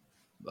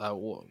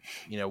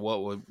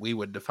 what we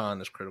would define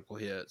as critical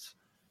hits.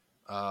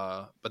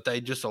 But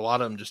a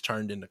lot of them just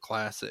turned into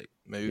classic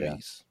Yeah.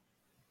 movies.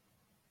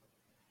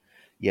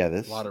 Yeah. A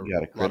This lot of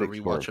got a a lot of critic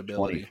score of rewatchability.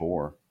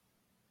 24.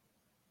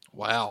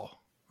 Wow,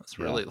 that's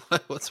Yeah. really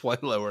that's way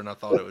lower than I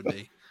thought it would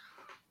be.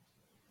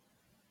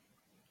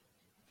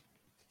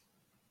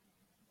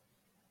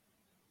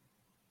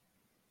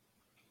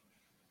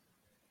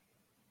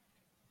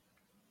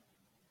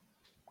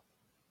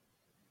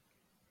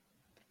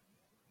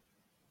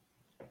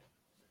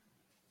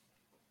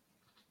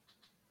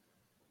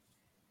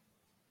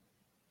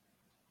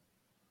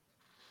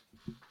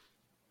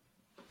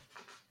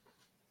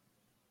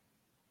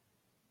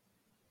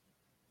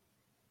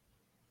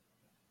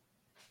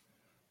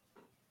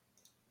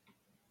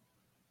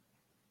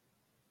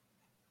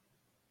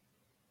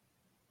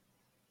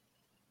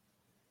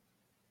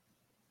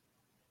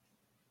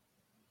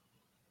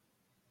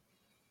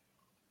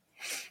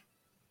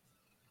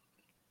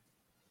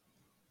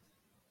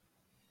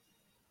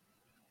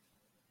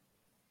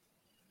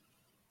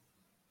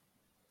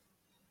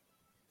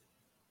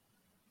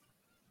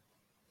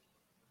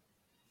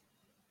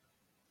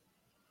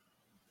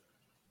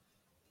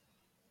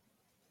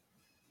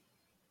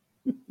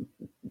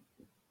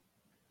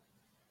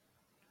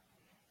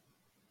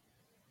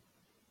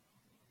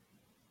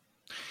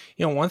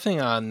 One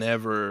thing I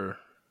never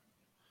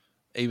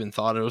even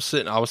thought I was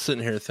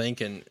sitting here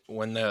thinking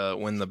when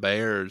the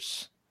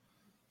Bears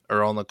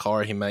are on the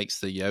car, he makes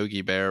the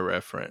Yogi Bear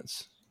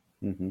reference,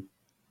 Hmm.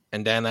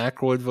 and Dan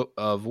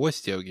Aykroyd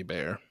voiced Yogi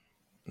Bear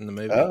in the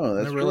movie. Oh, I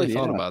that's never really true.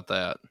 thought Yeah. about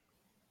that.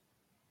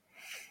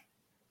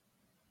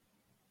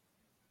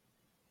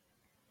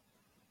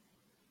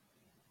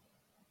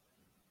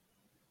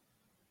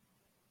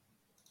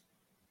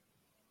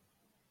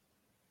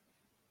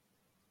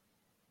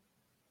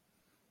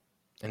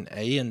 An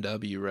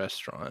A&W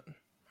restaurant.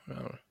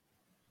 Oh,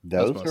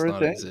 those Those must are a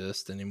not thing.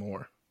 exist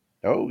anymore.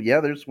 Oh yeah,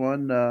 there's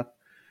one. But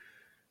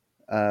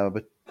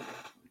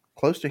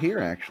close to here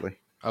actually.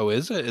 Oh,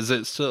 is it? Is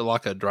it still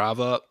like a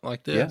drive up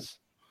like Yeah. this?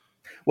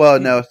 Well,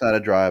 no, Hmm. it's not a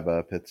drive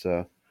up. It's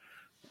a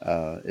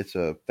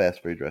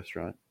fast food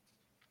restaurant.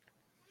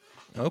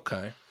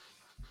 Okay.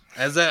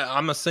 As that,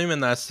 I'm assuming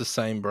that's the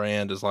same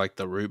brand as like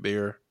the root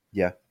beer.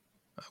 Yeah.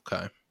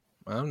 Okay,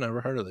 I've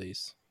never heard of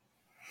these.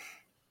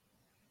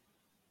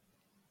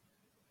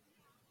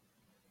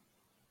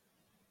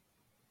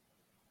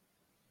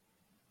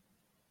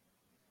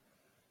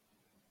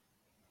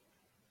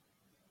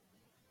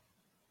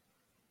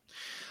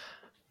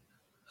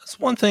 That's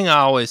one thing I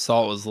always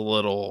thought was a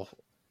little,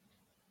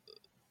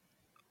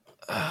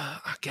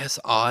 I guess,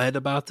 odd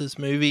about this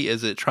movie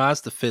is it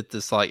tries to fit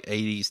this like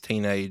 '80s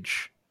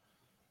teenage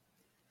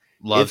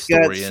love It's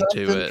got story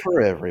into something it.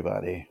 for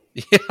everybody.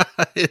 Yeah,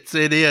 it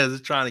is.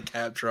 It's trying to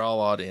capture all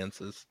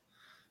audiences.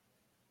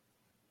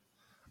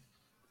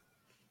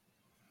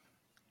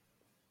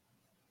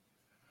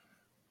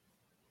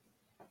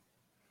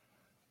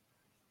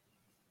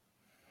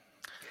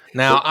 But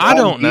Now I John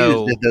don't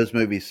Hughes did know. those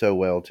movies so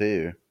well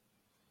too.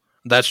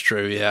 That's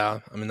true. Yeah,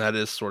 I mean that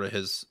is sort of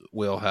his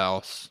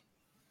wheelhouse.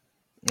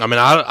 I mean,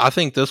 I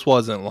think this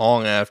wasn't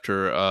long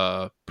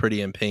after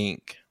Pretty in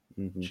Pink.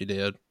 Hmm. She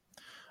did.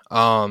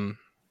 Um,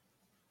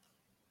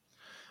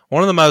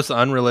 One of the most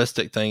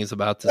unrealistic things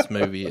about this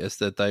movie is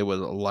that they would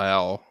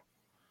allow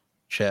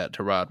Chet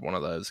to ride one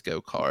of those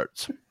go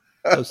karts.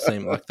 Those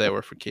seemed like they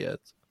were for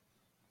kids.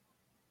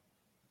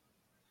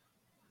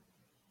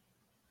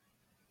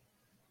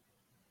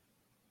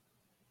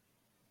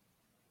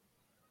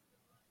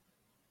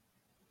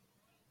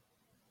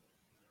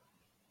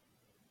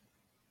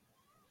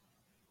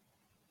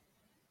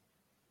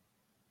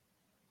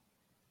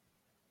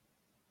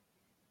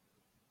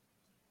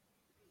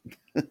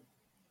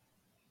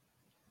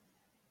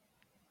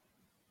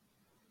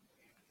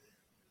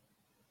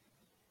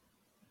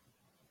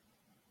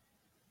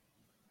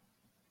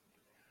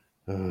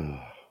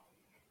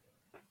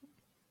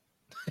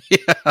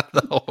 Yeah,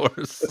 the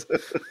horse.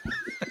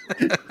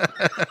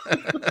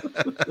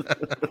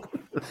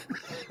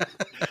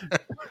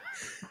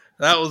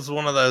 That was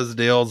one of those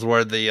deals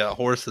where the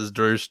horses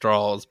drew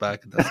straws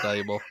back at the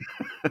stable.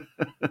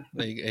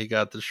 He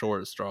got the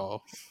short straw.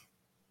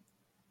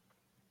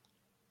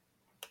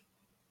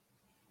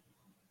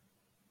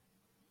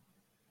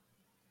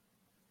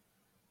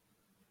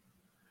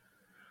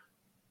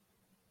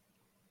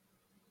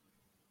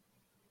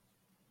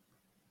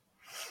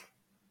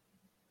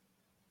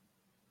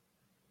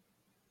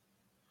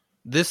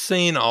 This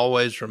scene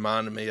always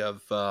reminded me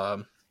of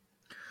a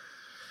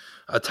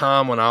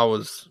time when I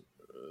was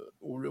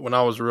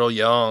real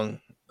young.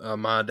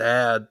 My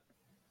dad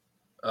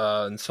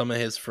and some of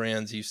his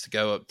friends used to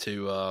go up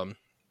to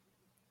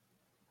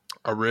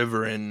a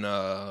river in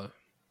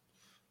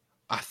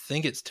I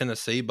think it's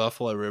Tennessee,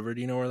 Buffalo River.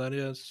 Do you know where that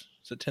is?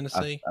 Is it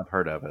Tennessee? I've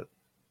heard of it.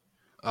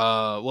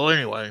 Well,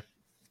 anyway,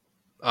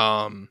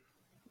 um,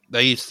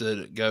 they used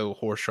to go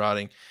horse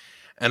riding,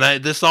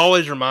 and this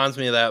always reminds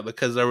me of that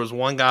because there was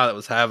one guy that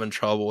was having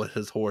trouble with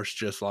his horse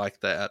just like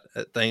that.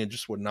 That thing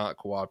just would not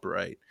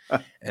cooperate,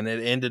 and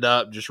it ended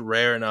up just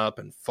rearing up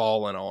and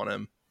falling on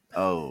him.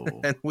 Oh,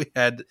 And we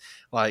had to,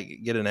 like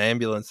get an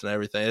ambulance and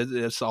everything. It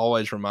just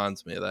always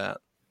reminds me of that.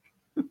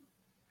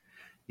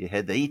 you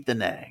had to eat the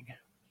nag.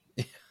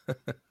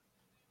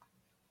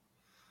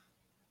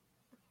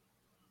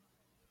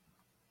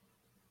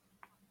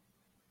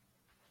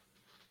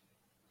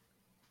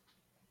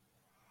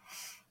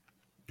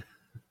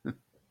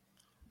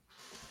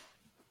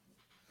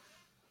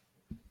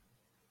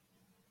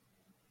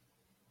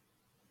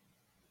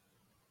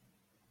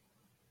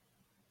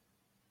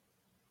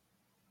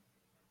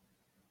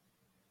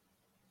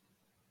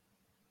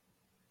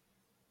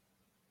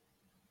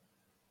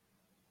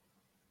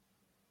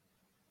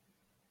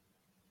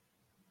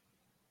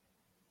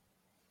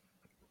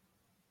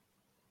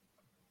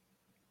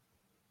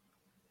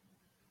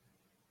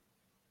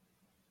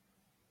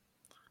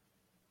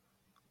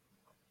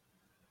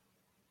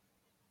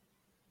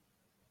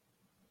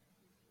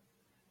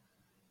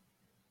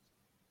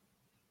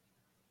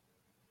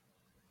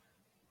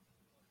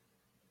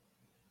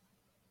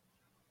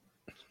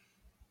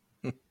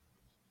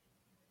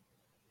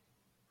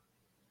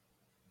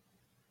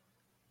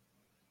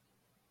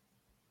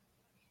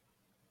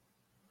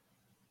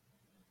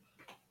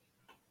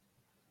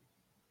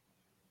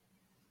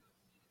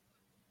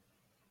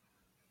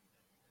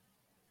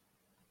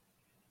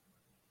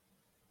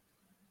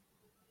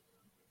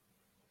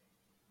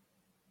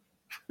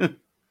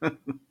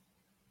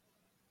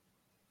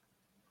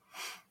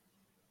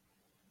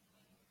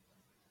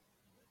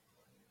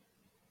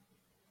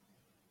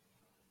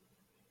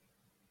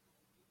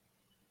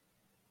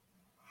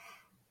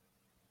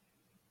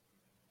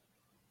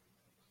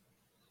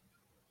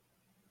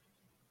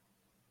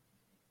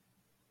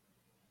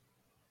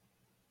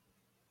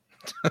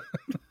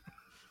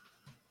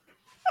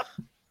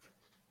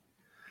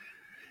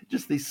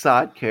 Just these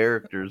side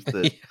characters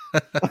that,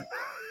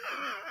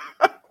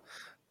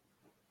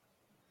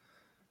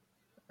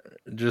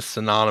 Just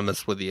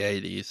synonymous with the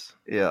 '80s.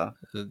 yeah.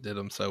 It did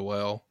them so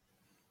well.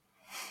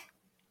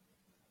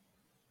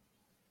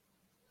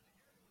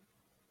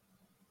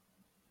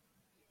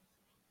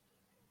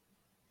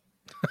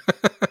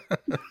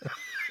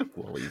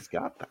 Well, he's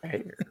got the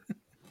hair.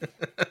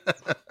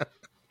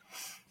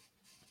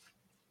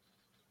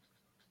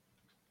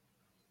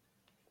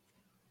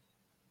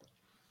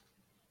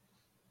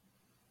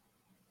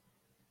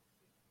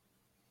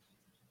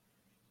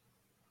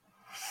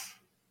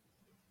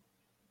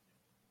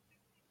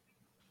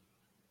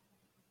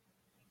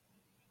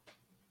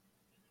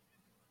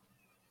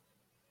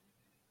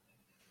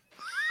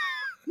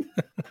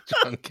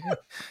 John,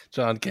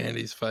 John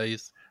Candy's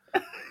face.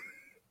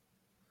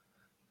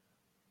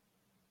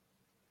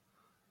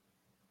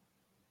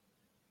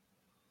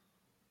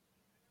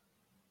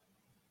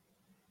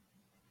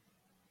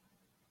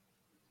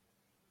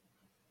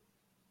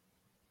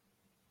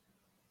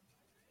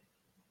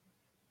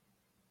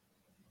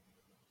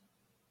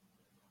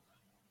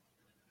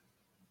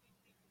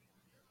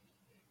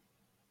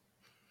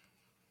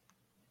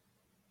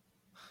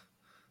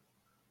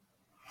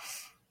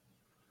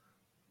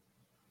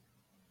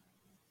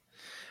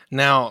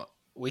 Now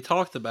we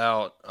talked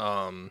about.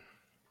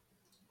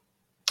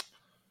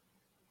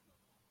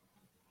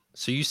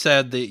 So you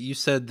said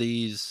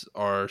these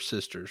are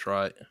sisters,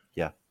 right?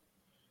 Yeah.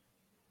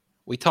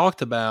 We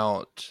talked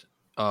about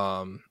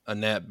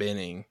Annette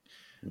Bening.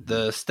 Hmm.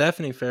 The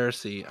Stephanie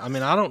Pharisee, I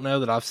mean, I don't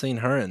know that I've seen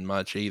her in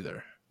much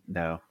either.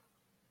 No.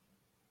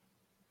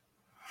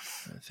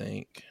 I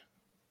think.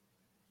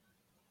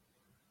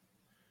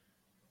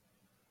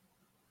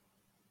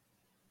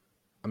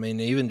 I mean,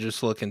 even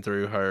just looking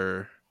through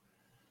her,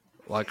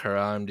 like her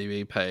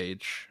IMDb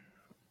page,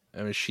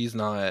 I mean, she's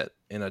not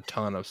in a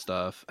ton of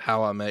stuff.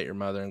 How I Met Your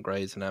Mother and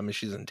Grey's Anatomy. I mean,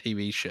 she's in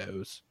TV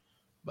shows,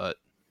 but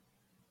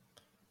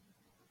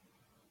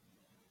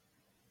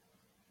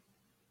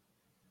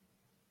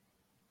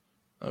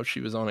oh, she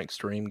was on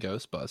Extreme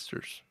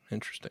Ghostbusters.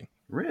 Interesting.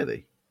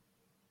 Really?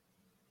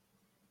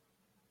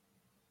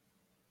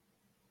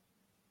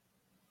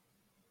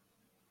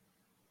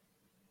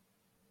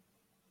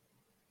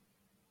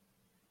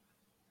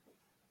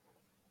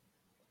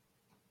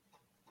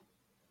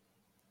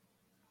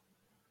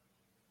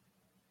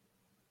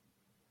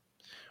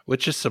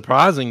 Which is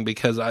surprising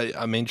because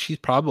I mean, she's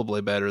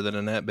probably better than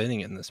Annette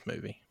Bening in this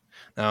movie.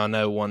 Now I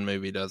know one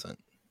movie doesn't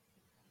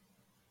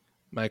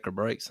make or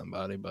break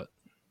somebody, but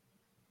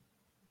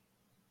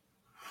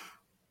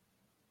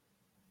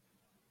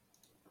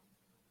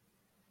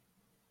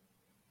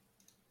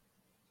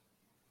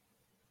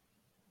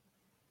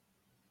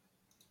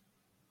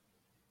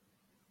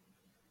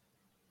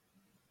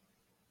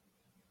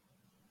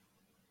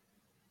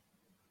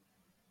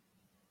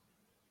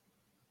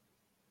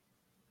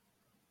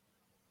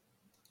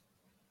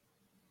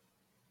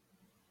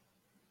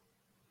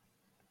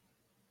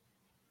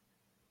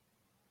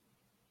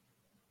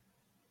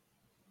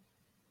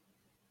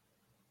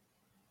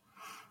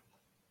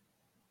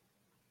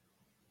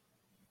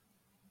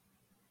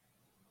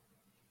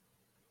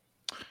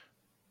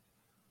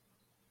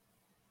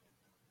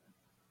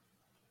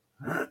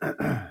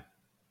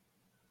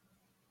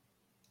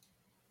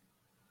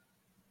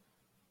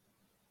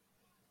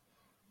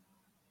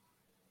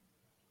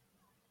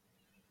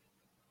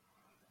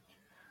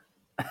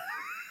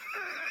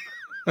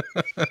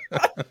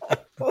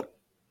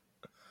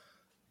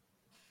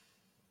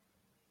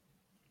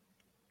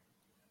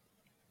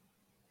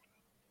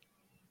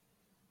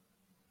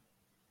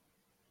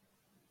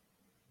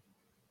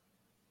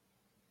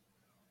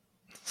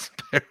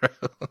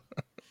Sparrow.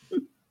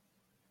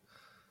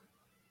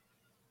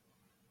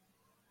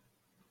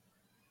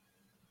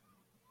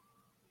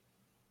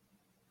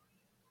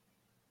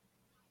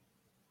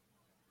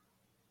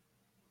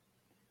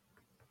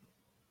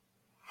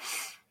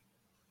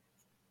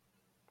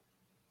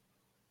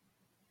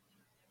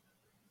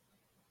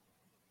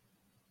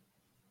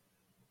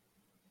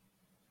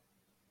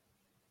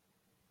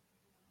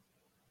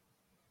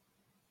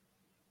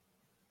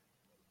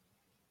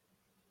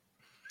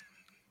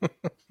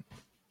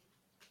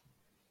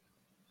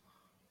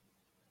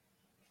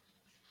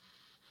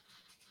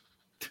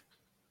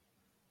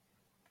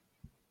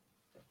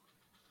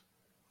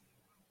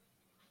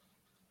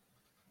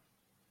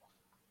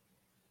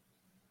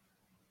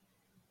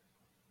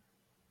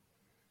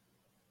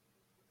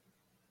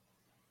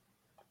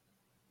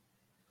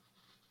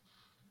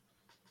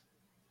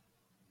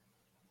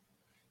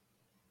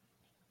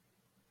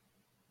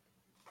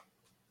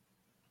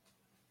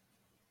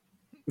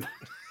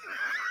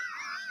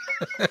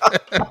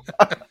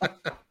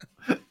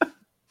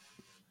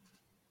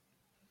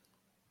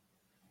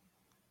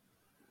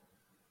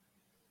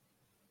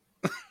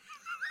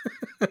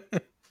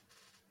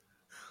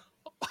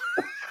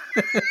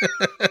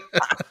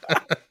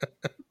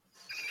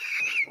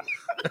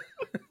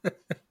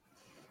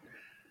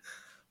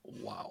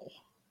 Wow.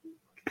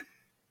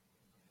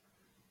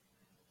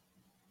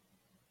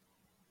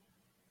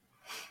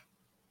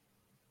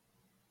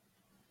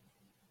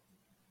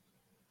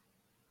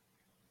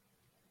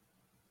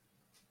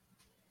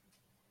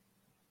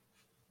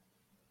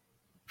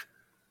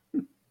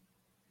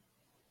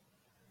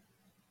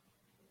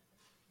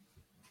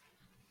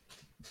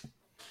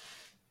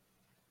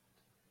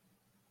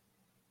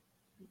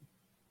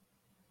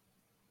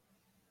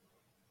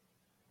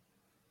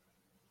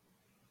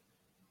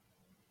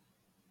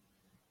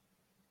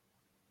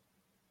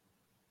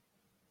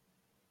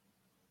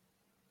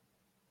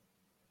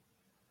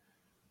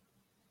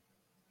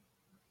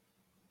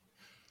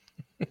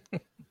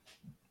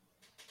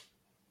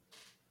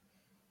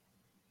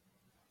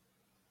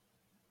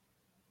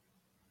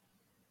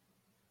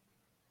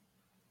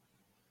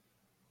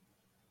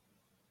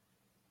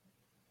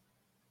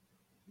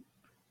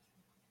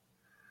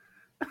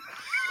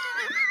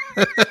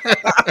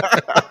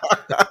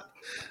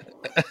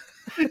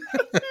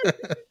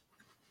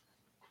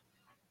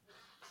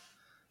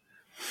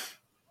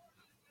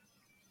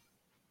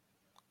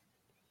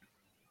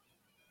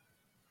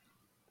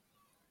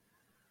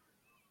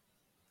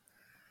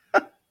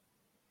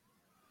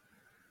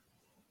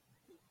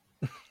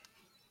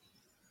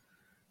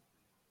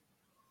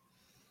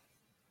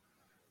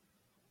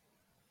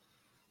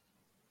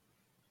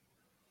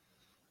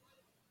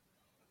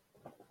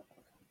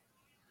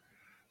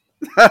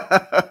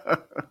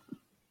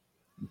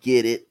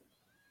 Get it?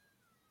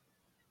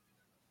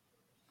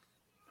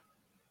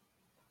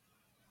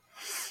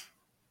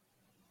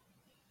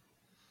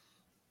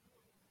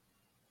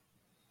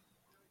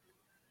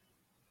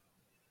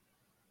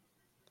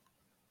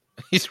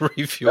 He's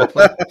refueling.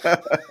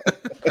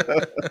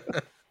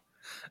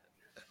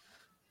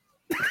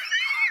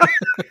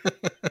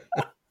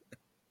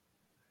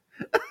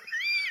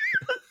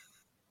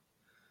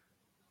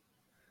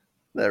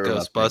 That reminds me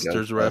of Ghostbusters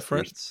Ghostbusters.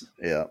 reference.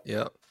 Yeah.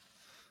 Yep.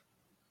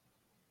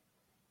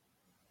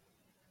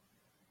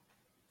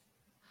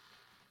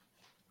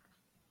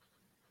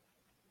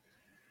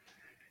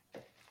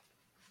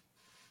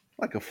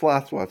 Like a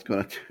fly swat's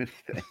going to do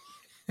anything.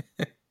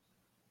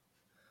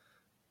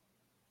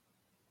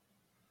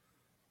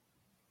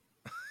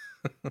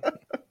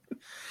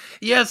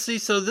 Yeah, see,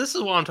 so this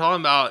is what I'm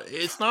talking about.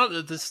 It's not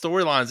that the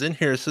storyline's in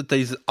here, it's that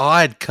these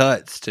odd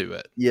cuts to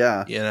it.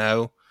 Yeah. You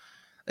know?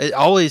 It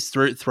always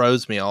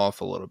throws me off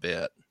a little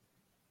bit.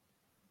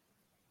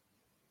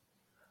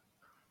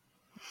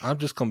 I'm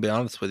just going to be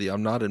honest with you.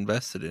 I'm not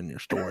invested in your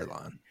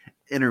storyline.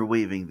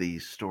 Interweaving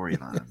these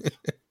storylines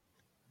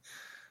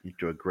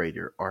into a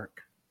greater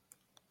arc.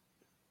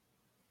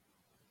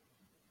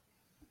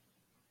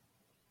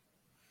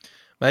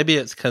 Maybe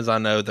it's because I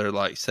know they're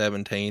like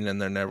 17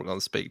 and they're never going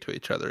to speak to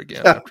each other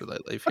again after they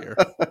leave here.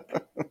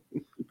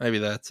 Maybe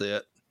that's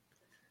it.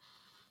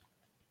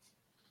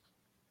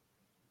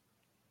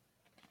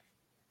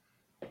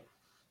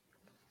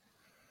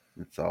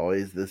 It's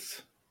always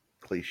this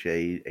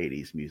cliche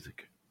 80s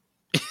music.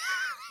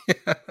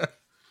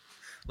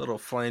 Little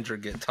flanger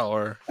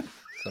guitar,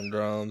 some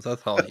drums.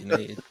 That's all you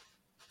need.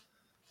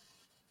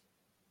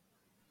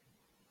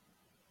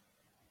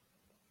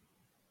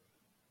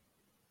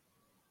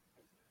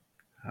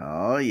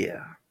 Oh,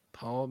 yeah.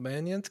 Paul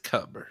Banyan's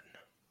cupboard.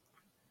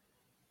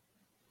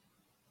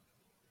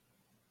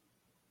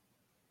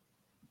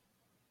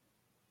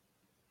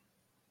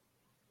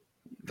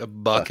 A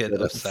bucket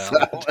of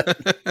salad.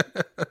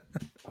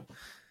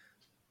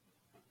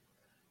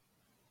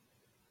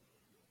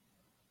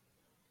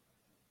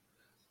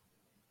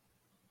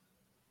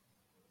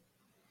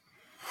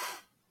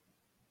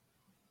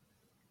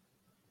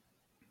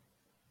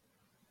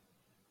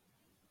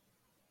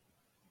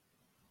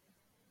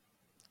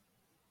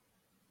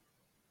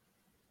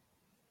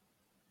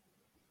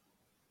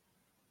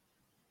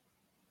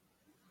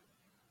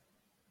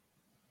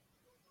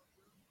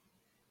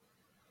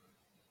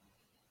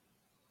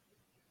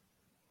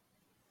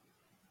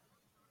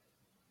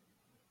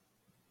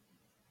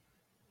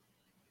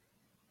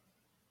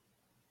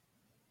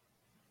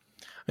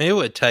 I mean, it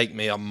would take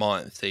me a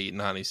month to eat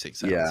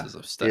 96 ounces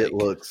of steak. It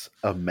looks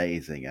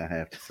amazing, I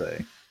have to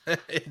say.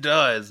 It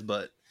does,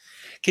 but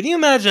can you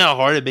imagine how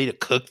hard it'd be to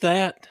cook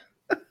that?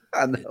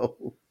 I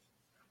know.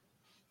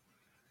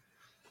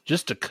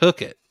 Just to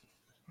cook it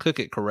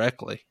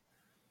correctly.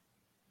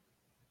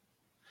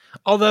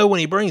 Although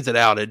when he brings it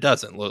out, it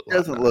doesn't look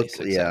like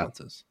 96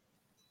 ounces.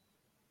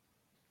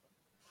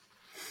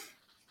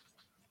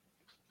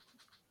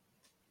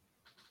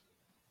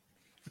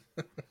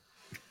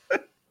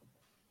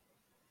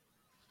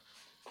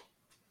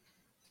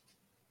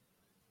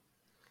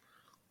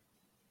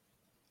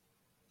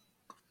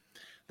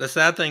 The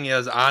sad thing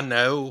is, I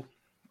know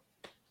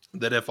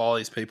that if all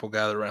these people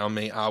gather around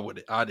me,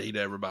 I'd eat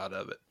every bite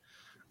of it.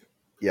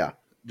 Yeah.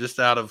 Just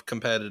out of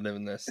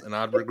competitiveness, and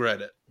I'd regret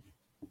it.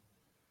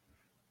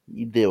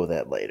 You deal with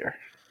that later.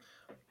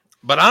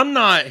 But I'm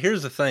not.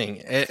 Here's the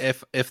thing: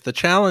 if the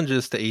challenge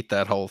is to eat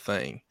that whole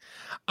thing,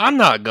 I'm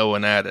not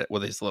going at it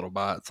with these little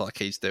bites like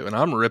he's doing.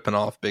 I'm ripping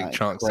off big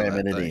chunks of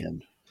that thing.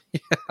 In.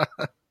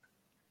 Yeah.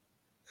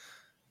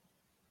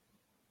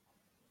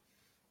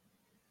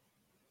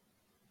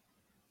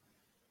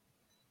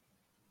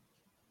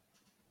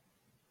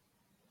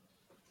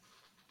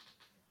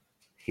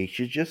 He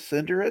should just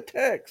send her a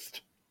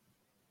text.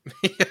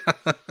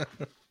 Yeah.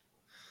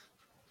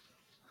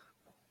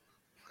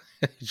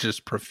 He's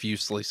just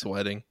profusely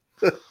sweating.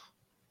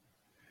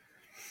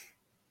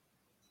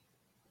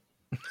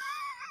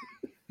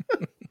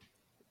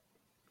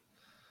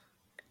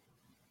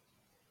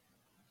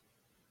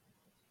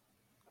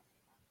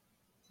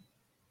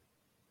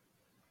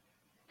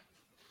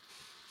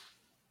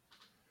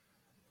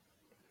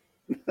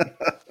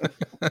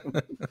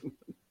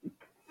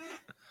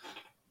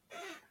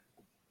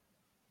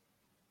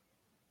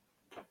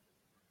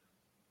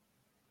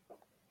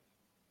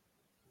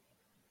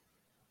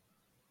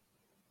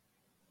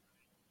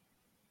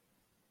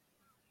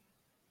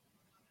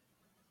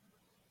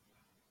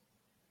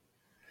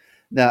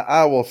 Now,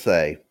 I will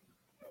say,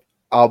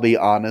 I'll be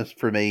honest,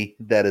 for me,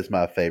 that is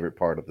my favorite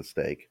part of the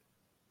steak.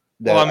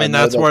 Well, I That I mean, know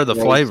that's that's where the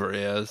gross. flavor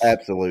is.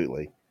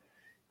 Absolutely.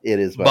 It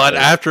is my But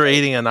favorite after part.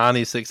 eating a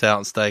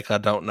 96-ounce steak, I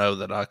don't know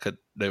that I could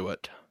do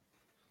it.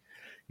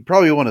 You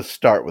probably want to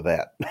start with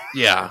that.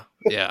 Yeah,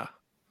 yeah.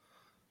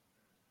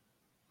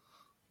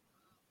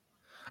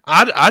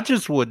 I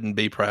just wouldn't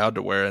be proud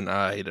to wear an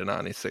I ate a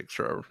 96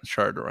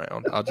 shirt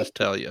around. I'll just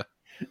tell you.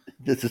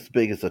 This is as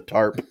big as a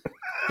tarp.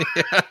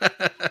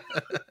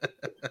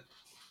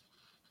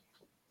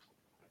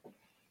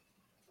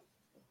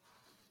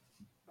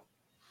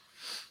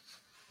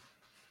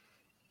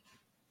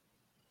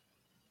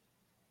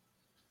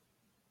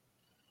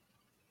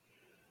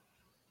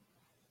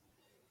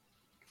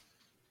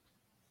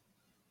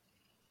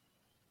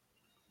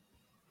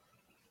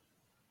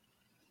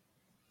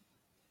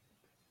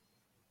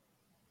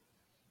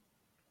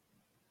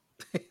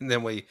 And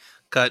then we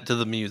cut to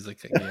the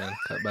music again.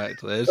 Cut back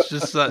to it. It's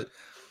just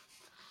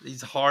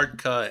these hard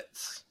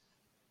cuts.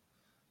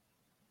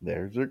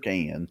 There's your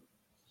can.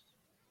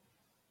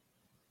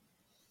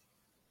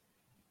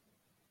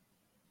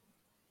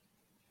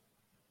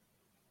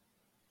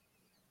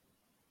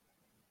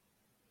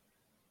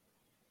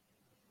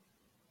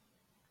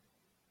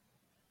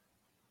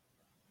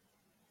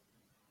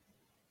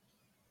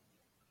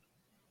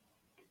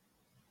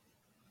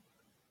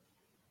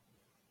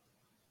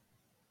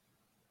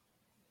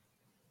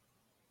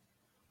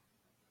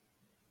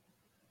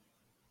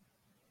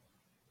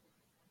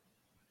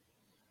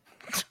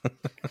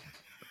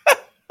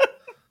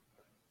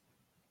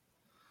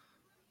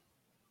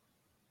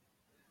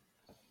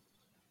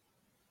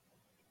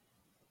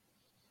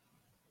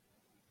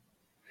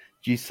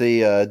 Did you see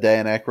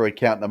Dan Aykroyd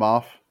counting them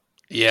off?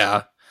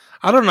 Yeah.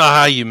 I don't know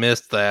how you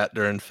missed that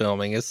during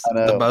filming. It's I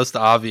the know. most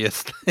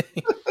obvious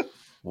thing.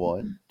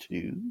 1,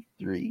 2,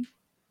 3.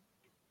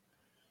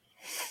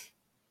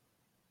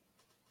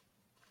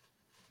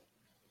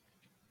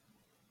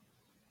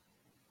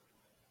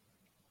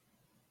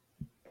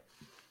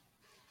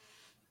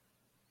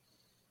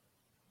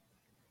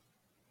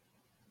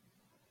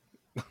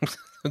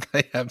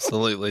 They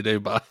absolutely do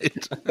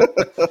bite.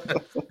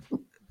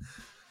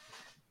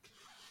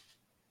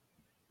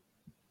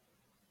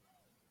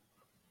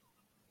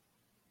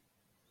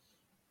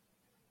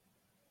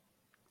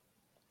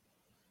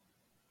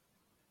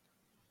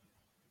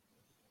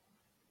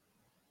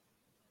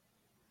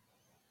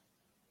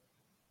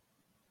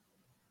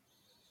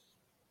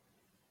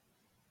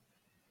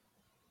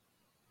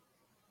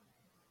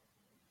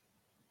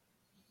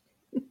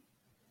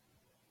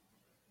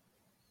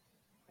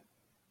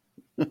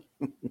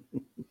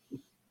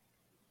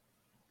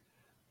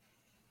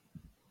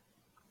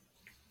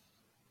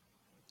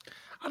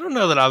 I don't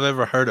know that I've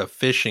ever heard of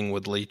fishing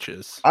with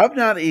leeches. I've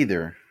not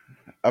either.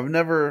 I've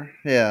never,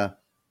 yeah.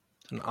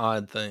 It's an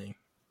odd thing.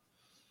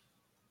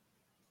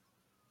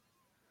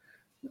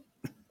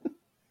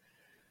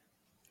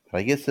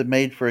 I guess it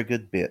made for a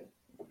good bit.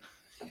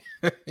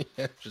 Yeah,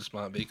 it just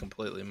might be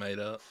completely made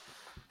up.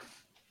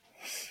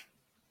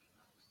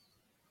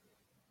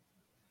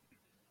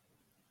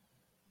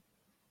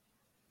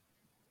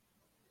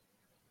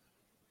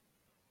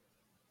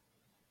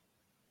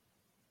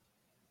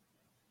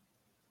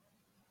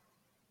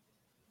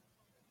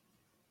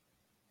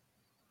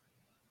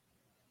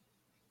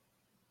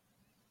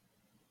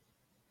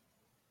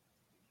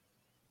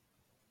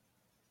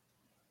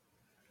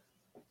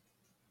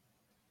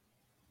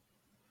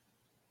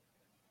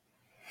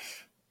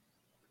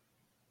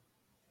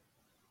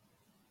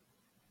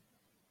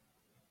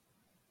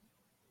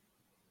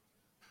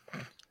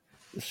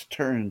 This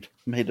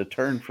made a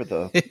turn for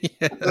the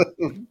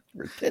Yeah.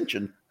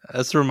 retention.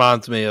 This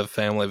reminds me of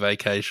family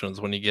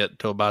vacations when you get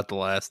to about the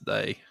last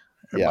day.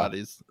 Yeah,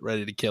 Everybody's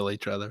ready to kill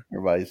each other.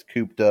 everybody's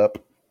cooped up.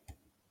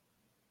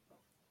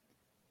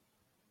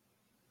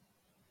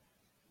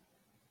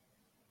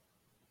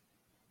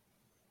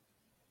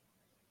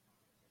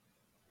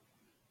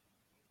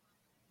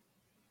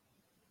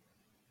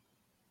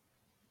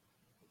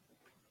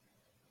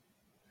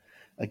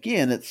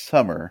 Again, it's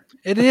summer.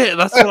 It is.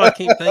 That's what I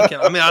keep thinking.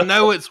 I mean, I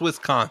know it's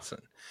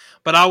Wisconsin,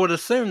 but I would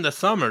assume the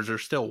summers are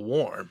still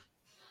warm.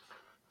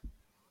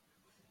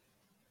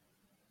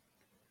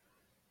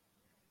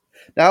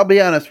 Now, I'll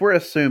be honest, we're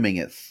assuming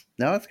it's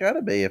got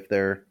to be if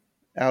they're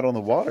out on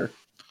the water.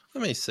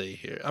 Let me see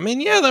here. I mean,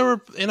 yeah, they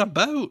were in a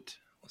boat.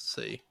 Let's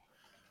see.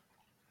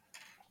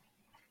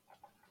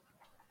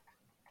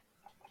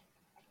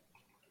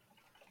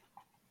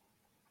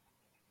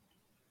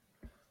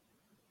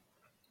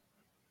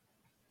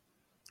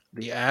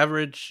 The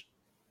average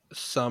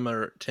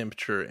summer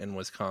temperature in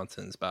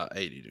Wisconsin is about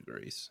 80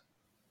 degrees.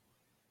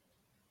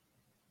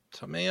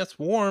 So, I mean, it's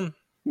warm.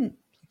 Hmm.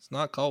 It's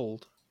not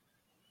cold.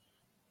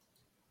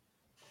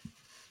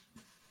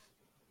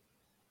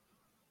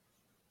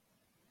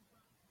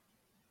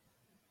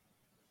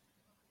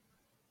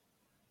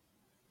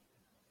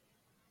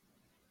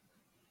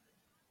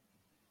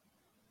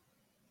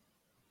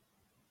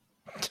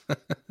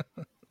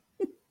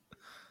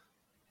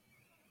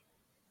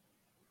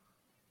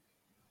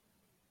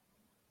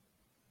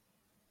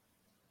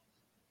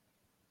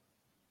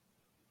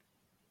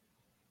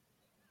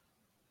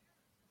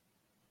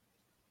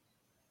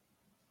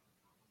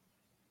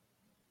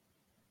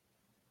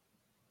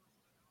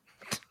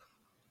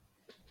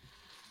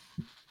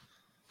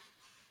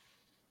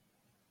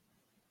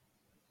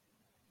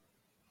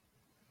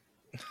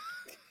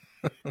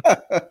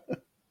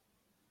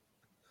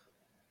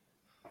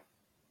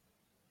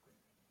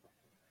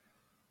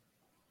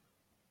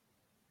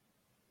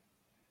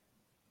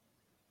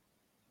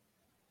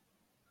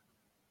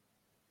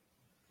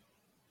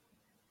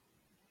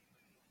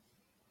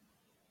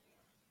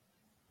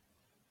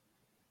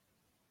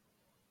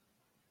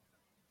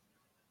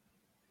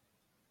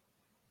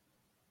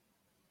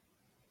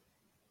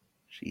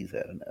 She's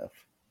had enough.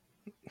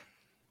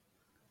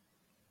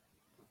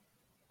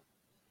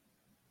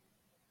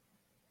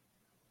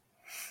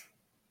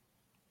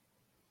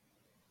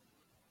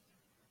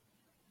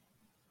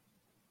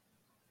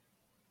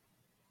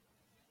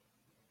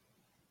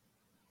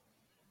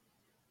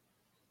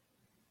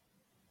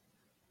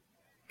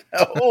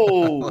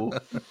 Oh,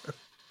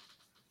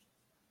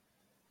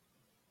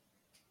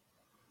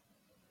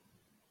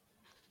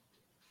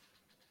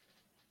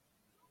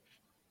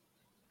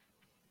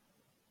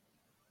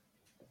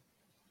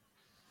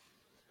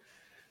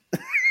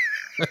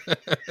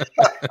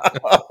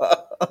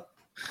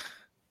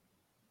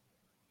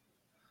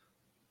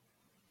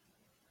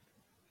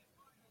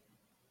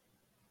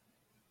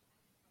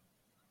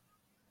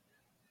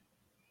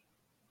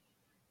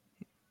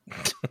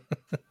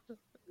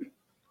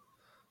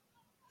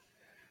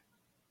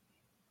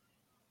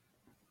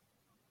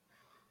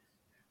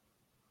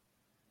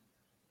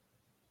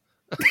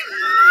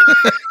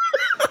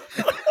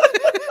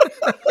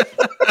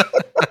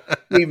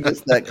 we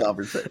missed that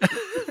conversation.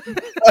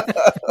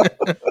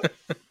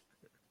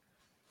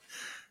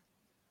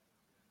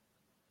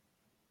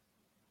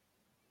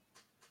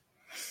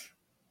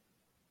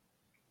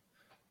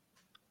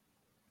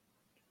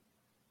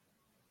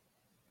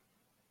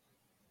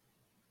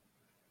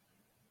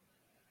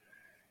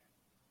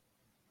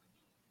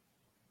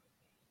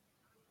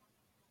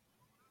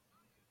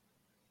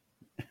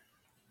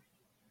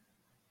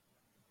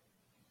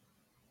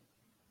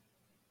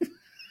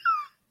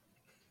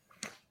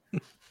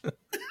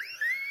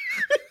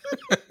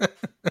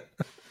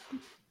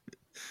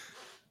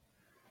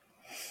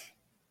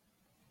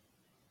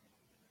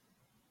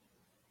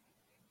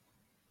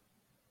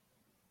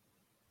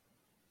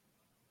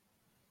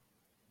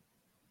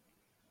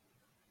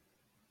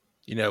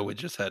 We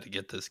just had to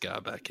get this guy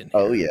back in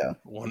Oh here. yeah.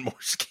 One more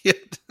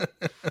skit.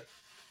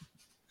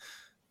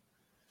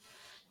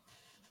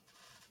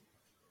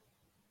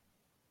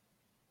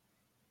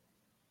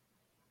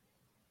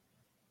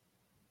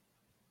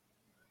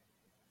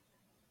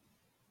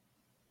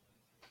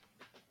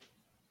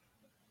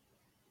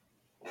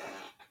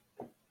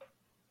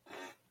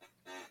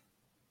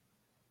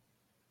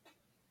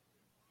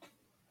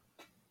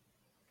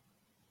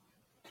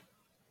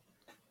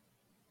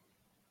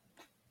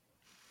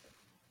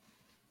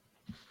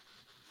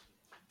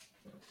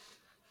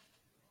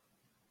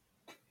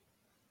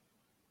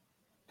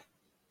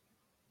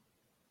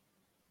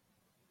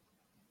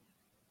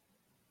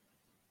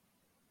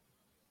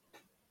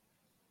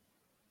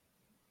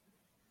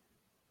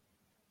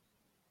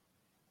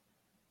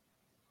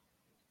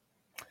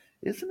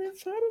 Isn't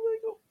inside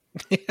illegal?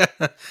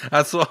 Yeah,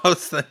 that's what I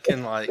was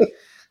thinking. Like,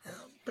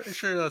 I'm pretty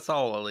sure that's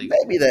all illegal.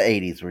 Maybe the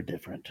 80s were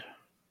different.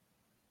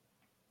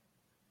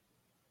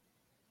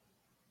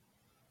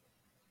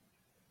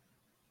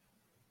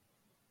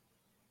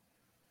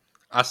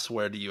 I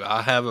swear to you,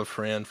 I have a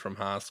friend from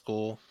high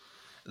school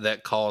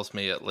that calls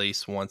me at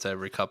least once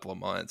every couple of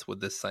months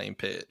with this same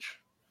pitch.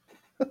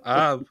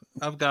 I've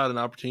got an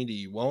opportunity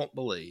you won't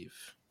believe.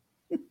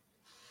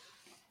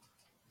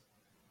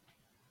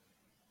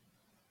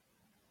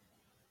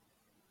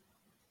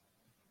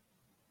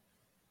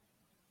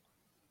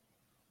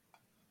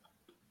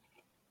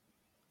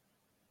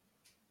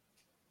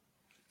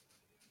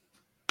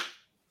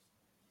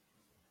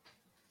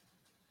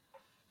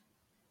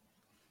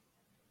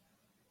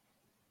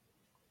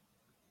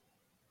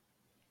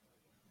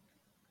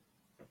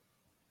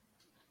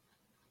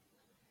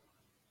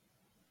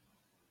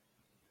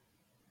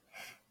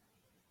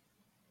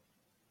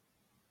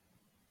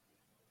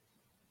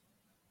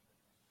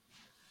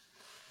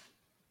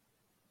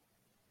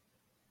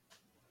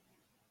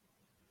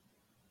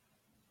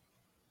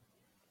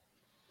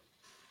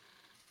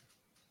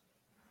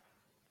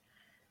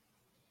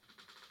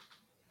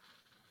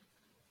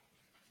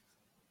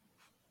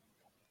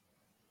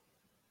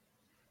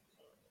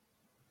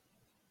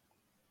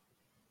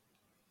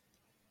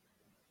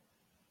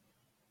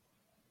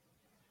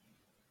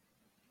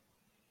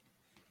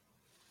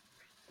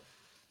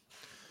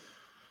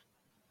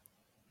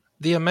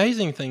 The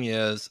amazing thing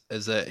is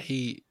that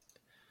he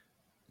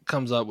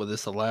comes up with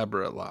this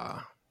elaborate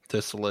lie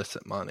to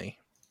solicit money.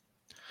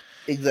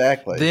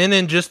 Exactly. Then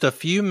in just a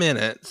few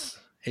minutes,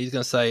 he's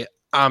going to say,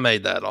 "I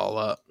made that all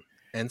up."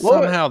 And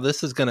Well, somehow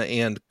this is going to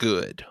end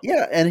good.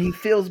 yeah, and he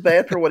feels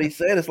bad for what he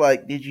said. It's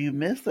like, did you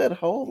miss that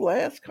whole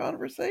last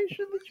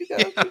conversation that you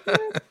guys just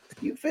had?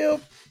 You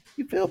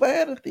feel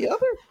bad at the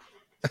other?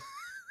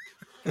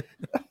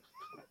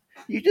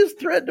 You just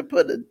threatened to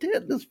put a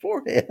dent in his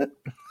forehead.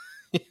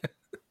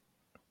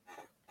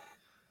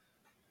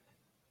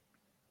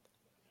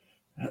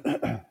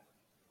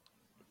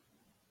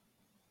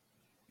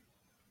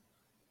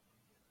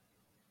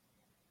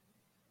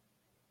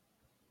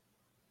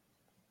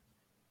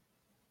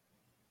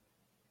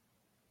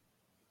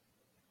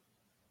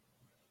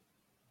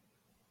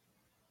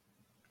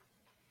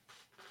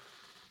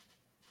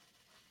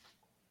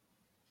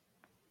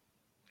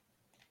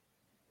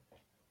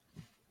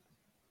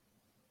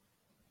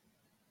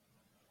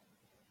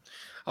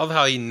 Of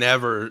how he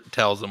never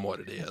tells them what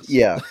it is.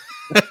 Yeah,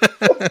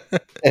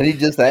 and he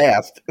just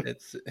asked.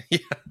 It's yeah.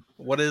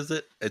 What is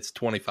it? It's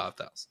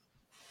 25,000.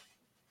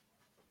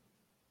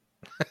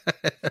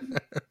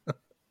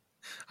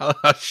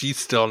 She's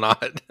still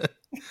not.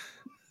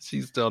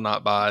 She's still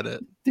not buying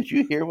it. Did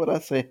you hear what I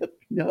said?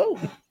 No.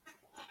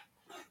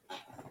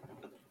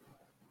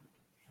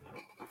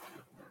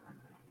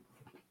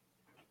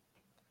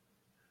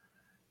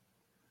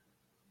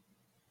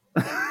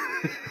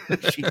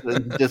 She's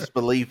in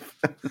disbelief.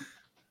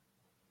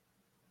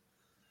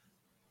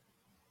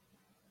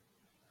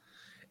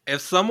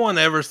 If someone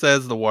ever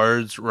says the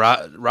words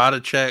write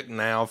a check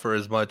now for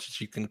as much as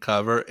you can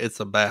cover, it's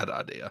a bad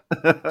idea.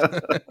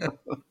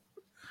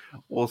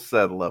 We'll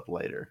settle up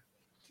later.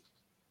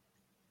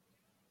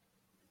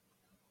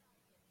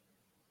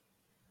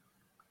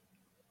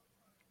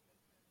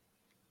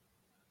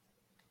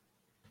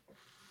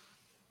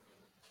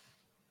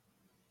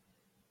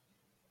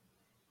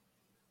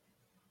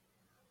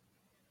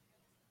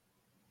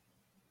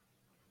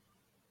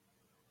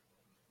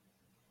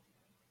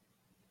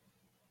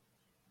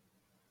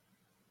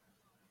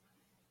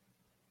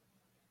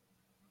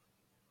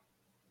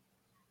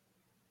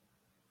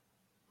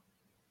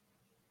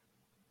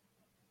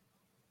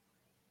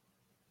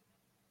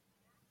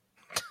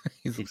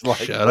 He's He's like,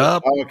 like, shut "Quit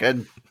up.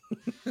 talking."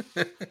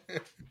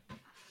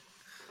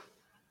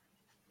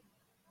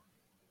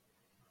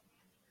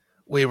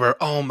 We were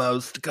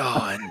almost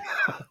gone.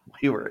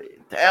 We were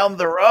down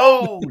the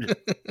road.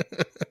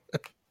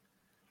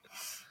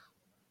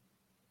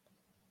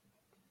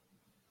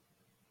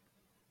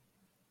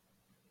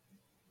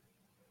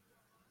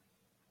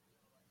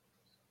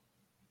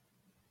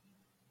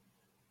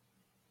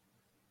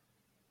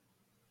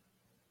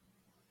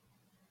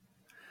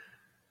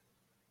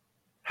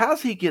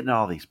 How's he getting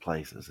all these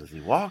places? Is he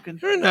walking?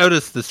 You ever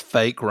notice this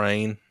fake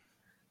rain?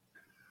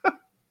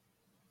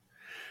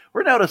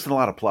 We're noticing a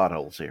lot of plot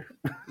holes here.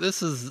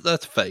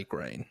 That's fake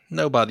rain.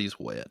 Nobody's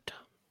wet.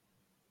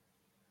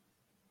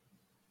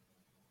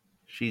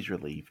 She's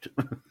relieved.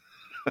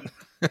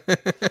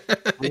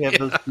 We have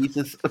those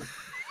pieces.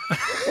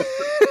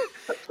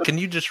 Can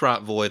you just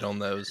write void on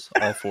those,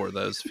 all four of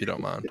those, if you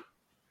don't mind?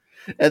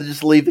 And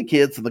just leave the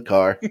kids in the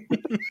car.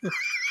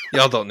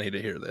 Y'all don't need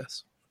to hear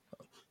this.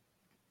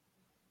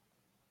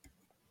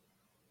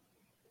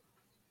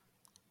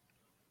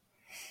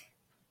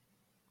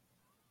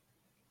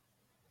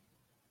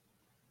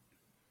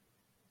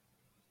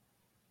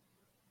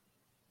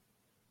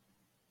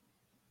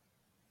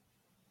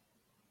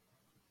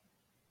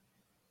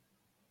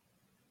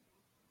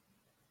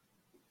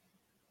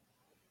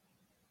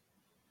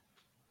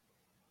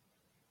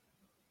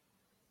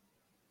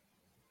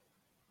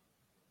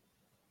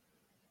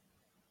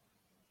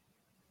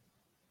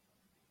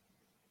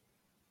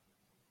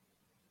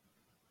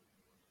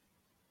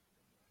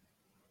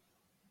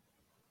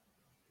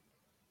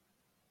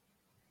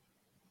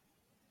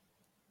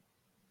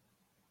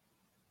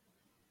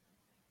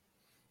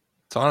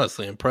 It's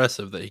honestly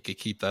impressive that he could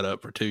keep that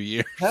up for 2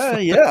 years.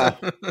 Yeah.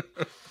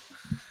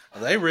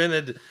 They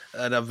rented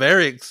a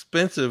very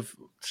expensive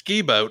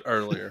ski boat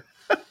earlier.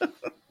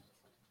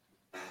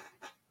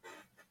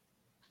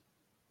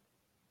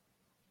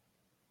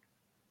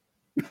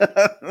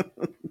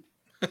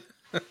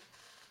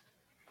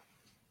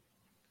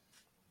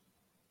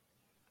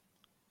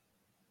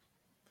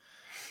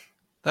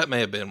 That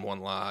may have been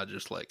one lie I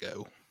just let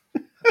go.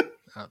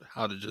 I'd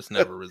have just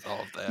never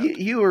resolved that.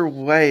 You were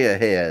way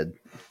ahead.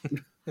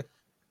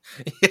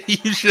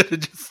 You should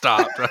have just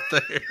stopped right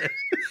there.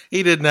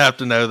 He didn't have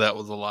to know that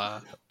was a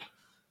lie.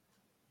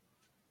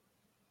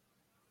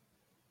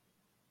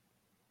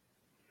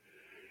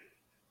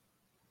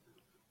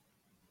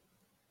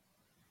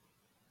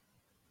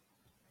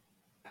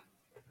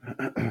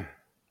 I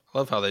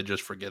love how they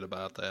just forget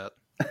about that.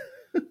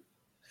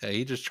 Hey,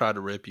 he just tried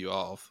to rip you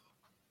off.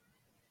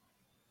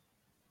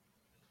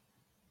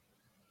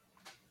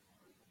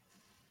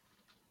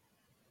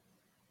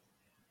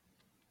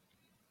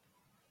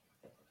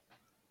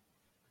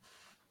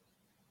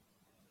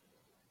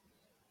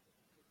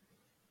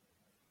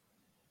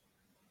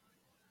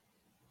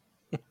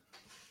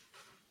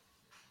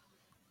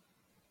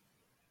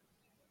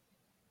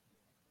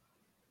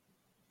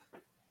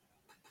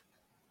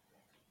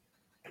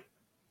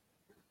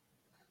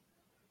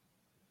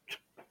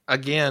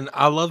 Again,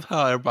 I love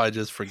how everybody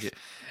just forget.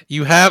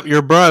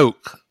 You're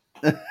broke.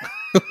 They're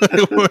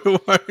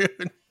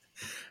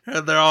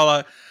all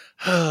like,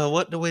 oh,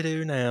 what do we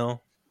do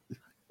now?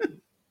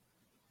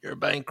 You're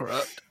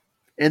bankrupt.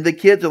 And the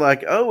kids are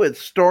like, "Oh, it's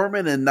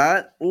storming and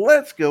night.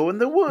 Let's go in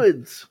the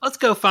woods." Let's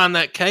go find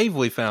that cave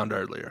we found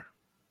earlier.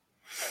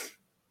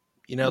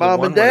 You know, the Mom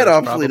one and where Dad there's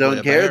obviously probably don't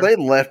a care. bear. They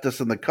left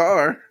us in the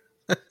car.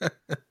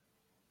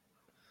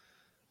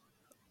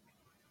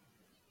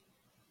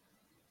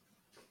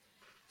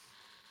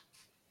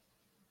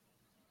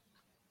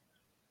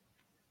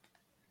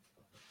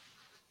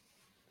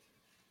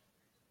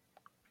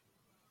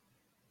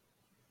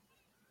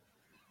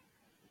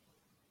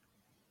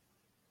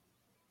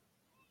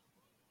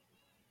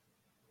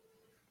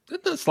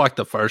 It's like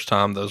the first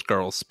time those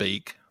girls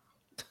speak.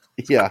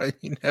 Yeah,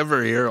 You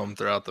never hear them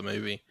throughout the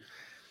movie.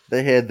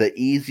 they had the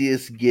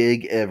easiest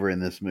gig ever in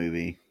this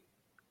movie.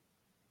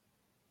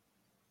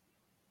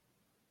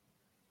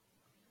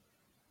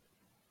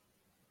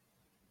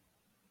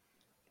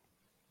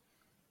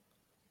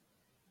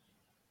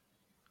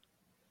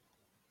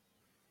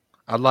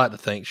 I'd like to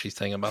think she's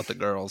thinking about the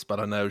girls, but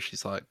I know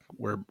she's like,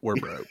 we're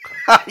broke.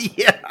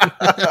 Yeah.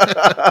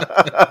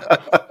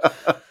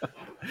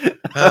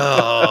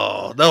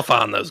 Oh, they'll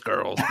find those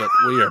girls, but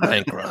we are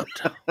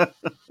bankrupt.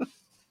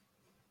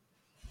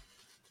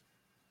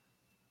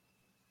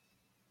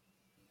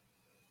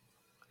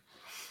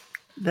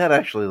 That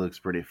actually looks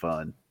pretty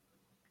fun.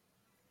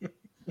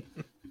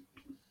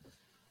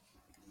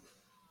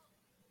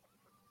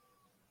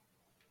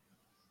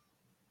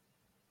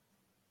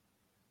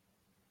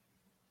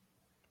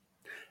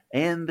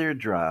 And they're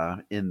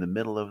dry in the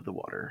middle of the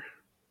water.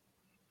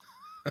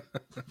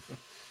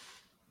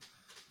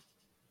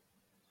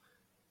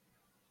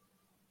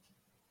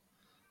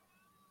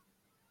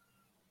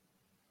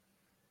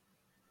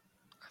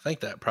 I think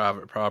that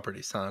private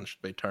property sign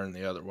should be turned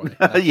the other way.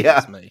 That's Yeah.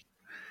 just me.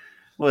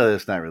 Well,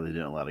 it's not really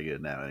doing a lot of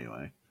good now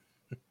anyway.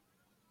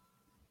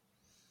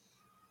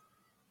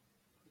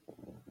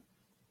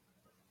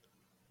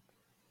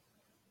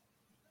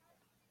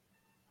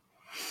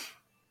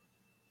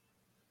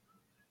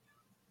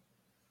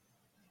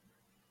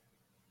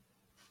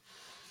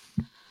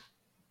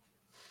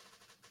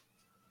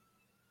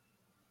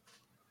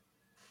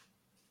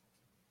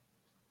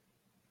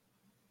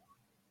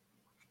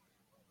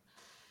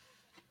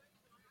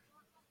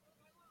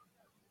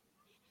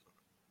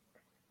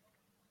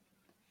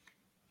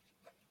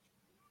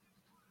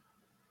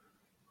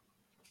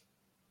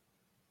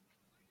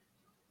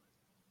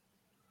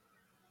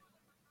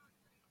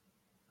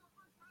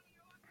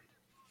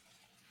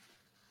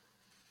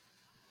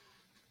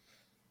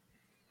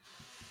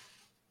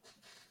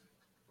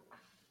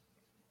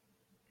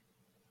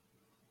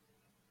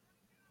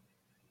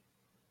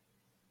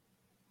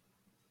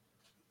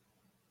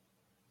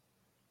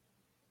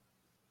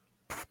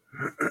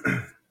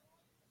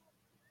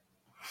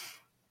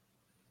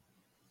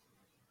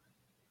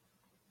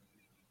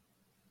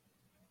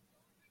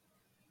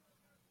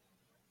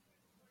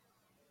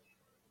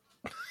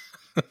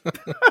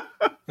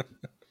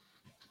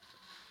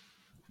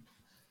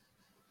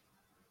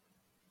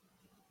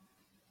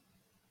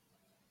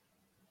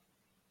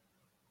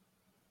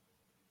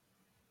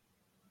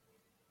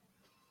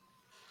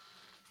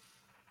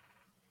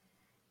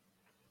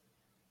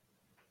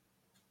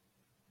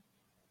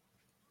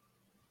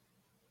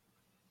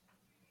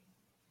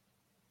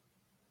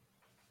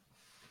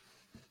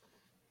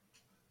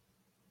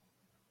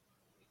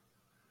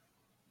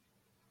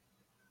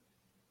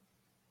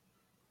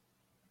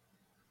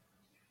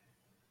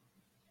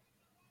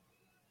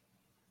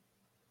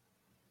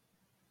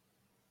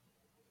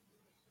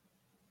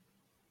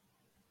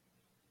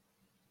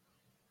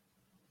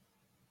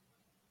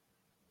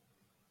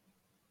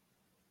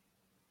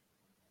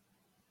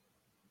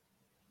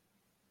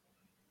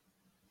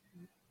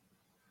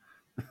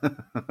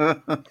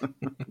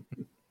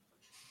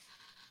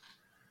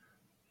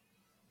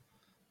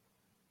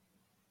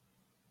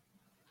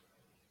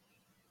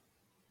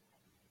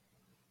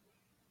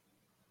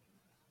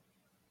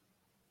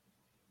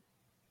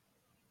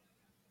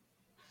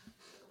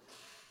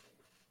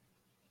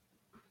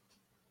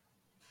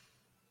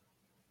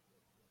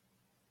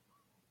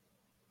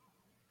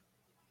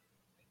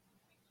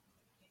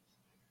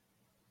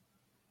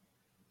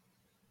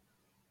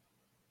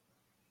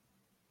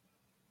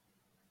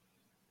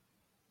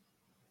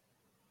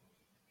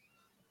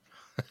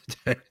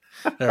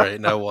 There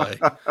ain't no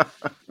way.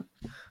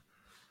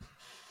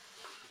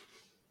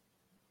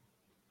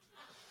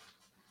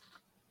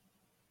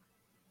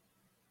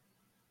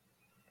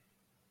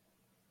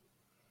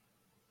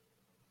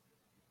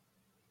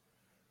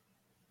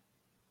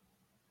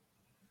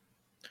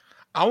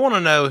 I want to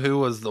know who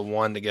was the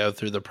one to go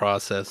through the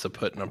process of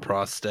putting a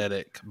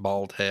prosthetic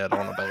bald head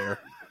on a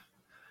bear.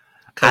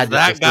 I Because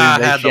just that assumed guy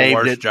they had the shaved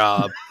worst it.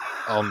 job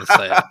on the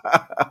set.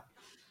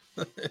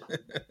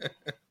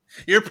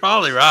 You're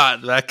probably right.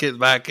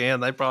 Back in,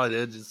 they probably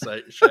did just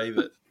shave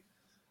it.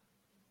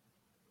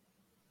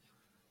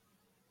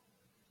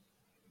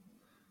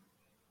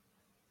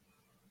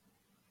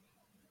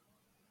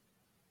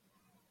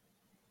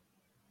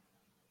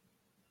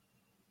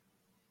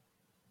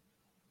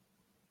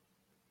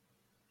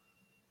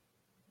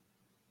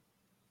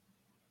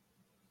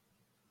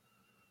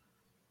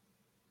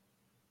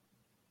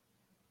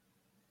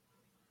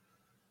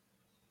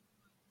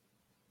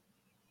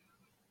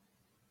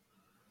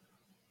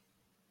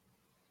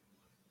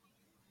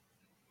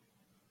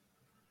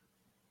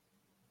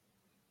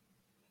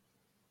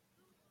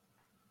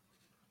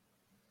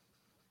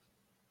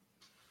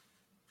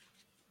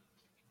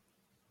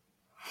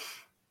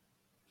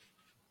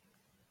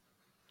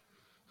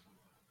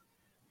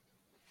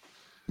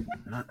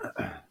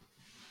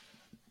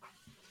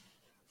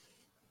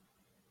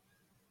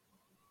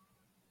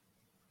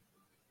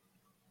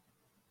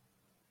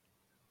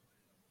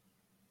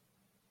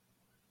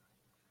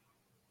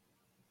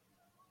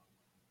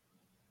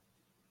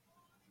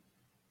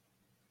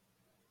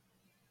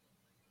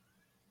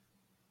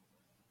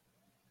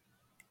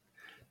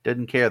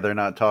 Didn't care they're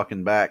not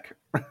talking back.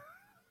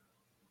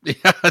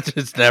 Yeah, I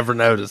just never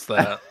noticed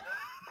that.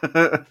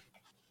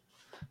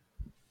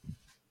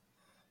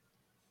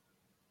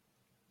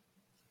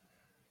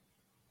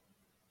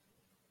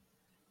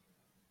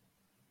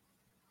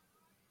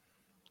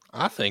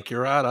 I think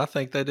you're right. I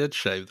think they did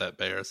shave that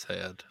bear's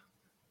head.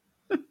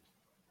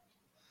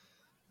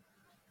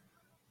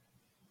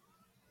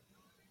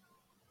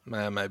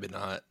 Man, maybe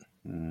not.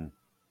 Mm.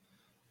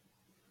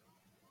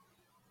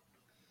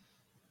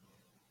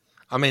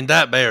 I mean,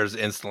 that bear's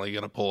instantly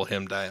going to pull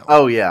him down.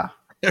 Oh, yeah.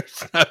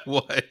 There's no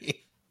way.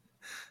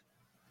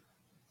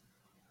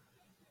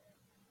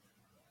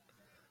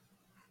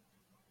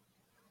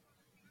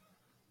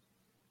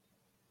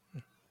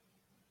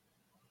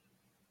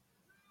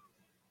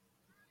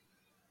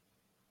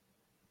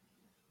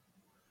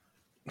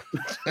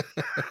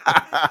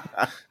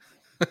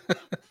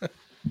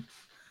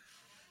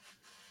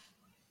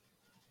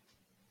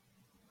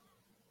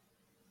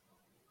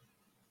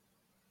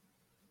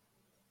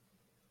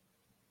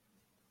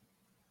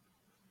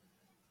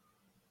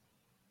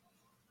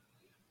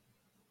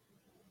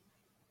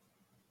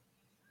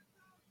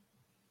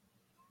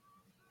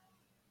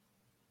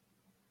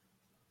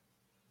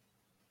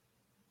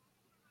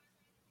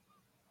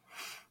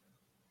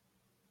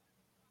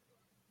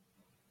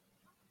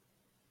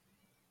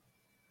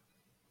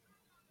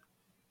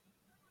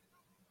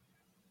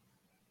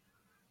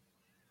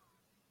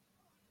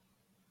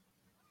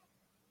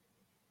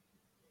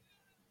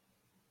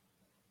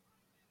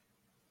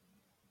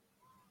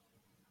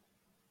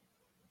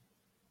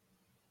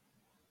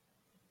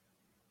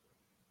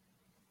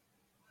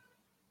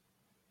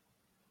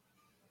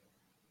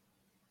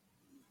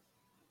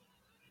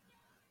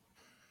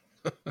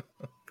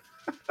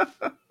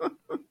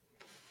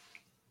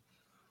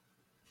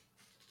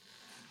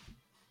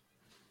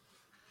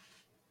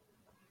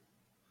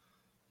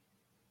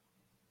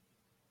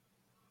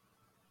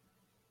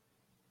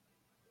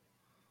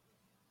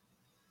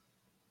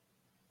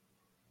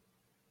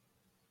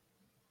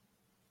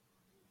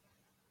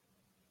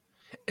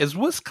 Is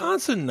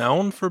Wisconsin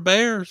known for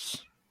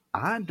bears?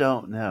 I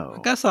don't I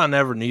know. guess I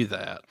never knew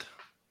that.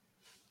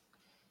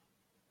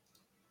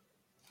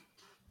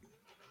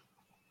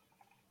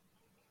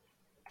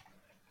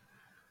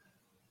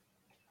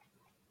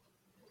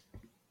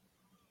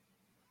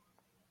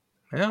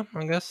 Yeah,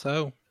 I guess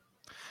so.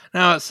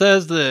 Now it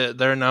says that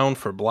they're known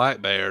for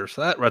black bears.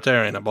 That right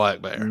there ain't a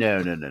black bear.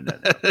 No.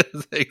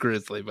 It's a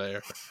grizzly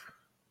bear.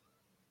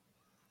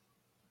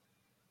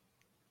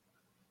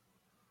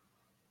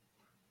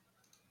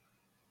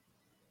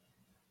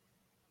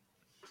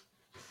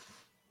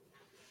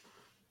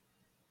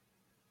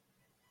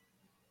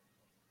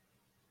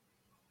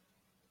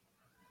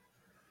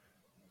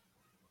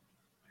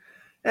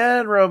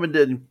 And Roman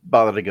didn't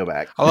bother to go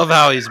back. I love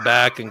how he's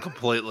back and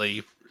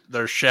completely.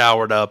 They're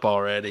showered up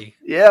already.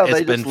 Yeah, It's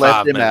they been just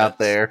left 5 him minutes. out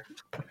there.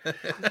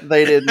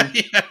 They didn't.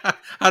 Yeah,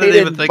 I He didn't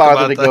even didn't think bother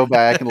about to that. go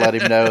back and let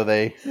him know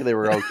they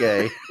were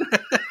okay.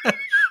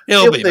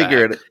 He'll be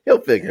figure back. it.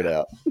 He'll figure it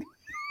out.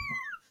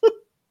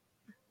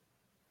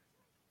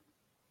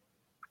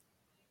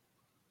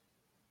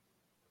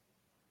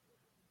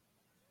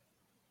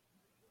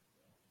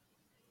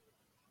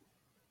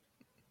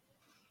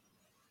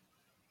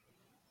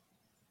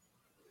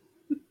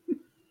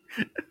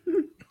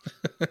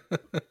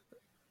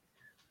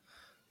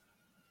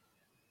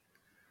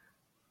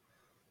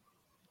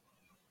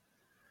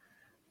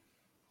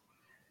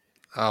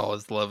 I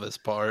always love his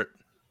part.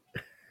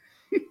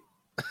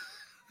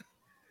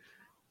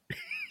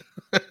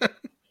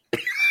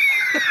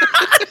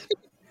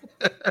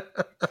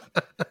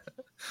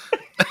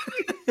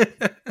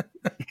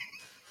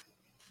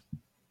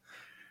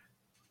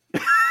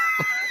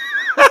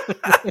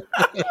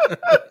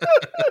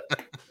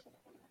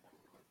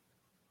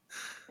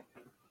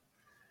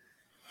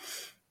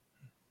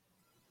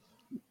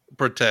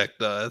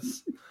 Protect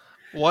us.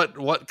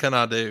 What can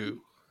I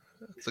do?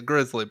 It's a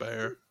grizzly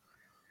bear.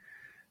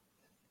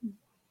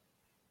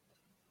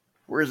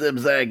 Where's them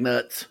zag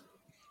nuts?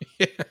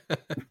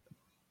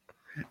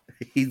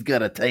 He's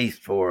got a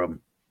taste for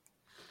them.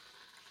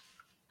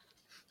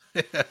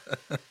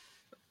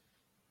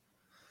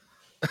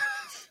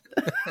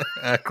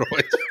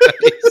 Aykroyd's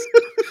face.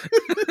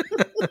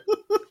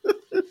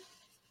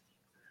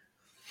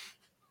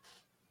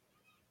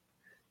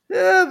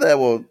 Yeah, that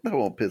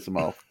won't piss him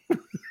off.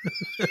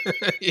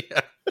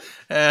 Yeah,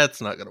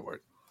 that's not gonna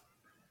work.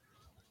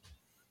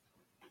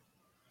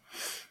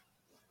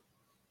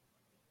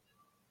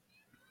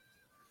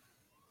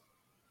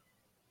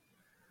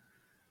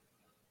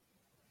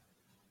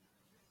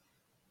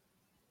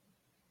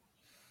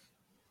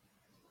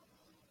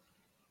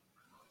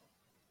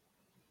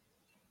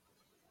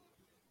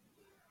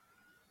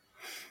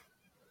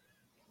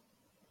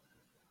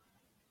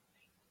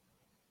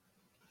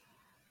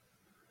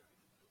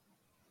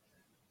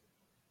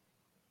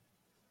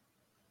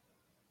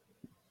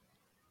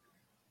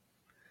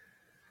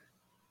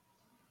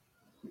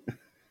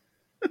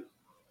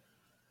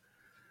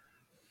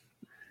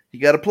 You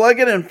got to plug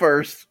it in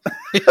first.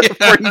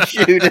 before you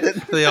shoot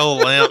it. The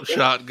old lamp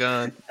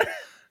shotgun.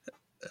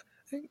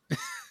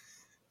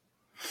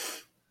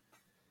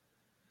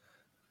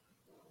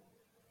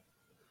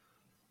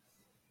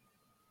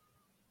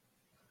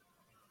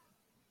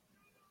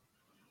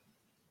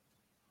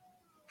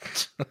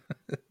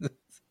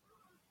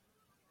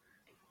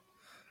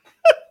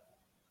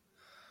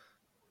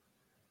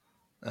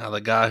 Now,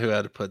 the guy who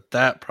had to put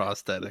that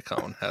prosthetic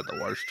on had the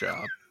worst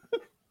job.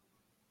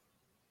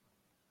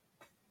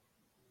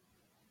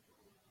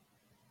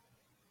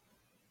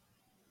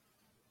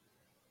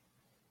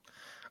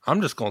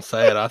 I'm just gonna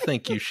say it. I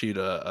think you shoot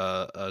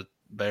a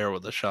bear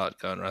with a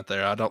shotgun right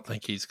there. I don't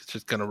think he's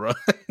just gonna run.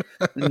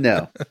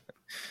 No.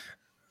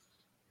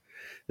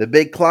 The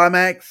big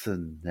climax,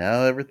 and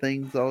now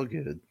everything's all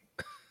good.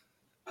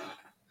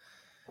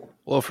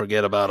 We'll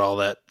forget about all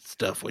that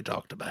stuff we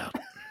talked about.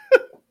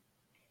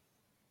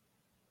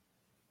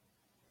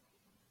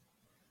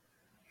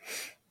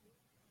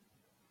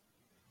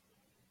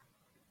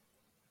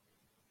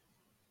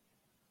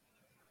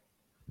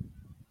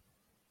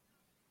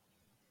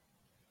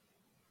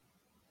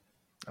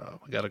 Oh,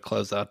 we got to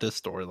close out this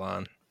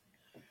storyline.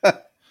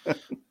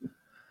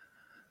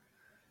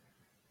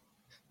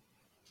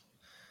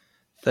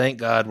 Thank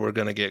God we're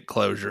going to get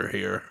closure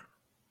here.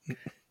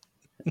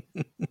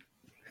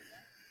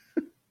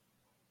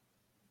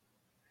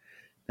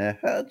 Now,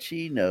 how'd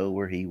she know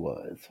where he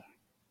was?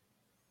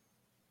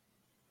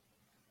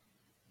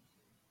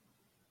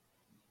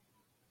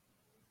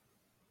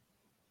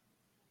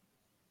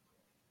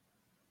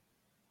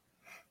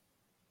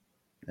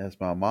 As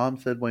my mom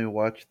said when we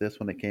watched this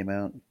when it came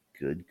out,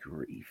 good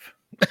grief.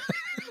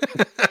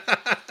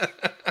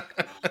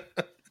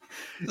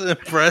 It's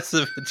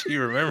impressive that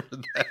you remember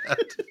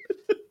that.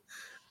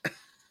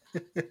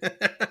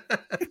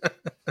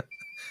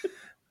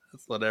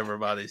 That's what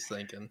everybody's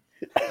thinking.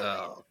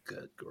 Oh,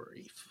 good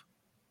grief.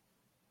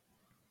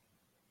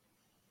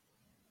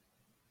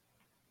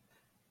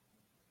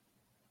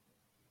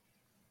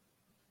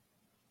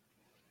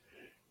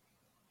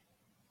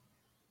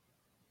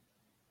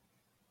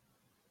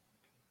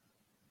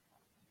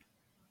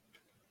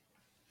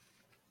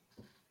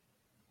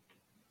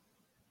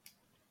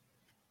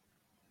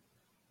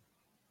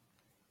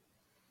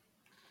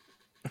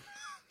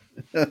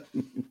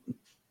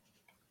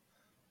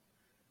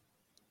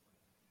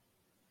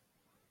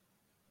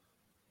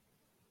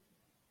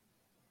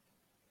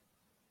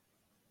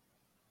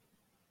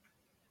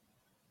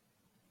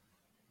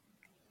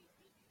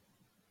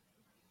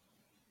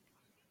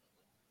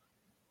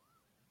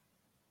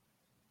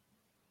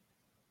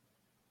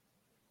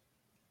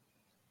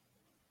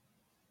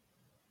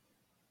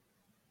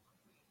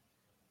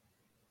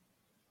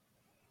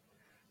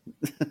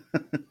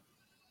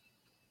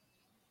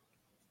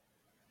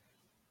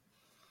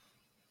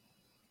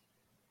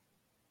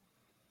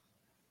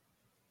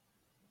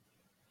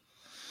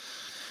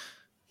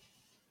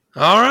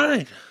 All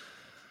right.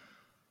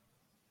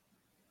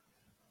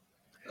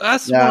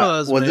 That's now, one of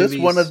those was movies. this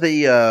one of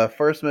the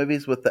first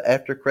movies with the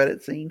after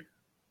credit scene?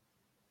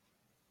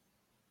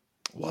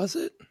 Was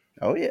it?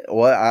 Oh yeah.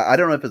 Well, I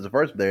don't know if it's the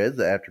first, but there is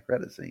the after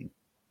credit scene.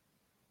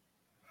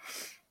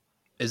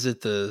 Is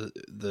it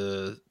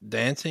the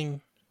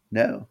dancing?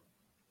 No.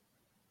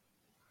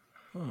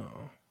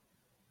 Oh.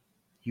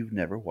 You've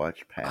never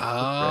watched past the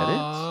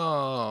credits?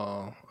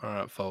 Oh. All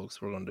right,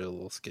 folks. We're going to do a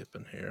little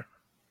skipping here.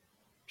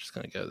 Just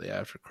going to go to the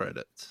after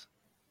credits.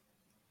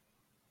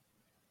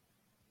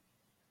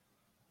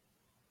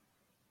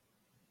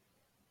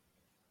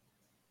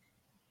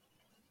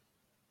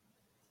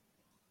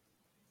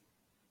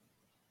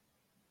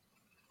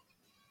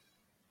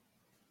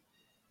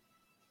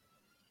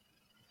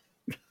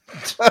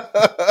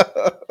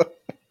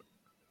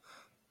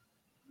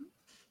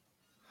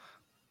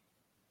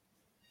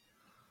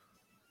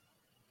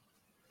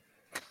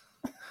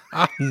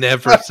 I've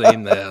never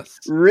seen this.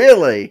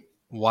 Really?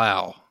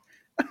 Wow.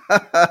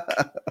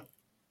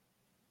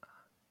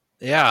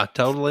 Yeah,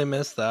 totally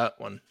missed that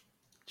one.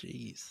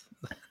 Jeez.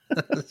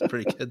 That's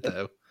pretty good,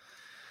 though.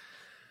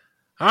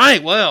 All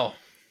right, well,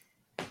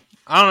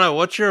 I don't know.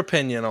 What's your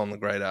opinion on The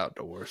Great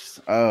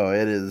Outdoors? Oh,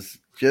 it is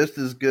just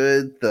as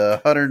good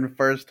the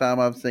 101st time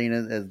I've seen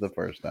it as the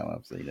first time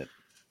I've seen it.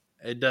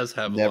 It does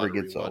have Never a lot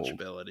of gets old.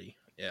 rewatchability.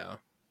 Yeah.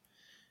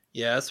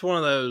 Yeah, it's one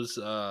of those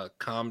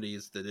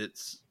comedies that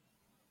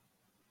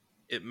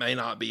it may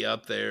not be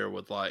up there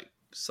with like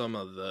some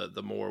of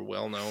the more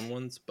well-known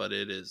ones, but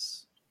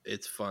it's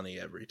funny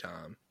every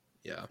time.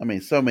 Yeah. I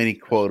mean, so many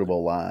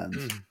quotable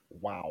lines.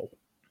 Wow.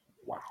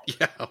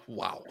 Yeah,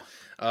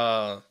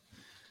 wow.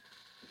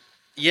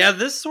 Yeah,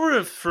 this sort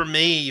of for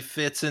me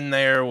fits in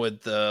there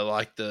with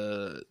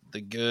the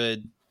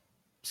good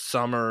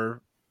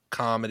summer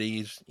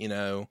comedies,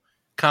 kind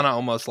of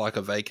almost like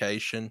a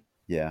vacation.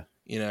 Yeah.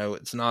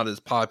 It's not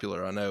as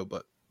popular, I know,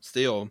 but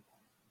still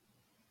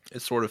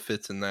it sort of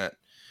fits in that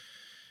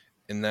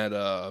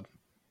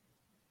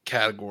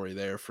category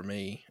there for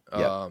me.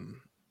 Yep.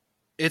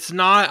 It's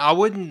not, I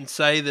wouldn't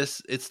say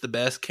it's the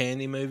best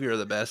Candy movie or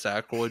the best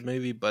Aykroyd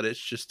movie, but it's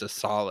just a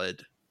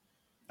solid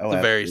Oh, It's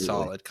a very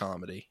absolutely. solid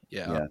comedy.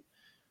 Yeah. Yeah.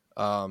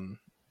 Um,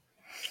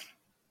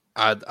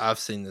 I've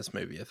seen this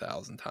movie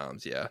 1,000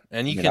 times. Yeah,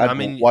 and I you mean, can. I'd I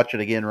mean, watch it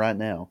again right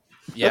now.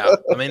 yeah.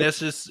 I mean,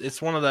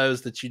 it's one of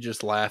those that you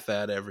just laugh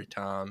at every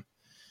time.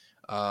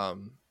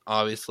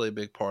 Obviously, a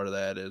big part of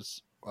that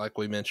is, like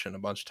we mentioned a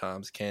bunch of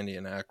times, Candy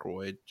and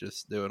Aykroyd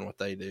just doing what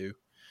they do.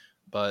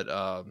 But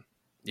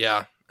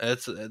yeah,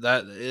 it's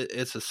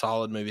a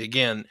solid movie.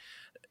 Again,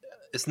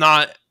 it's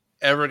not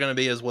ever going to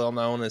be as well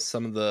known as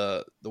some of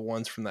the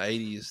ones from the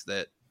 '80s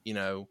that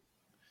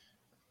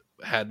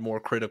had more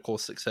critical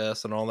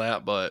success and all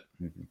that. But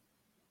Mhm.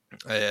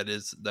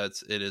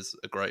 it is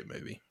a great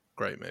movie.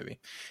 Great movie.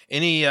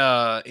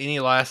 Any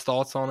last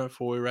thoughts on it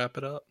before we wrap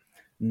it up?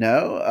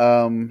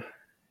 No,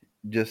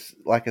 just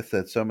like I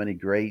said, so many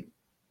great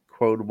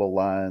quotable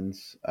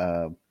lines.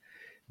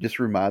 Just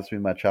reminds me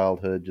of my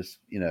childhood. Just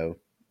in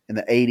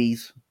the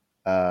 '80s,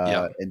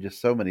 Yeah, and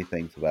just so many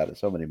things about it,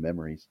 so many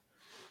memories.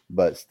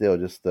 But still,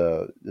 just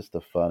a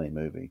funny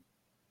movie.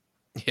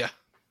 yeah,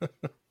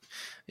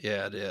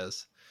 yeah. It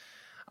is.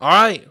 All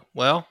right.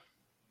 Well,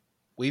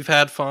 we've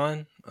had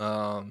fun.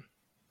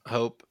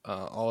 Hope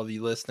all of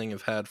you listening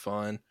have had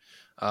fun.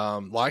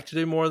 Like to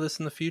do more of this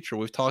in the future.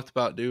 We've talked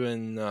about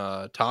doing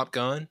Top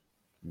Gun.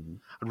 Hmm.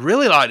 I'd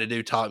really like to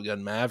do Top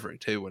Gun Maverick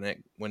too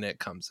when it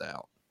comes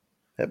out.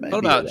 That may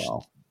Thought be a about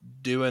while.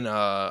 doing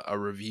a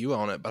review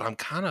on it, but I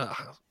kind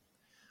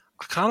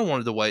of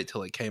wanted to wait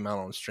till it came out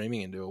on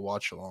streaming and do a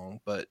watch along.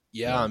 But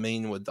yeah, Yeah, I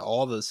mean, with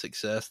all the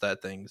success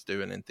that thing's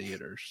doing in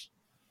theaters,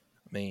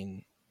 I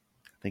mean,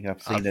 I think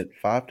I've seen I've it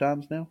 5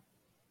 times now.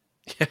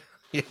 yeah,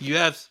 you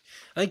have.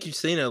 I think you've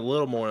seen it a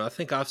little more. I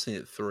think I've seen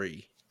it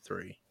three.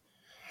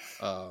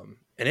 And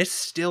it's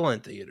still in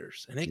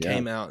theaters, and it Yeah,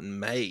 came out in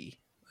May.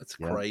 That's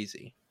yeah,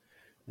 crazy.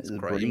 That's it's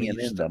crazy. I mean,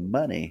 bringing in the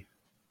money.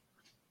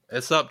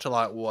 it's up to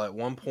like what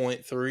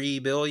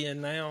 1.3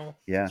 billion now.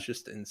 Yeah, It's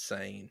just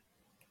insane.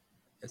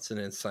 It's an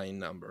insane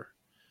number.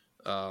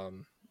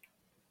 Um,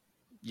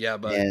 yeah,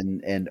 but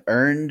and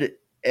earned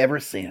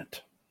every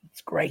cent.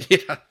 It's great.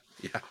 yeah,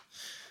 yeah.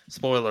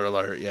 Spoiler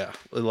alert. Yeah,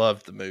 we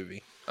loved the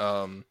movie.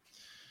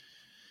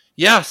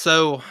 Yeah,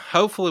 so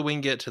hopefully we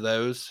can get to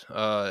those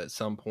at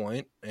some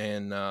point,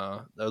 and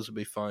those would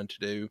be fun to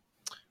do.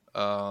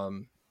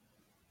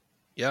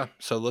 Yeah,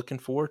 so looking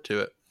forward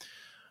to it.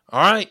 All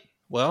right.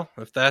 Well,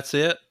 if that's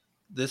it,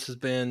 this has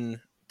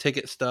been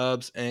Ticket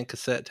Stubs and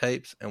Cassette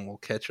Tapes, and we'll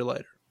catch you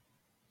later.